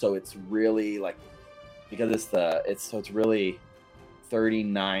one, so it's really like because it's really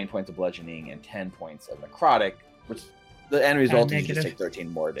 39 points of bludgeoning and 10 points of necrotic, which the end result is you just take 13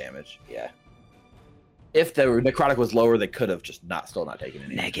 more damage. Yeah. If the necrotic was lower, they could have just still not taken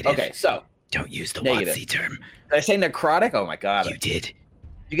any. Negative. Okay, so Don't use the Negative. WotC term. did I say necrotic? Oh my god! You did.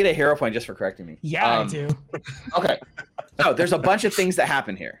 You get a hero point just for correcting me. Yeah, I do. Okay. So there's a bunch of things that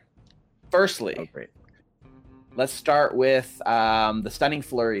happen here. Firstly, Oh, great. let's start with the stunning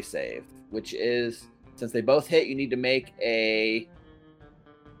flurry save, which is since they both hit, you need to make a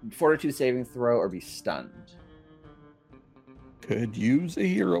fortitude saving throw or be stunned. Could use a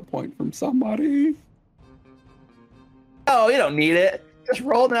hero point from somebody. Oh, you don't need it. Just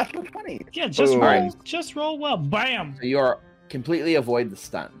roll an natural 20. Yeah, just Ooh. roll. Alright. Just roll well. Bam. So you are completely avoid the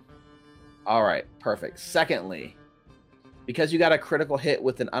stun. All right, perfect. Secondly, because you got a critical hit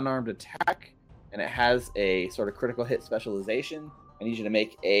with an unarmed attack, and it has a sort of critical hit specialization, I need you to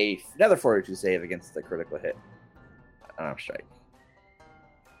make another fortitude save against the critical hit. Unarmed strike.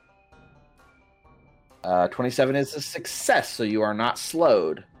 27 is a success, so you are not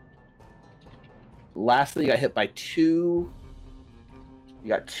slowed. Lastly, you got hit by 2. You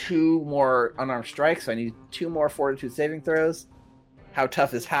got 2 more unarmed strikes, so I need 2 more fortitude saving throws. How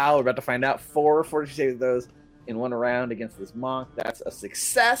tough is Hal? We're about to find out. 4 fortitude saving throws in one round against this monk. That's a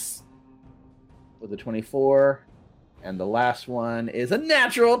success with a 24. And the last one is a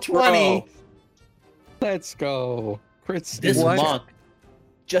natural 20. Bro. Let's go. Crit This sting. monk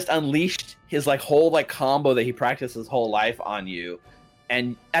just unleashed his whole combo that he practiced his whole life on you.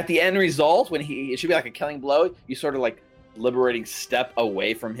 And at the end result, when it should be like a killing blow, you sort of liberating step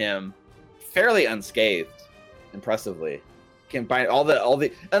away from him, fairly unscathed, impressively. Combine all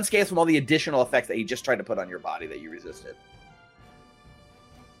the unscathed from all the additional effects that he just tried to put on your body that you resisted.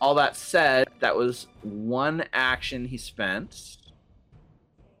 All that said, that was one action he spent,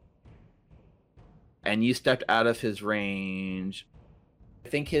 and you stepped out of his range. I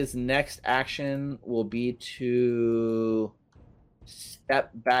think his next action will be to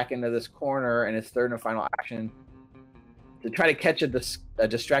step back into this corner, and his third and final action to try to catch a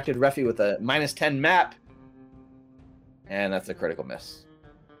distracted Ruffy with a -10 map. And that's a critical miss.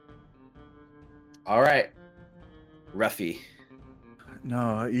 All right, Ruffy.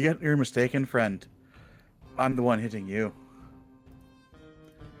 No, you're mistaken, friend. I'm the one hitting you.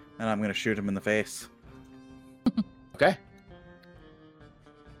 And I'm going to shoot him in the face. Okay.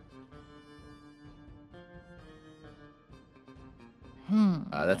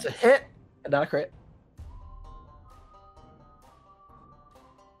 That's a hit, not a crit.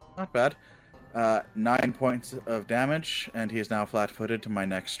 Not bad. 9 points of damage, and he is now flat-footed to my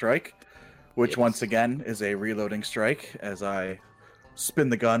next strike, which Yes. once again is a reloading strike as I spin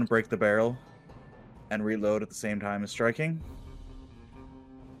the gun, break the barrel, and reload at the same time as striking.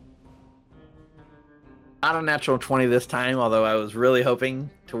 Not a natural 20 this time, although I was really hoping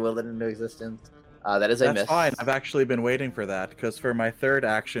to will it into existence. That is a That's miss. fine. I've actually been waiting for that, because for my third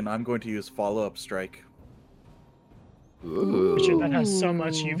action, I'm going to use follow-up strike. Ooh. Richard, that has so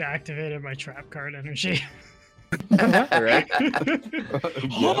much Ooh. you've activated my trap card energy. Right? Yeah.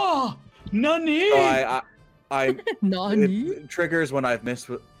 Oh, Nani! So Nani? it triggers when I've missed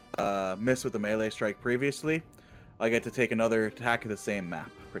with the melee strike previously. I get to take another attack of the same map,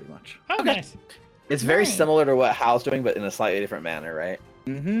 pretty much. Oh, Okay. nice. It's very Nice. similar to what Hal's doing, but in a slightly different manner, right?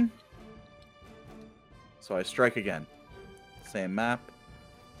 Mm-hmm. So I strike again. Same map.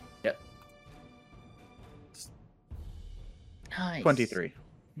 Nice. 23.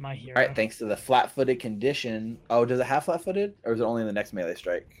 My hero. All right, thanks to the flat-footed condition. Oh, does it have flat-footed, or is it only in the next melee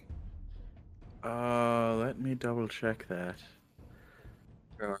strike? Let me double check that.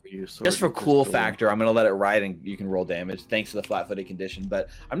 Where are you, Just sword for and cool pistol? factor, I'm gonna let it ride, and you can roll damage thanks to the flat-footed condition. But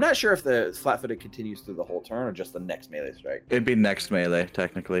I'm not sure if the flat-footed continues through the whole turn or just the next melee strike. It'd be next melee,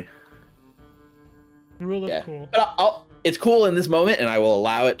 technically. Rule of Yeah. cool. But it's cool in this moment, and I will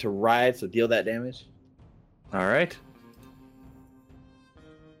allow it to ride. So deal that damage. All right.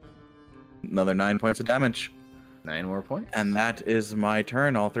 Another 9 points of damage. 9 more points. And that is my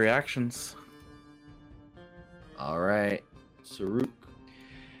turn, all 3 actions. All right, Saruk.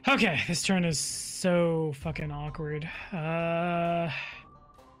 Okay, this turn is so fucking awkward.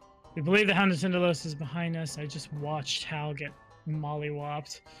 We believe the Hound of Tindalos is behind us. I just watched Hal get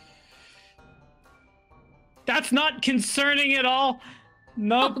mollywopped. That's not concerning at all.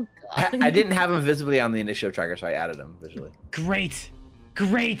 Nope. Oh, I didn't have him visibly on the initiative tracker, so I added him visually. Great.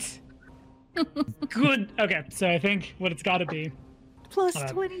 Great. Good. Okay, so I think what it's got to be. Plus Uh,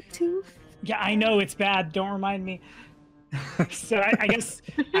 22. Yeah, I know it's bad. Don't remind me. So I guess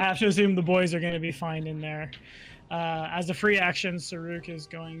I have to assume the boys are going to be fine in there. As a free action, Saruk is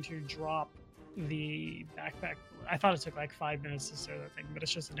going to drop the backpack. I thought it took like 5 minutes to start that thing, but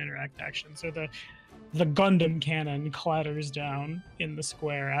it's just an interact action. So the Gundam cannon clatters down in the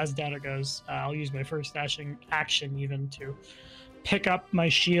square. As down it goes, I'll use my first action even to pick up my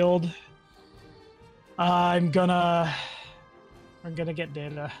shield. I'm gonna get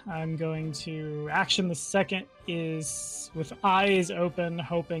data. I'm going to action the second is with eyes open,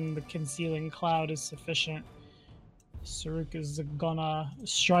 hoping the concealing cloud is sufficient. Saruk is gonna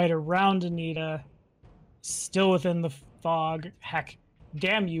stride around Anita, still within the fog. Heck,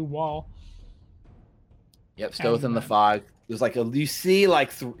 damn you, wall. Yep, still within the fog. There's like you see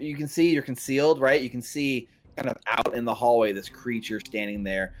like you can see you're concealed, right? You can see kind of out in the hallway this creature standing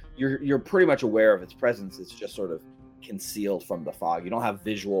there. You're pretty much aware of its presence. It's just sort of concealed from the fog. You don't have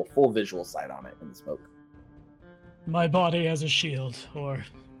full visual sight on it in the smoke. My body has a shield, or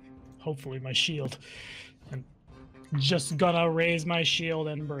hopefully my shield. I'm just gonna raise my shield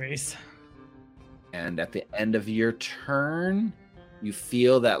and brace. And at the end of your turn, you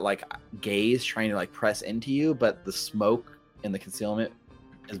feel that like gaze trying to like press into you, but the smoke and the concealment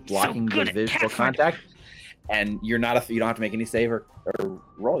is blocking the visual contact. And you're not you don't have to make any save or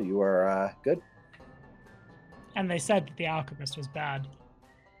roll. You are good. And they said that the alchemist was bad.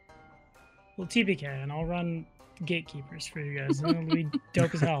 Well, TBK, and I'll run gatekeepers for you guys, and it'll be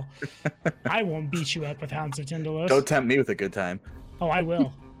dope as hell. I won't beat you up with Hounds of Tindalos. Don't tempt me with a good time. Oh, I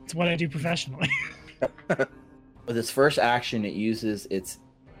will. It's what I do professionally. With its first action, it uses its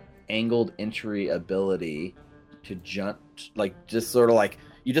angled entry ability to jump, like just sort of like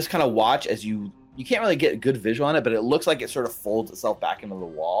you just kind of watch as you can't really get a good visual on it, but it looks like it sort of folds itself back into the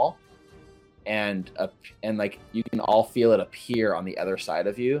wall, and like you can all feel it appear on the other side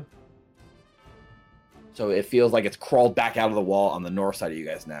of you. So it feels like it's crawled back out of the wall on the north side of you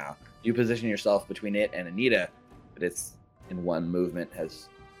guys now. You position yourself between it and Anita, but it's in one movement has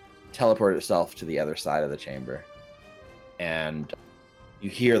teleported itself to the other side of the chamber. And you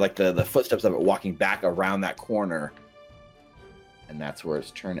hear like the footsteps of it walking back around that corner. And that's where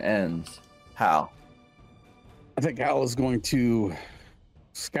its turn ends. Hal. I think Hal is going to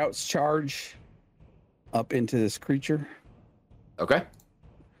Scout's charge up into this creature. Okay.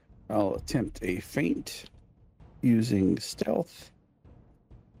 I'll attempt a feint using stealth.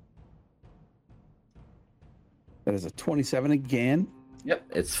 That is a 27 again. Yep,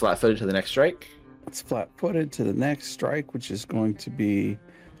 it's flat-footed to the next strike. It's flat-footed to the next strike, which is going to be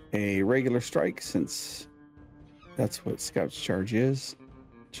a regular strike, since that's what Scout's charge is.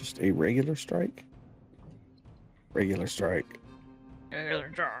 Just a regular strike. Regular strike.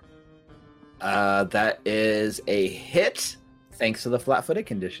 That is a hit, thanks to the flat-footed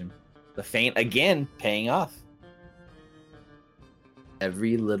condition. The feint again paying off.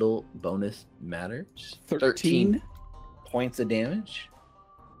 Every little bonus matters. 13 points of damage.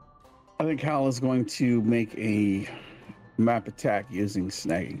 I think Hal is going to make a map attack using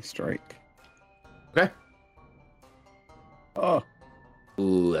snagging strike. Okay. Oh,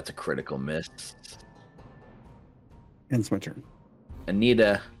 Ooh, that's a critical miss. ends my turn.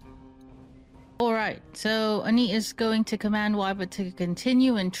 Anita. All right, so Anita's going to command Wyber to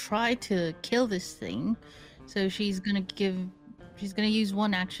continue and try to kill this thing. So she's gonna use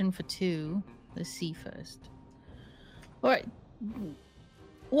one action for two. Let's see first. All right,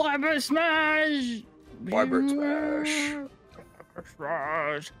 Wyber smash! Wyber smash!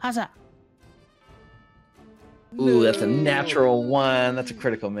 Smash! Huzzah! Ooh, that's a natural one. That's a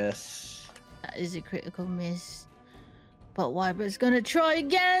critical miss. That is a critical miss. But Wyber's gonna try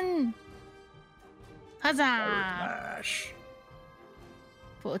again! Huzzah! Smash!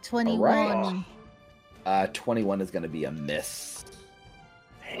 For a 21. Alright. 21 is going to be a miss.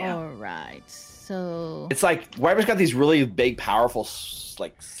 Alright, so... It's like Wyber's got these really big, powerful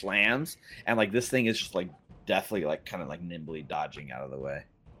like slams, and like this thing is just like definitely like kind of like nimbly dodging out of the way.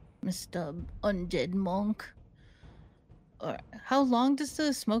 Mr. Undead Monk. Alright, how long does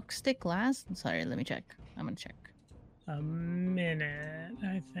the smoke stick last? I'm sorry, let me check. I'm gonna check. A minute,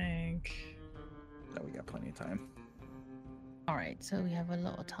 I think. No, we got plenty of time. Alright, so we have a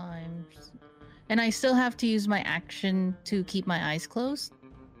lot of time. And I still have to use my action to keep my eyes closed?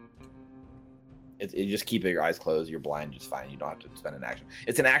 You just keep your eyes closed. You're blind just fine. You don't have to spend an action.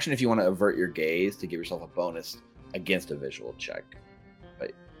 It's an action if you want to avert your gaze to give yourself a bonus against a visual check.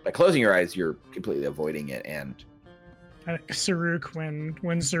 But by closing your eyes, you're completely avoiding it. And Saruk, when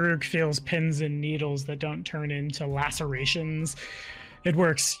Saruk feels pins and needles that don't turn into lacerations, it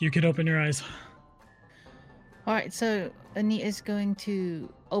works. You could open your eyes. All right, so Anita's going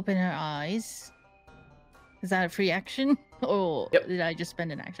to open her eyes. Is that a free action? Or Yep. did I just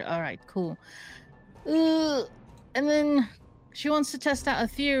spend an action? All right, cool. And then she wants to test out a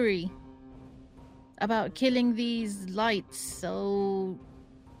theory about killing these lights, so...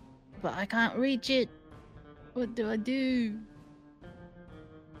 But I can't reach it. What do I do?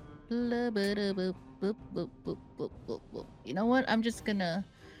 You know what? I'm just gonna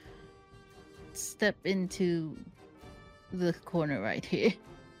step into the corner right here.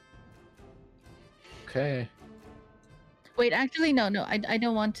 okay. Wait, actually, no, I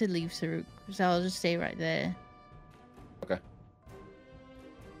don't want to leave Saruk, so I'll just stay right there. Okay.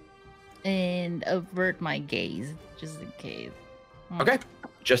 And avert my gaze, just in case. Okay.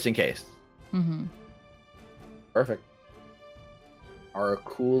 Just in case. Mm-hmm. Perfect. Our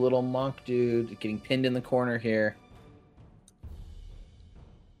cool little monk dude getting pinned in the corner here.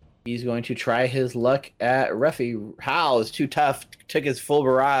 He's going to try his luck at Ruffy. Hal is too tough. Took his full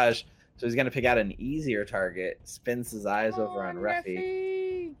barrage. So he's going to pick out an easier target. Spins his eyes over on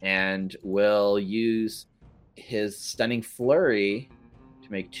Ruffy. And will use his stunning flurry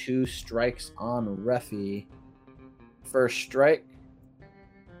to make 2 strikes on Ruffy. First strike.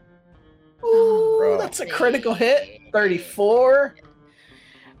 Ooh, Oh, that's a critical hit. 34.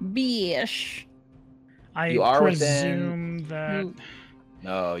 Bish. I You are presume that.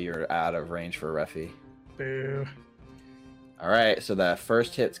 No, you're out of range for Ruffy. Boo. All right, so that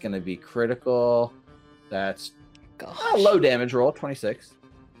first hit's going to be critical. That's Gosh. a low damage roll, 26.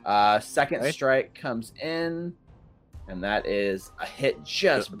 Second Okay. strike comes in, and that is a hit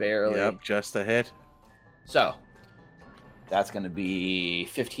just barely. Yep, just a hit. So that's going to be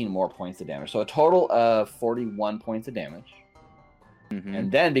 15 more points of damage. So a total of 41 points of damage. Mhm.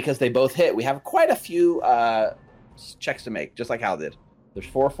 And then because they both hit, we have quite a few checks to make, just like Hal did. There's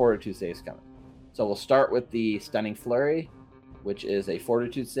 4 fortitude saves coming. So we'll start with the stunning flurry, which is a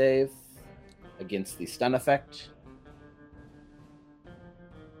fortitude save against the stun effect.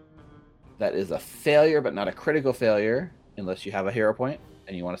 That is a failure, but not a critical failure, unless you have a hero point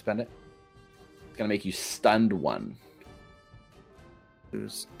and you want to spend it. It's going to make you stunned 1.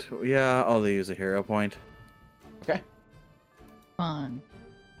 Yeah, I'll use a hero point. Okay. Fun.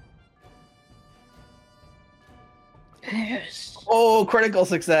 Yes. Oh, critical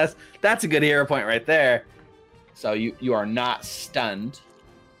success. That's a good hero point right there. So you are not stunned.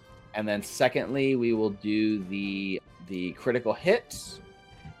 And then secondly, we will do the critical hit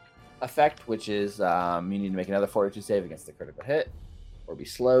effect, which is you need to make another fortitude save against the critical hit or be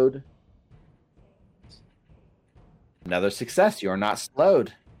slowed. Another success. You are not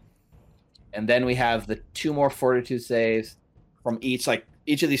slowed. And then we have the 2 more fortitude saves from each. Like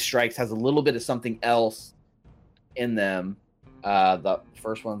each of these strikes has a little bit of something else in them. The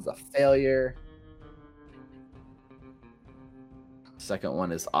first one's a failure. Second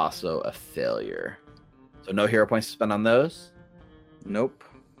one is also a failure. So no hero points to spend on those. Nope.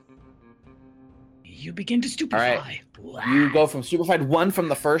 You begin to stupefy. All right. You go from stupefied 1 from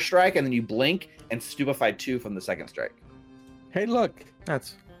the first strike, and then you blink, and stupefied 2 from the second strike. Hey, look,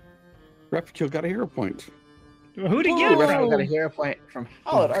 That's Replicule got a hero point. Who'd he Ooh, get it Ruffy from? got a hero point from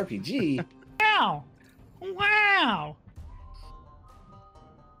Hallowed RPG. Wow. Wow.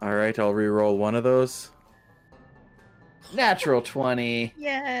 all right. I'll re-roll one of those. Natural 20.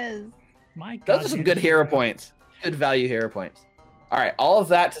 Yes. My God. Those are some good hero points. Good value hero points. All right, all of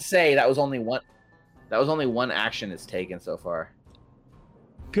that to say that was only one. That was only one action it's taken so far.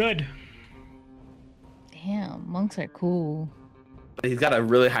 Good. Damn, monks are cool. But he's got a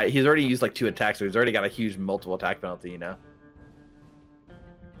really high. He's already used like 2 attacks, so he's already got a huge multiple attack penalty. You know.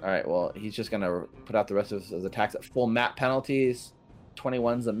 All right. Well, he's just gonna put out the rest of his attacks at full map penalties.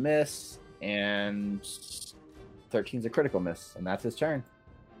 21's a miss, and 13's a critical miss, and that's his turn.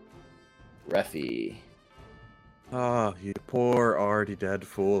 Reffy. Ah, you poor already dead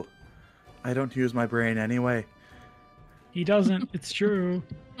fool. I don't use my brain anyway. He doesn't. It's true.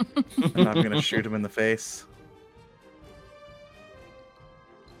 And I'm gonna shoot him in the face.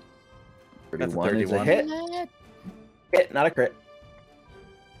 That's a 31 is a 31. hit. What? Hit, not a crit.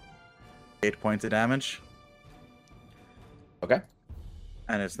 8 points of damage. Okay.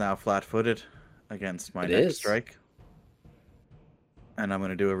 And it's now flat-footed against my It next is. strike. And I'm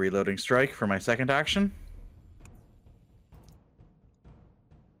gonna do a reloading strike for my second action.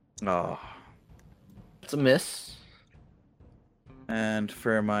 Oh. That's a miss. And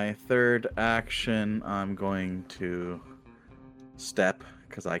for my third action, I'm going to step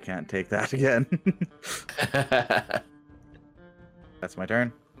because I can't take that again. That's my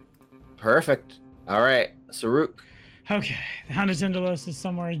turn. Perfect. All right, Saruk. Okay, the Houndotindalos is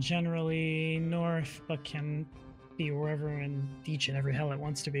somewhere generally north, but can be wherever in each and every hell it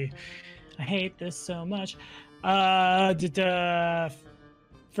wants to be. I hate this so much.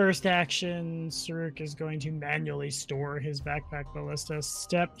 First action, Saruk is going to manually store his backpack ballista.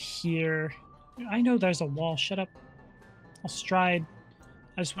 Step here. I know there's a wall. Shut up. I'll stride.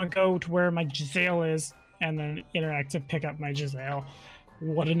 I just want to go to where my Giselle is and then interact to pick up my Giselle.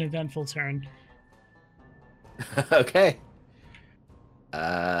 What an eventful turn. Okay.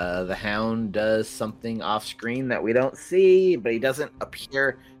 The hound does something off screen that we don't see, but he doesn't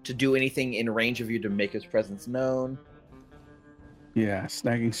appear to do anything in range of you to make his presence known. Yeah,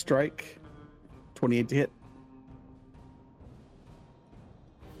 snagging strike. 28 to hit.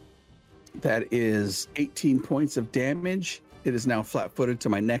 That is 18 points of damage. It is now flat-footed to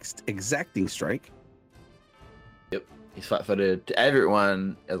my next exacting strike. Yep. He's flat-footed to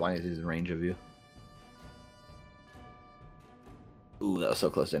everyone as long as he's in range of you. Ooh, that was so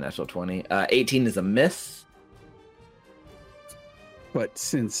close to a natural 20. 18 is a miss. But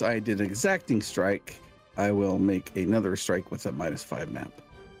since I did exacting strike, I will make another strike with a -5 map.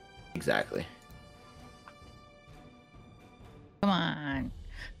 Exactly. Come on.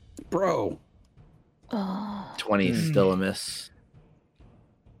 Bro. Oh. 20 is still a miss.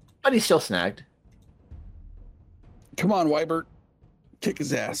 But he's still snagged. Come on, Wybert. Kick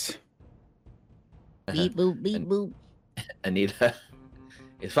his ass. Beep boop, beep boop. Anita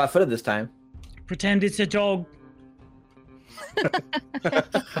is flat-footed this time. Pretend it's a dog. That's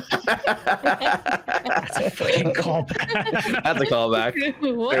a fucking callback. That's a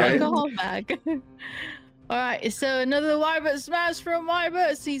callback. What Right. a callback. Alright, so another Wybert smash from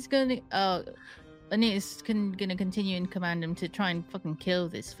Wybert. So he's gonna Anita's gonna continue and command him to try and fucking kill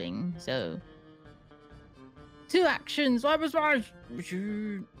this thing. So 2 actions, Wybert smash.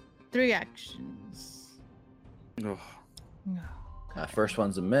 3 actions. Oh, First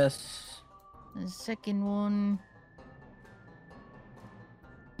one's a miss. The second one.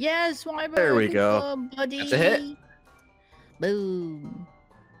 Yes, Wybert. There we good go. job, buddy. That's a hit. Boom.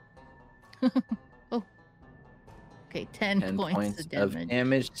 Oh. Okay, 10 10 points of damage.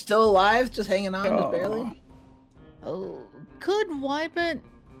 damage. Still alive, just hanging on, just barely. Oh, could Wybert,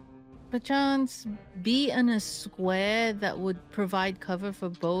 perchance, be in a square that would provide cover for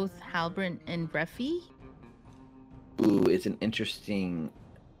both Halbrand and Breffy? Ooh, it's an interesting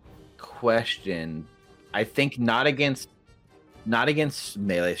question. I think not against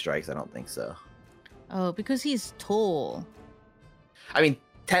melee strikes. I don't think so. Oh, because he's tall. I mean,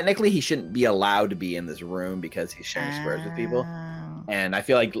 technically, he shouldn't be allowed to be in this room because he's sharing squares with people. Oh. And I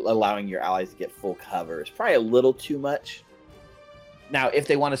feel like allowing your allies to get full cover is probably a little too much. Now, if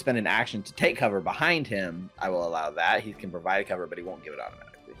they want to spend an action to take cover behind him, I will allow that. He can provide cover, but he won't give it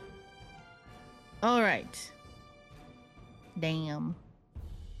automatically. All right. Damn.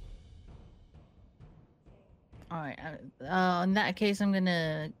 All right. In that case,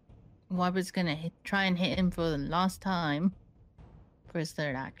 Wybert's gonna try and hit him for the last time for his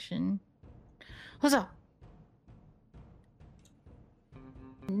third action. Huzzah!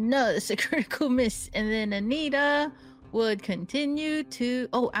 No, it's a critical miss. And then Anita would continue to.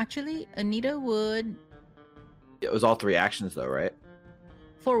 Oh, actually, Anita would. It was all 3 actions, though, right?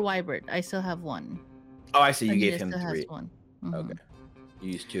 For Wybert, I still have 1. Oh, I see. You Anita gave him still has 3. 1. Mhm. Okay.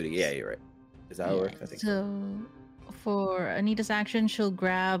 You used 2 to. Yeah, you're right. Is that how it works? I think so. For Anita's action, she'll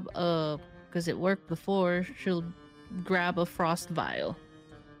grab because it worked before, she'll grab a frost vial.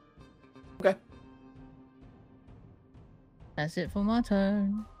 Okay. That's it for my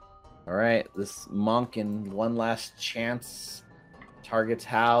turn. All right, this monk in one last chance targets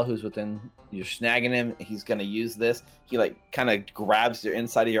Hal, who's within. You're snagging him. He's gonna use this. He kind of grabs your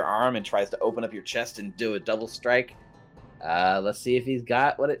inside of your arm and tries to open up your chest and do a double strike. Let's see if he's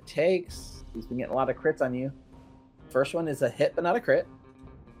got what it takes. He's been getting a lot of crits on you. First one is a hit, but not a crit.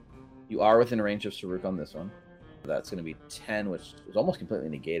 You are within range of Saruk on this one. That's gonna be 10, which is almost completely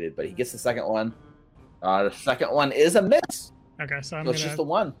negated. But he gets the second one. The second one is a miss. Okay, so So it's just the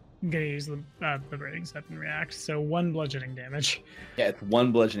one. I'm gonna use the liberating step and react. So 1 bludgeoning damage. Yeah, it's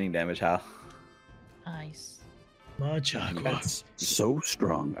 1 bludgeoning damage, Hal. Nice. Machagua. That's so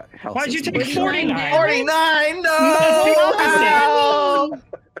strong. Why'd you take Wait, 49? 49! No!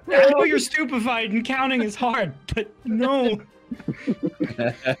 I know you're stupefied and counting is hard, but no.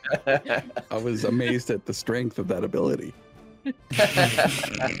 I was amazed at the strength of that ability. God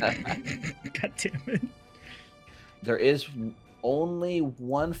damn it. There is only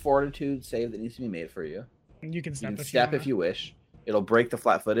one fortitude save that needs to be made for you. You can You step can step if wanna. you wish. It'll break the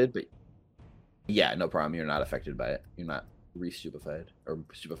flat-footed, but yeah, no problem. You're not affected by it. You're not re-stupefied or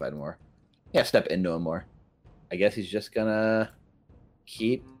stupefied more. Yeah, step into him more. I guess he's just gonna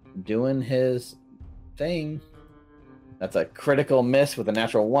keep doing his thing. That's a critical miss with a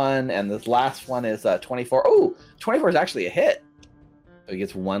natural 1, and this last one is 24. Oh, 24 is actually a hit. So he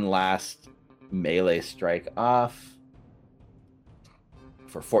gets one last melee strike off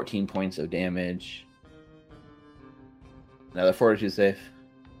for 14 points of damage. Another fortitude save.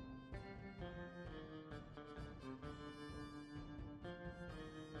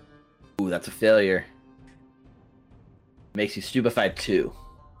 Ooh, that's a failure. Makes you stupefied 2.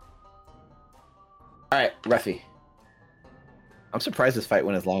 Alright, Ruffy. I'm surprised this fight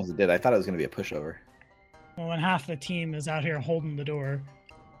went as long as it did. I thought it was going to be a pushover. Well, when half the team is out here holding the door.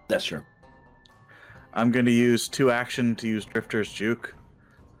 That's true. I'm going to use 2 action to use Drifter's Juke.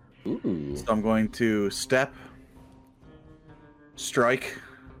 Ooh. So I'm going to step, strike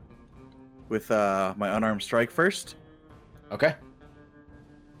with my unarmed strike first. Okay.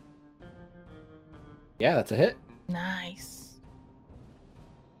 Yeah, that's a hit. Nice.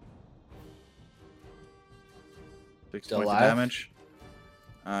 6 Still points of alive? damage.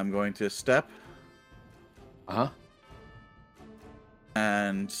 I'm going to step Uh-huh.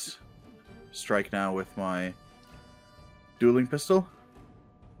 and strike now with my dueling pistol.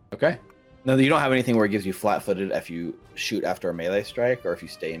 Okay. No, you don't have anything where it gives you flat-footed if you shoot after a melee strike or if you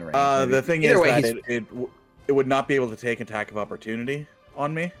stay in range. maybe? The thing Either is way, that it would not be able to take attack of opportunity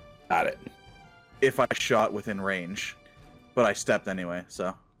on me got it. if I shot within range, but I stepped anyway,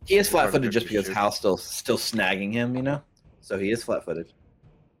 so. He is Part of flat-footed it just is because shoot. Hal's still snagging him, you know? So he is flat-footed.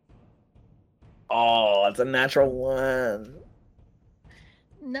 Oh, it's a natural 1.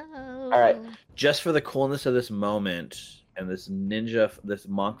 No. All right. Just for the coolness of this moment and this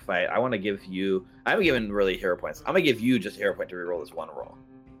monk fight, I want to give you. I haven't given really hero points. I'm gonna give you just a hero point to reroll this one roll.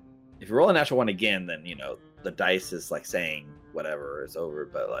 If you roll a natural 1 again, then you know the dice is like saying whatever, it's over.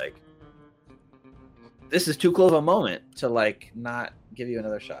 But like, this is too close of a moment to like not give you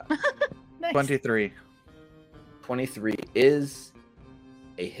another shot. Nice. 23. 23 is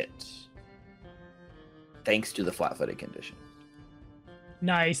a hit, thanks to the flat-footed condition.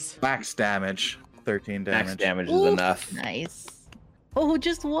 Nice. Max damage. 13 damage. Max damage is Ooh, enough. Nice. Oh,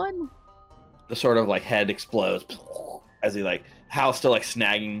 just one. The sort of like head explodes as he like Hal's still like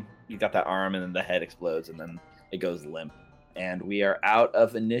snagging. You got that arm, and then the head explodes, and then it goes limp. And we are out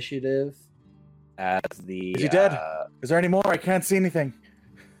of initiative. As the Is he dead? Is there any more? I can't see anything.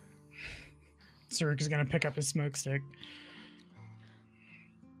 Saruk is gonna pick up his smoke stick.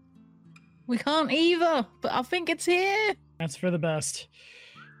 We can't either, but I think it's here. That's for the best.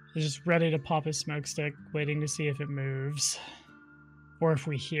 He's just ready to pop his smoke stick, waiting to see if it moves. Or if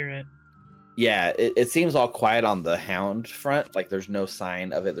we hear it. Yeah, it seems all quiet on the hound front. Like there's no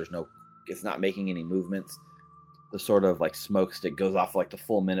sign of it. It's not making any movements. The sort of like smoke stick goes off for like the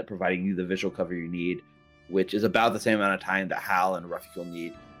full minute, providing you the visual cover you need, which is about the same amount of time that Hal and Ruffy will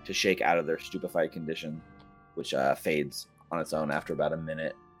need to shake out of their stupefied condition, which fades on its own after about a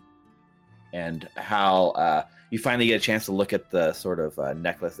minute. And Hal, you finally get a chance to look at the sort of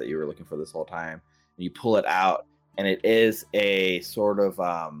necklace that you were looking for this whole time. And you pull it out, and it is a sort of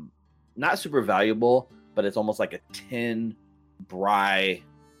not super valuable, but it's almost like a tin bry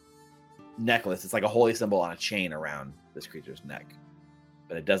necklace. It's like a holy symbol on a chain around this creature's neck,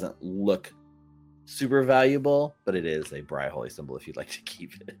 but it doesn't look super valuable, but it is a bry holy symbol if you'd like to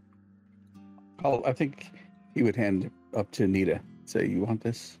keep it. I think he would hand it up to Nita. Say, "You want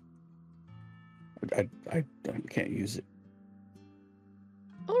this? I can't use it."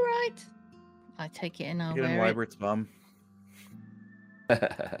 All right. I take it and I'll Get in wear it. Wybert's bum. God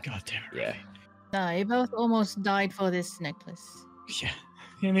damn it. Yeah. No, you both almost died for this necklace. Yeah.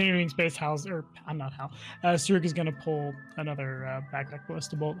 In the evening space, I'm not Hal. Saruk is gonna pull another backpack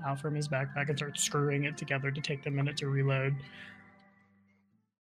ballista bolt out from his backpack and start screwing it together to take the minute to reload.